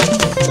lẹ̀.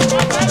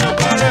 Ọpẹ́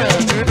lọ́pẹ́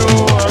nínú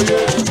ayé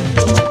mi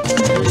o.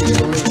 Èèyàn ò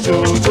lè so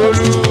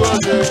Olúwa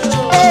ṣe.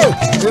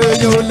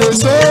 Èèyàn ò lè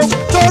so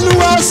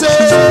t'Olúwa ṣe.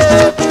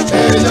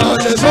 Èèyàn ò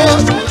lè so.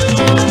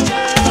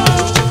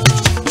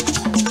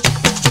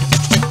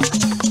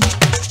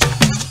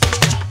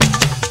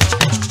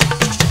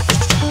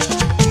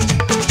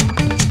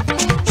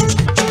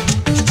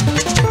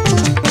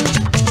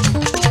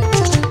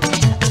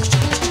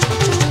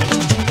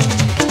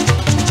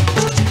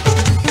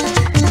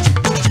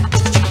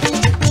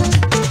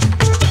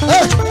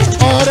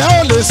 Ọ̀rẹ́ ò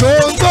lè so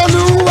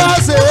t'Olúwa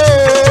ṣe.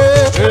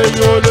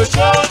 Èèyàn ò lè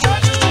so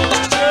Olúwa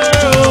ṣe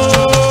o.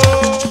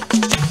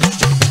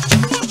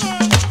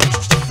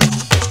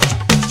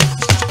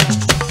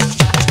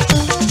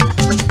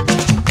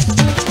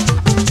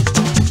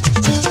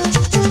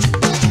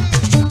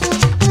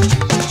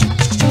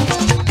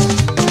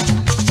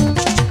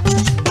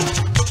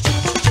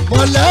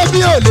 Mọ̀lẹ́bí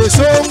ò lè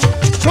so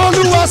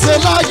t'Olúwa ṣe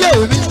láyé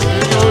mi.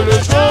 Èèyàn ò lè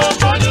so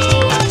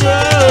Olúwa ṣe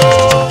o.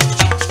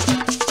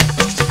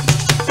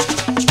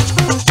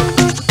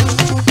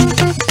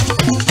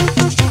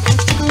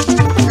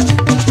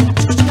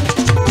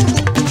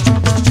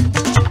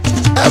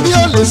 Ẹbí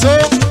ò lè so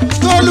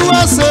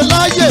t'Olúwa ṣe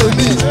láyé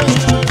mi.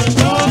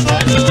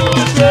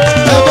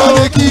 Ẹ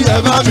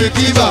bá mi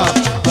kí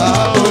bàbá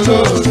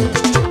olóore.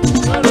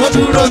 Ló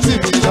dúró tì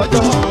mí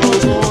lọ́jọ́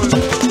ogun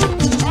lẹ̀.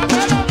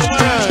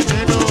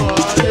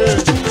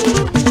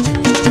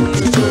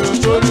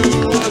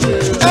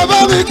 Ẹ bá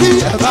mi kí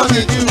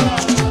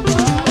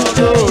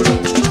Olóore.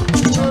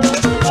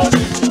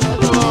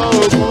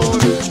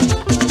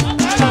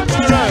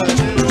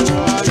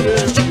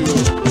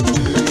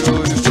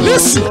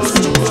 Listen.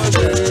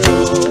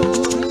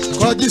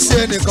 Kọjú sí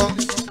ẹnìkan.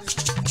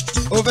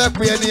 O fẹ́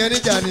pe ẹni ẹni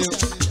jà ni o.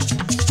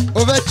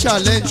 O fẹ́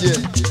challenge ẹ̀.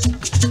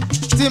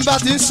 Tí n bá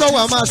ti ń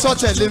sọ̀wọ́ a máa sọ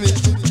tẹ̀lé mi.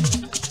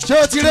 Ṣé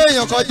o ti rí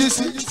èèyàn kọjú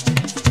sí?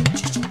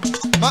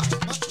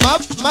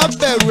 Má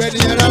bẹ̀rù ẹni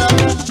yẹn rárá.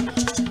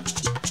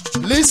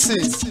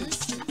 Listen.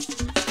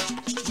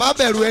 Má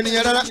bẹ̀rù ẹni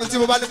yẹn rárá. Tí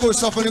mo bá ní kó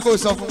sọ fún ni kó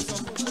sọ fún.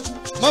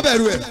 Má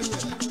bẹ̀rù ẹ̀.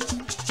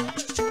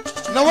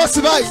 Nawọ́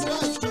sí báyìí.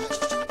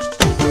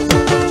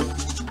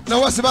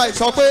 Nawọ́ sí báyìí.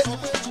 Sọ pé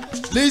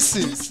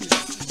listen.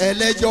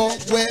 Ẹlẹ́jọ́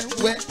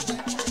wẹ́wẹ́.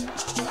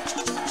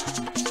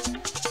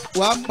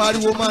 Wà á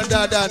pariwo máa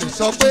dáadáa ni.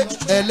 Sọ pé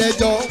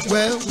ẹlẹ́jọ́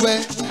wẹ́wẹ́.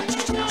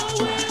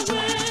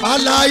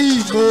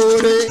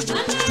 Aláìmoore.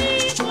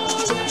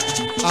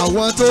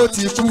 Àwọn tó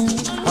ti kú,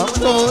 àwọn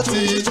tó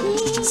ti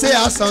ṣé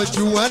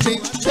àsànjù wọn ni,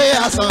 ṣé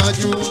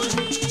àsànjù.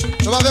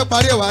 Tó bá fẹ́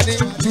parí ẹ̀ wá ní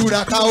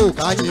túraká ò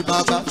ká yín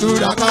bàbá,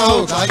 túraká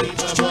ò ká yín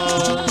bàbá.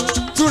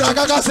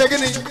 Túraká ká ṣe kí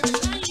ni?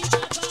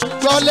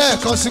 Gbọ́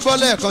lẹ́ẹ̀kan sí, gbọ́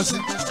lẹ́ẹ̀kan sí.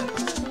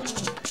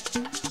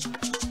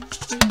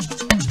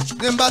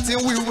 Ní n bá ti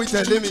ń wí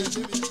tẹ̀lé mi,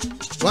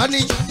 wá ní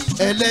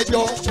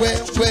ẹlẹ́jọ́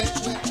wẹ́wẹ́.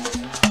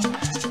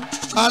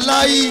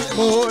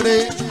 Aláìmoore.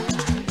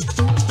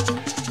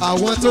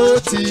 Àwọn tó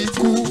ti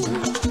kú.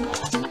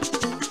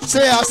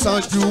 Ṣé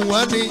àsànjù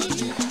wọn ni?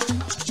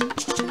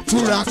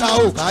 Túraká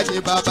ò ká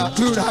yín bàbá,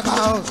 túraká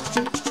ò.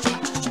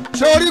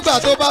 Sórí ìgbà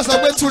tó bá sọ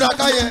pé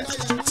túraká yẹn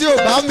tí ò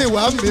bá mì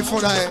wá mì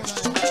fúnra ẹ̀.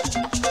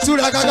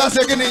 Túraká ká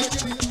ṣe kí ni?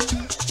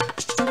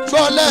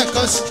 Gbọ́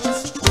lẹ́ẹ̀kan sí.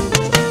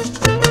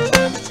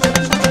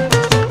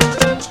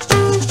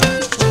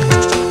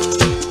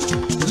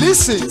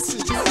 Listen.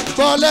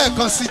 Gbọ́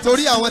lẹ́ẹ̀kan sí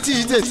torí àwọn tí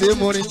yìí tètè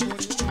múrin.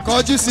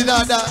 Kọjú sí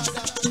dáadáa.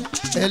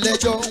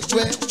 Ẹlẹ́jọ́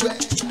wẹ́wẹ́.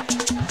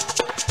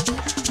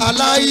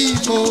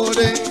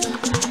 Aláìmoore.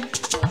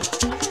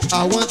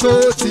 Àwọn tó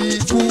ti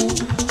kú.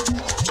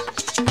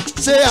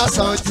 Ṣé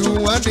àsànjù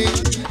wọn ni?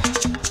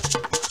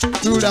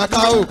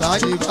 Túraká ò ká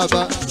yín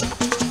bàbá.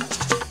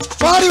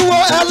 Pariwo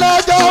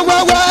ẹlẹ́jọ́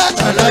wẹ́wẹ́.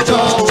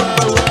 Ẹlẹ́jọ́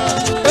wẹ́wẹ́.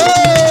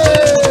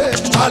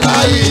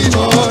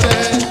 Aláìmoore.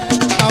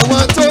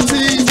 Àwọn tó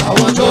ti kú.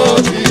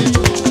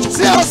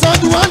 Ṣé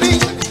àsànjù wọn ni?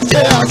 Ṣé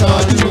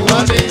àsànjù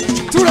wọn ni?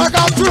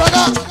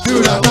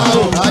 Túraká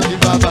ò ká yín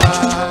bàbá.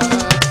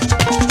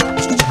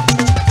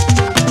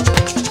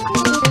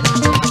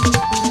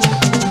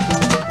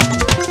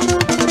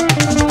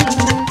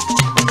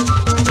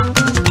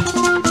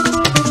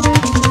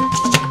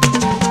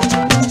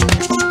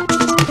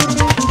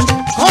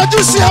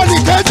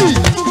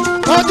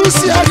 Kọjú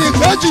sí ẹnì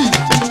kejì.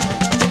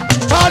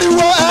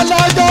 Pariwo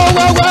ẹlẹ́jọ́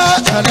wẹ́wẹ́.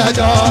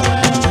 Ẹlẹ́jọ́.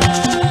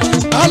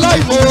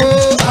 Aláìmoore.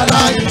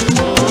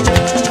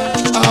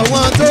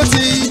 Àwọn tó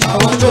ti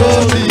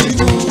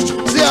kú.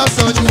 Ṣé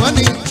àsànjù wọn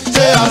ni?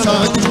 Ṣé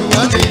àsànjù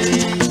wọn ni?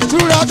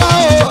 Túraká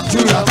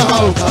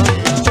ò ká.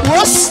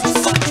 Wọ́s.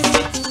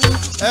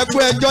 Ẹkú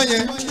ẹjọ́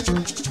yẹn.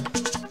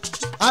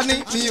 A ní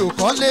mi ò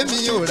kọ́lé mi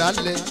ò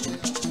rálẹ̀.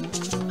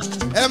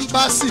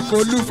 Ẹ́mbásì kò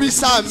lu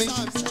físà mi.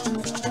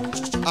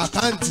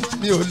 Àkáǹtì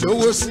mi ò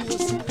lówó sí.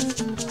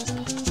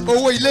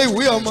 Owó ilé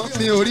ìwé ọmọ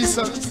mi ò rí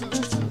san.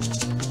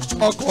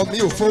 ọkọ mi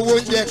ò fowó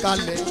oúnjẹ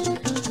kalẹ̀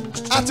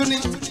a tún ní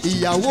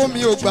ìyàwó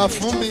mi ò gbà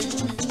fún mi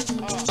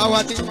àwa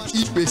ní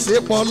ìpèsè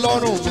pọ̀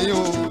lọ́rùn mi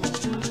o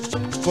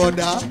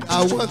bọ̀dá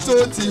àwọn tó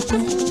ti kú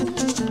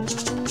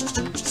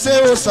ṣé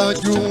ó sàn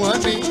jù wọ́n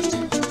ní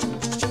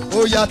ó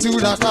yá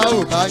túraká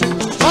ò bá yín.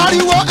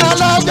 Ariwo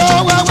ẹlẹ́jọ́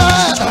wẹ́wẹ́.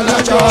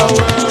 Ẹlẹ́jọ́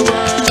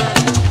wẹ́wẹ́.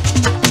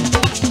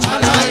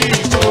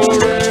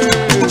 Aláìmoore.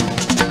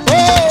 Ó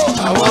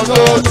àwọn tó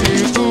ti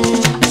kú.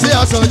 Ṣé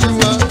aṣọ jù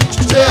wọ́n?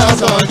 Ṣé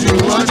aṣọ jù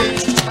wọ́n ní?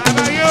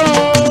 Àbáyé o.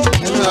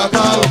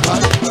 Túraká ò bá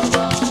yín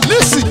bàbá.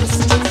 Lísì.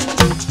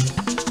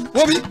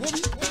 Wọ́n bí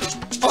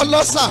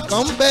ọlọ́ṣà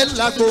kan ń bẹ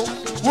lágbo.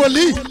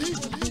 Wòlíì.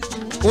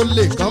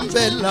 Olè kan ń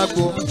bẹ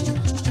lágbo.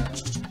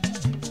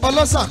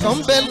 Ọlọ́ṣà kan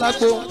ń bẹ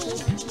lágbo.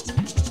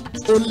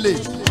 Olè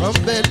kan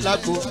bẹ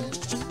lágbo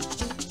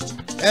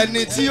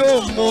ẹni tí ó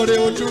mọ̀re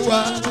Olúwa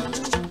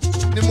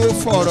ni mo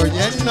fọ̀rọ̀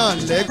yẹn náà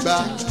lẹ́gba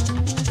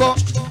gbọ́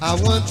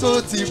àwọn tó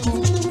ti kú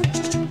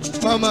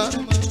mọ́mọ́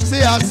sí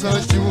àsàn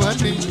jù wọ́n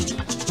ní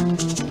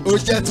ó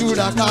jẹ́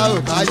túraká ò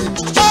báyìí.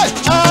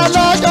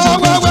 Ọlọ́jọ́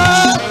wẹ́wẹ́.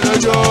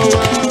 Ọlọ́jọ́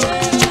wẹ́wẹ́.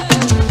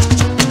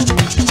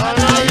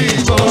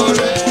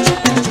 Aláìmoore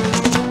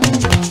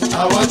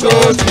àwọn tó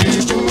ti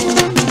kú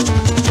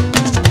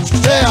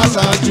sí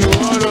àsàn jù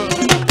wọ́n lọ.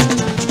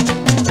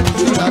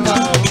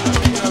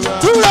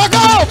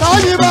 Túraká ò ká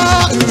yín bá.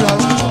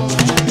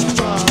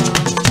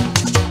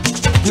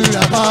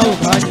 Túraká ò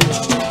ká yín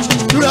bá.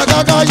 Túraká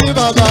ká yín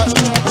bàbá.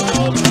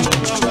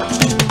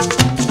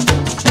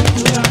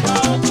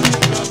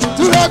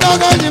 Túraká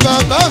ká yín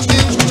bàbá mi.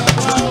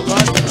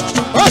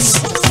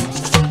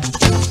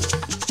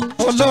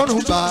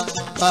 Ọlọ́run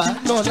bàbá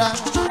lọ́lá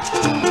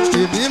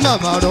èmi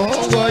màmá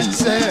rọ́wọ́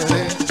iṣẹ́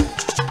rẹ̀.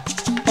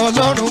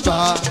 Ọlọ́run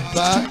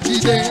bàbá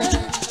jíde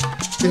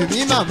èmi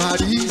màmá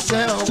rí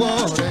iṣẹ́ ọwọ́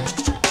rẹ̀.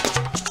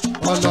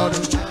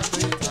 Ọlọ́run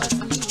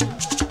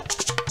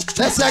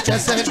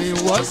lẹ́sẹ̀kẹsẹ̀ ni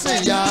wọ́n sì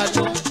yá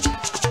lọ.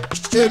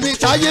 Èmi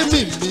táyé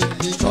mi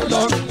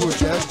Ọlọ́run kò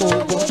jẹ́ kó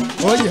bọ́.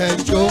 Ó yẹ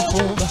jó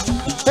fún wa.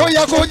 Ó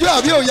yẹ kó jó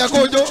àbí ò yẹ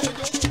kó jó?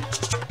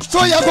 Tó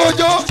yẹ kó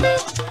jó?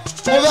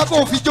 Mo fẹ́ kó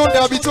fi jó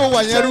dàbí tó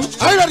wà yẹn rú.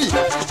 Are you ready?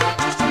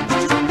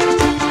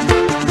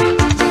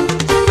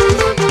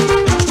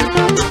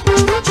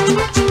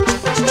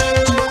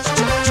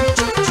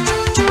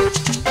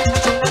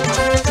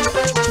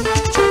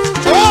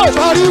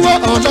 Pariwo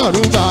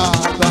Ọlọ́run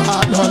bàbá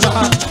lọ́lá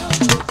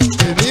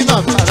èmi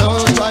màmá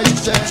lọ́wọ́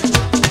iṣẹ́.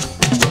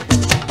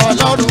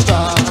 Ọlọ́run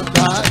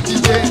bàbá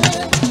jíde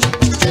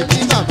èmi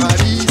màmá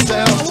rí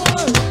iṣẹ́ o.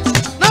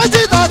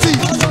 1930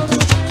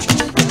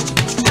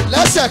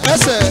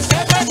 lẹ́sẹ̀kẹsẹ̀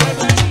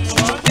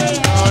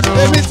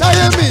èmi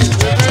táyé mi.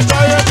 Èmi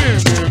táyé mi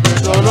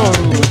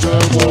Ọlọ́run ò jẹ́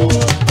kó.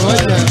 Ó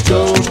yẹ kó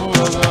mú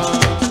ọ̀la.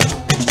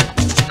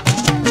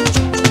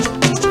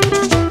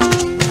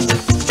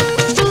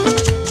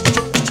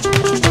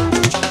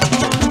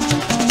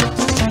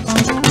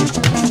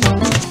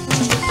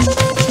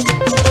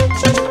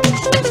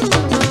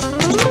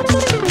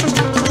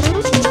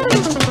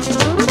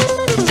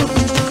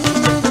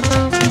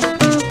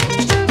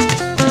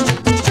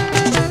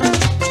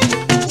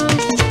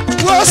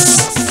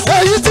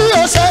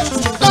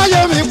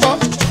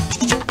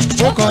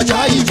 Kọjá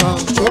ìmọ̀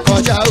tó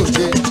kọjá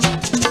òde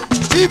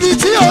ibi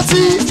tí o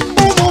ti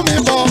mú mi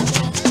bọ̀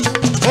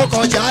ó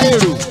kọjá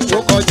èrò ó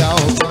kọjá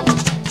ọgbọ́n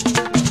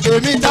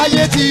èmi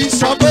táyé ti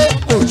sọ pé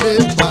kò lè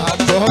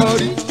gbàgbọ́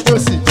rí ó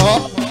sì kọ́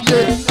lé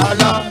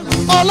ara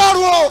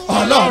Ọlọ́run o.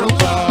 Ọlọ́run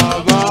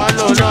bàbá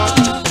lọ́lá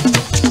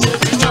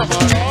èmi màmá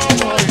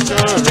lọ́wọ́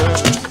iṣẹ́ rẹ̀.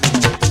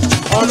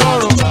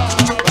 Ọlọ́run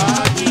bàbá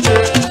jíde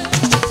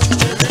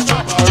èmi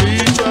màmá rí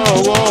iṣẹ́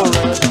ọwọ́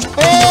rẹ̀.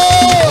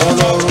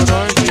 Ọlọ́run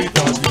náà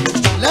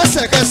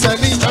lẹ́sẹ̀kẹsẹ̀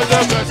ni.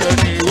 Lẹ́sẹ̀kẹsẹ̀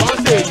ni wọ́n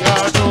ṣe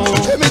yanu.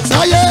 Èmi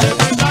táyé.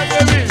 Èmi táyé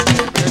mi.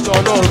 Èmi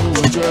Ọlọ́run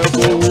ò jẹ́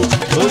kó.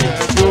 Ó yẹ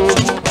kó.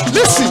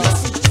 Listen.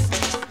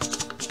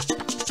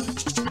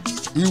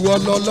 Ìwọ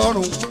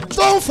lọlọ́run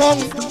tó ń fọ́hùn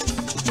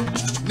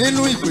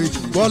nínú ìpè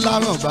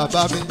Gbọ́láhàn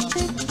bàbá mi.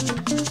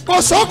 Kò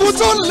sógun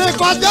tó lè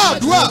kọjá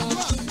àdúrà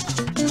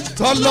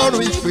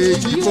tọ́lọ́run ìpè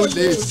yìí kò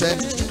lè ṣẹ.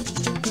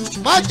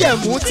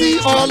 Májẹ̀mú tí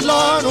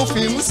Ọlọ́run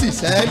fi ń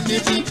ṣiṣẹ́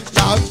níbi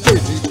là ń pè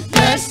ní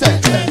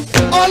lẹ́sẹ̀kẹsẹ̀.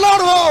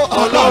 Ọlọ́run o.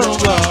 Ọlọ́run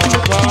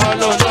bàbá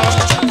lọ́lá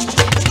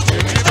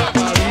èmi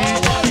bàbá rí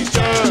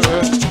iṣẹ́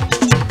rẹ̀.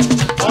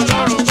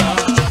 Ọlọ́run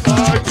bàbá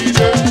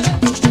jíde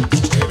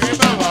èmi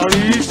bàbá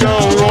rí iṣẹ́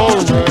ọwọ́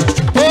rẹ̀.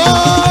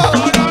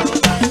 Ọlọ́run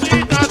tàbí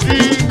tàbí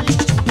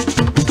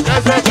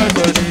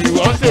lẹ́sẹ̀kẹsẹ̀ ni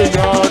wọ́n ṣe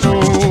yanu.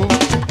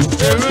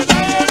 Èmi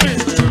táyé mi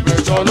bèbè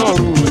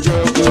tọ́lọ́run ò jẹ́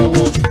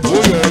kówó. Ó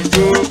yẹ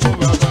jó fún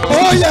bàbá.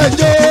 Ó yẹ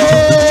jó.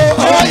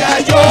 Ó yẹ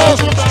jó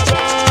fún bàbá.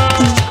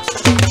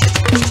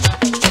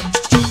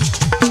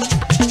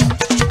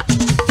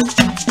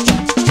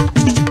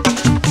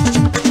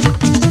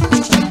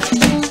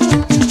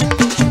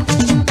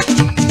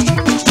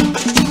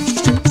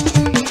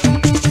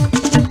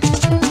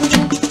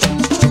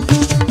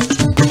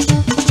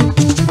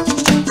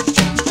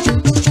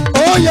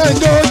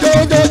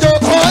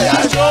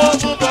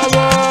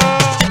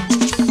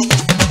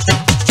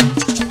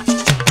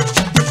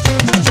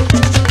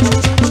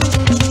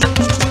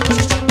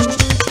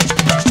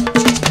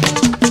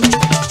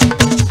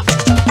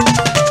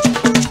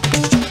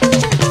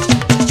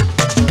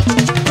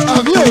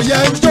 yẹ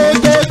ń jó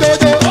jó jó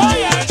jó. Ó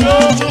yẹ jó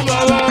fún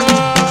bàbá.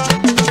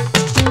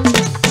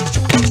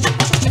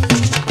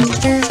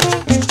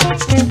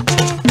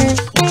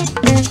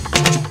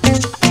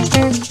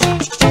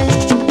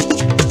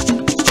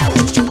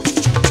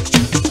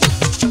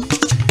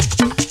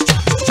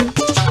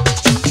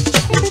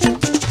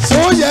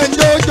 Sóyè ń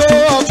jó jó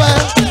ọpẹ́.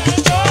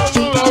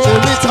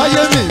 Èmi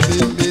táyé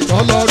mi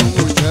tọ́lọ́run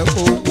ò jẹ́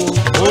owó.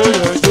 Ó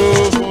yẹ jó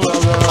fún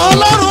bàbá.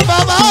 Ọlọ́run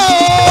bàbá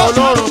o.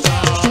 Ọlọ́run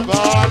bàbá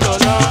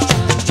lọ́lá.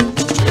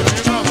 Èmi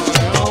màmá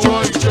ẹ̀ ọwọ́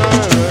iṣẹ́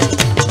rẹ̀.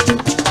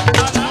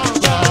 Ọlọ́run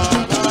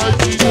bàbá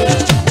jíde.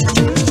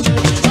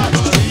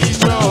 Bàbá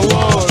iṣẹ́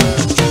ọwọ́ rẹ̀.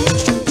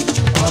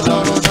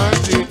 Ọlọ́run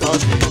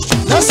 1930.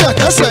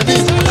 Lẹ́sẹ̀kẹsẹ̀ ni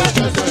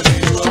Ẹsẹ̀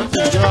ni wọ́n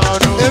ti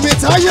yánu. èmi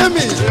táyé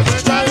mi. Èmi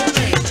táyé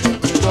mi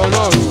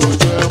tọ́lọ́run ò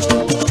jẹ́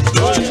fún.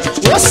 Ó yẹ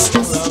jó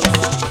fún bàbá.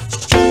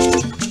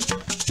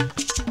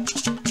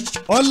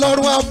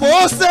 Ọlọ́run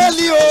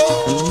àpọ́sítélì o.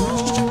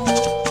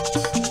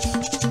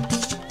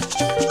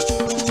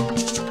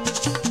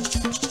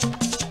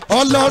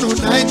 Ọlọ́run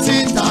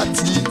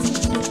 1930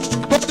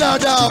 gbọ́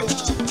dáadáa.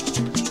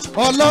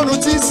 Ọlọ́run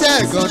tí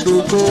ṣẹ́gun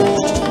dògbò.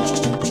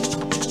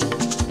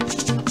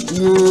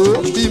 Wò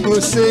ó bí mo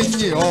ṣe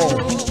yìn ọ́.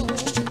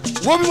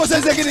 Wo bí mo ṣe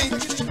ṣe kí ni?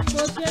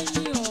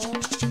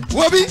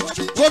 Wo bí?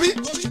 Wo bí?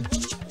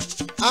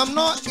 I'm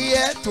not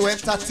here to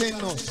entertain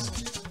us.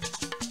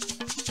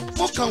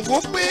 Mo kàn wò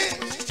pé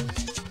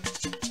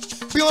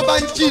bí wọ́n bá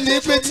ń jí ní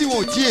pé tí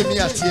wọn ò jí èmi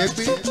àti ẹ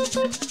gbé.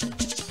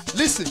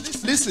 Listen,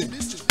 listen.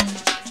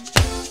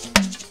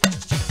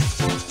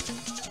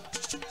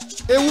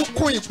 Ewu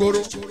kún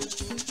ìgboro.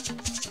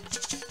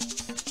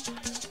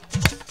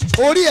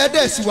 Orí ẹ̀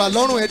dẹ̀ sì wà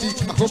lọ́rùn ẹ̀ di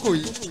àkókò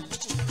yìí.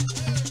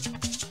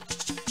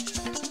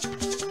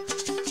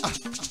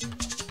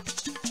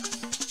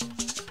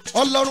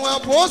 Ọlọ́run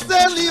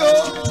àpọ́sítélì o.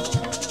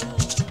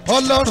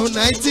 Ọlọ́run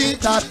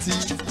 1930.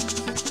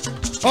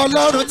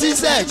 Ọlọ́run tí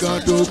ṣẹ́gun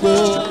dògbò.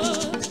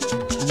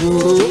 Wò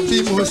ó bí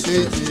mo ṣe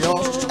yìn ọ́.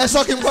 Ẹ sọ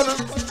kí n gbọ́ náà.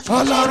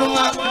 Ọlọ́run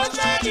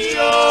Àpọ́sítélì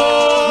o.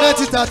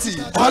 1930.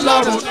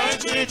 Ọlọ́run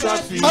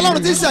 1930.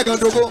 Ọlọ́run tí ṣẹ́gun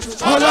dògbò.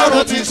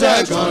 Ọlọ́run ti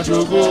ṣẹ́gun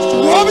dògbò.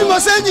 Wò ó bí mo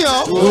ṣe yìn ọ́.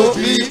 Ó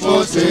bí mo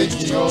ṣe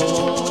yìn ọ́.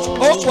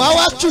 Ó wà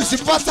wá tù sí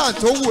pattern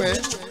tó wù ẹ́.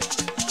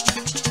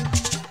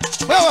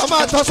 Bóyá wàá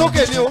máa tọ́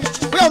sókè ni o.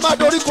 Bóyá wàá máa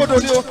dorí kodò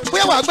ni o.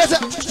 Bóyá wàá gbẹ́sẹ̀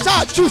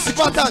ṣáà tù sí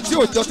pattern tí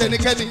ò jọ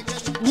tẹnikẹ́ni.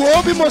 Wò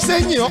ó bí mo ṣe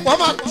yìn ọ́. Wàá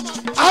máa.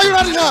 Are you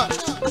ready now?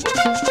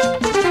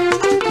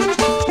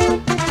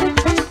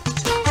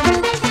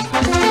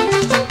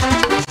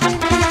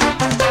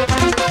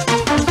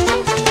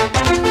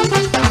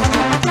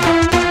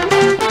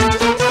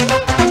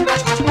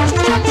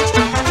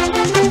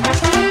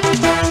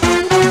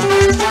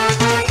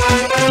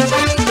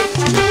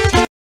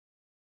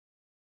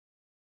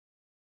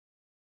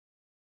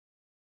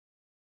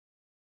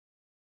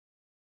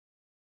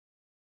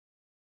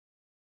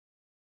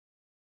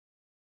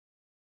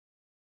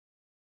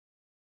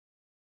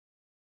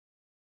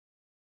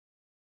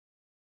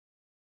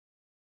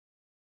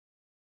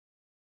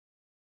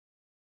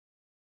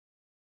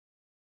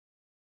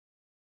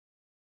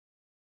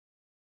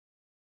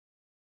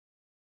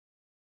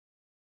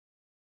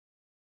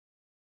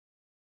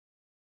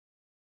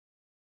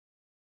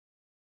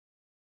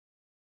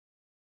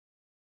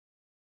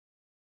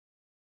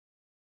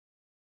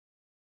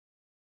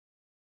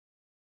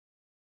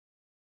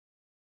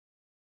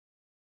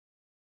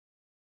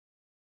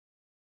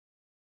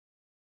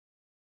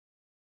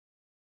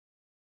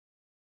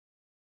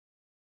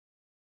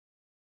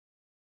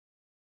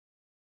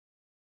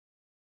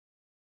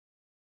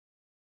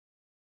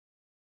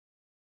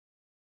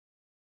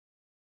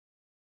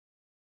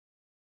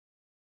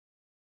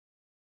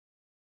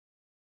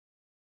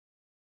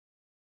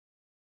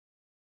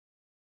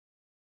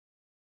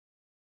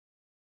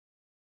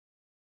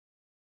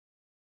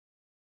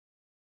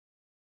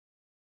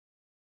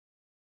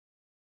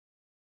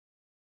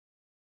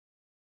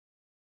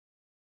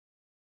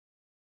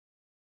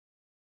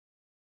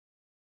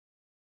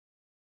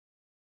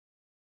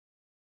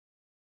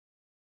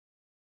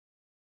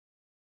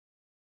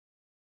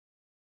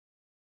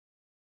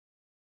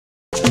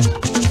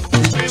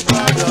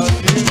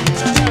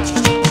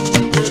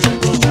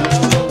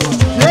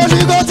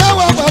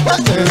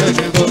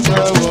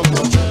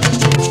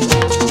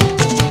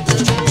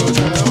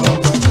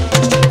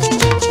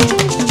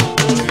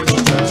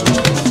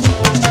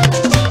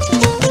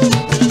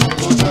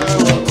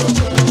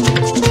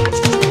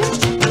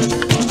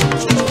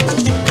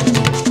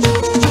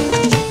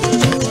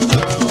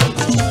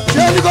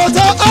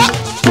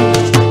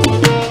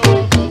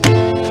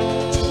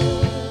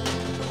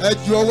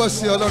 Ju ọwọ́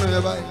sí Ọlọ́run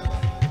yẹn báyìí.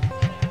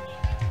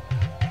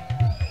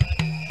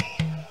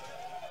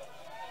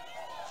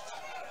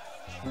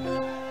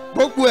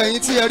 Gbogbo ẹ̀yin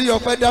tí ẹ rí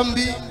ọpẹ́ dá ń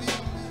bí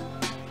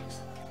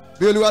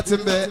bí Olúwa ti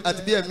ń bẹ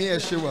àti bí ẹ̀mí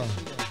ẹ̀ ṣe wà.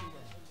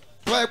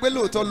 Wọ́n ẹ pé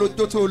lóòótọ́ ló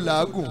tó tó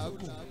làágùn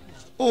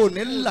ó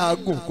ní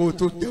làágùn kó o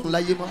tó jẹun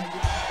láyé mọ́.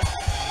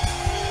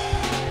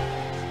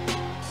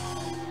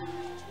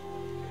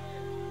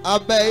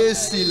 Abẹ́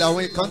AC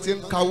làwọn kan ti ń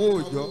kawó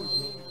òòjọ́.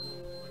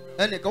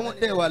 ẹnìkan wọ́n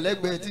dẹ̀ wà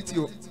lẹ́gbẹ̀ẹ́ títí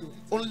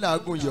ó ń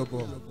làágùn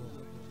yọ̀bọ̀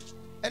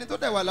ẹni tó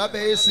dẹ̀ wà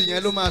lábẹ́ èsì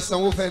yẹn ló máa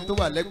sanwó fẹ́ni tó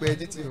wà lẹ́gbẹ̀ẹ́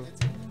títí o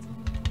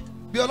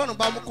bí Ọlọ́run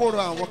bá mú kó rọ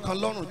àwọn kan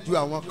lọ́rùn ju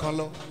àwọn kan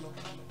lọ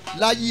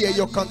láyé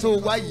ẹyọ kan tó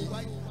wáyé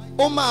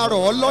ó máa rọ̀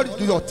ọ́ lọ́rùn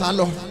ju ọ̀tá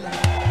lọ.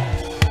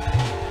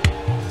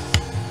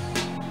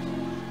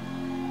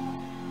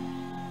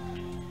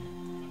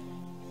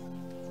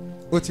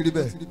 ó ti rí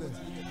bẹ́ẹ̀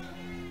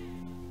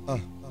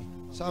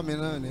sáàmì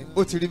náà ni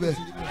ó ti rí bẹ́ẹ̀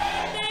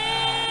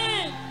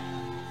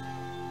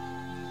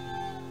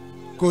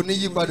kò ní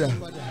yí padà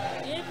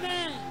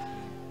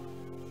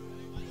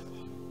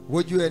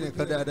wojú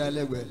ẹnìkan dáadáa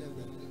lẹ́gbẹ̀ẹ́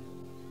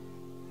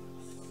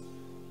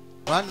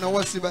wà á náwó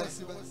sí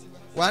báyìí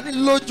wà á ní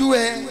lójú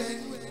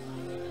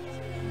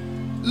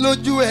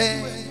ẹ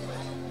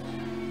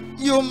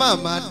yóò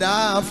máa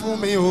dáa fún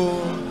mi o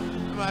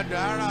máa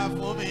dára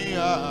fún mi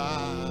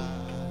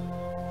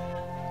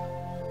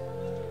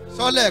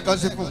sọ́lẹ̀ kan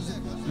sí fún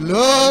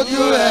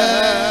lójú ẹ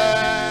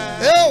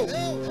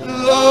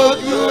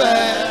lójú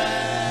ẹ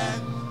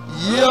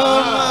yóò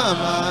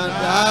máa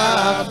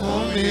dáa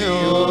fún mi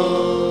o.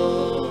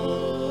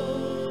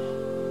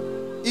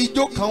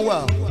 Ijó kan wà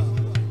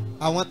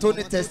àwọn tó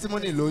ní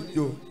testimony ló ń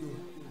jó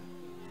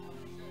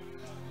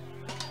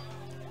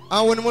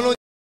àwọn onímọ̀ ló ń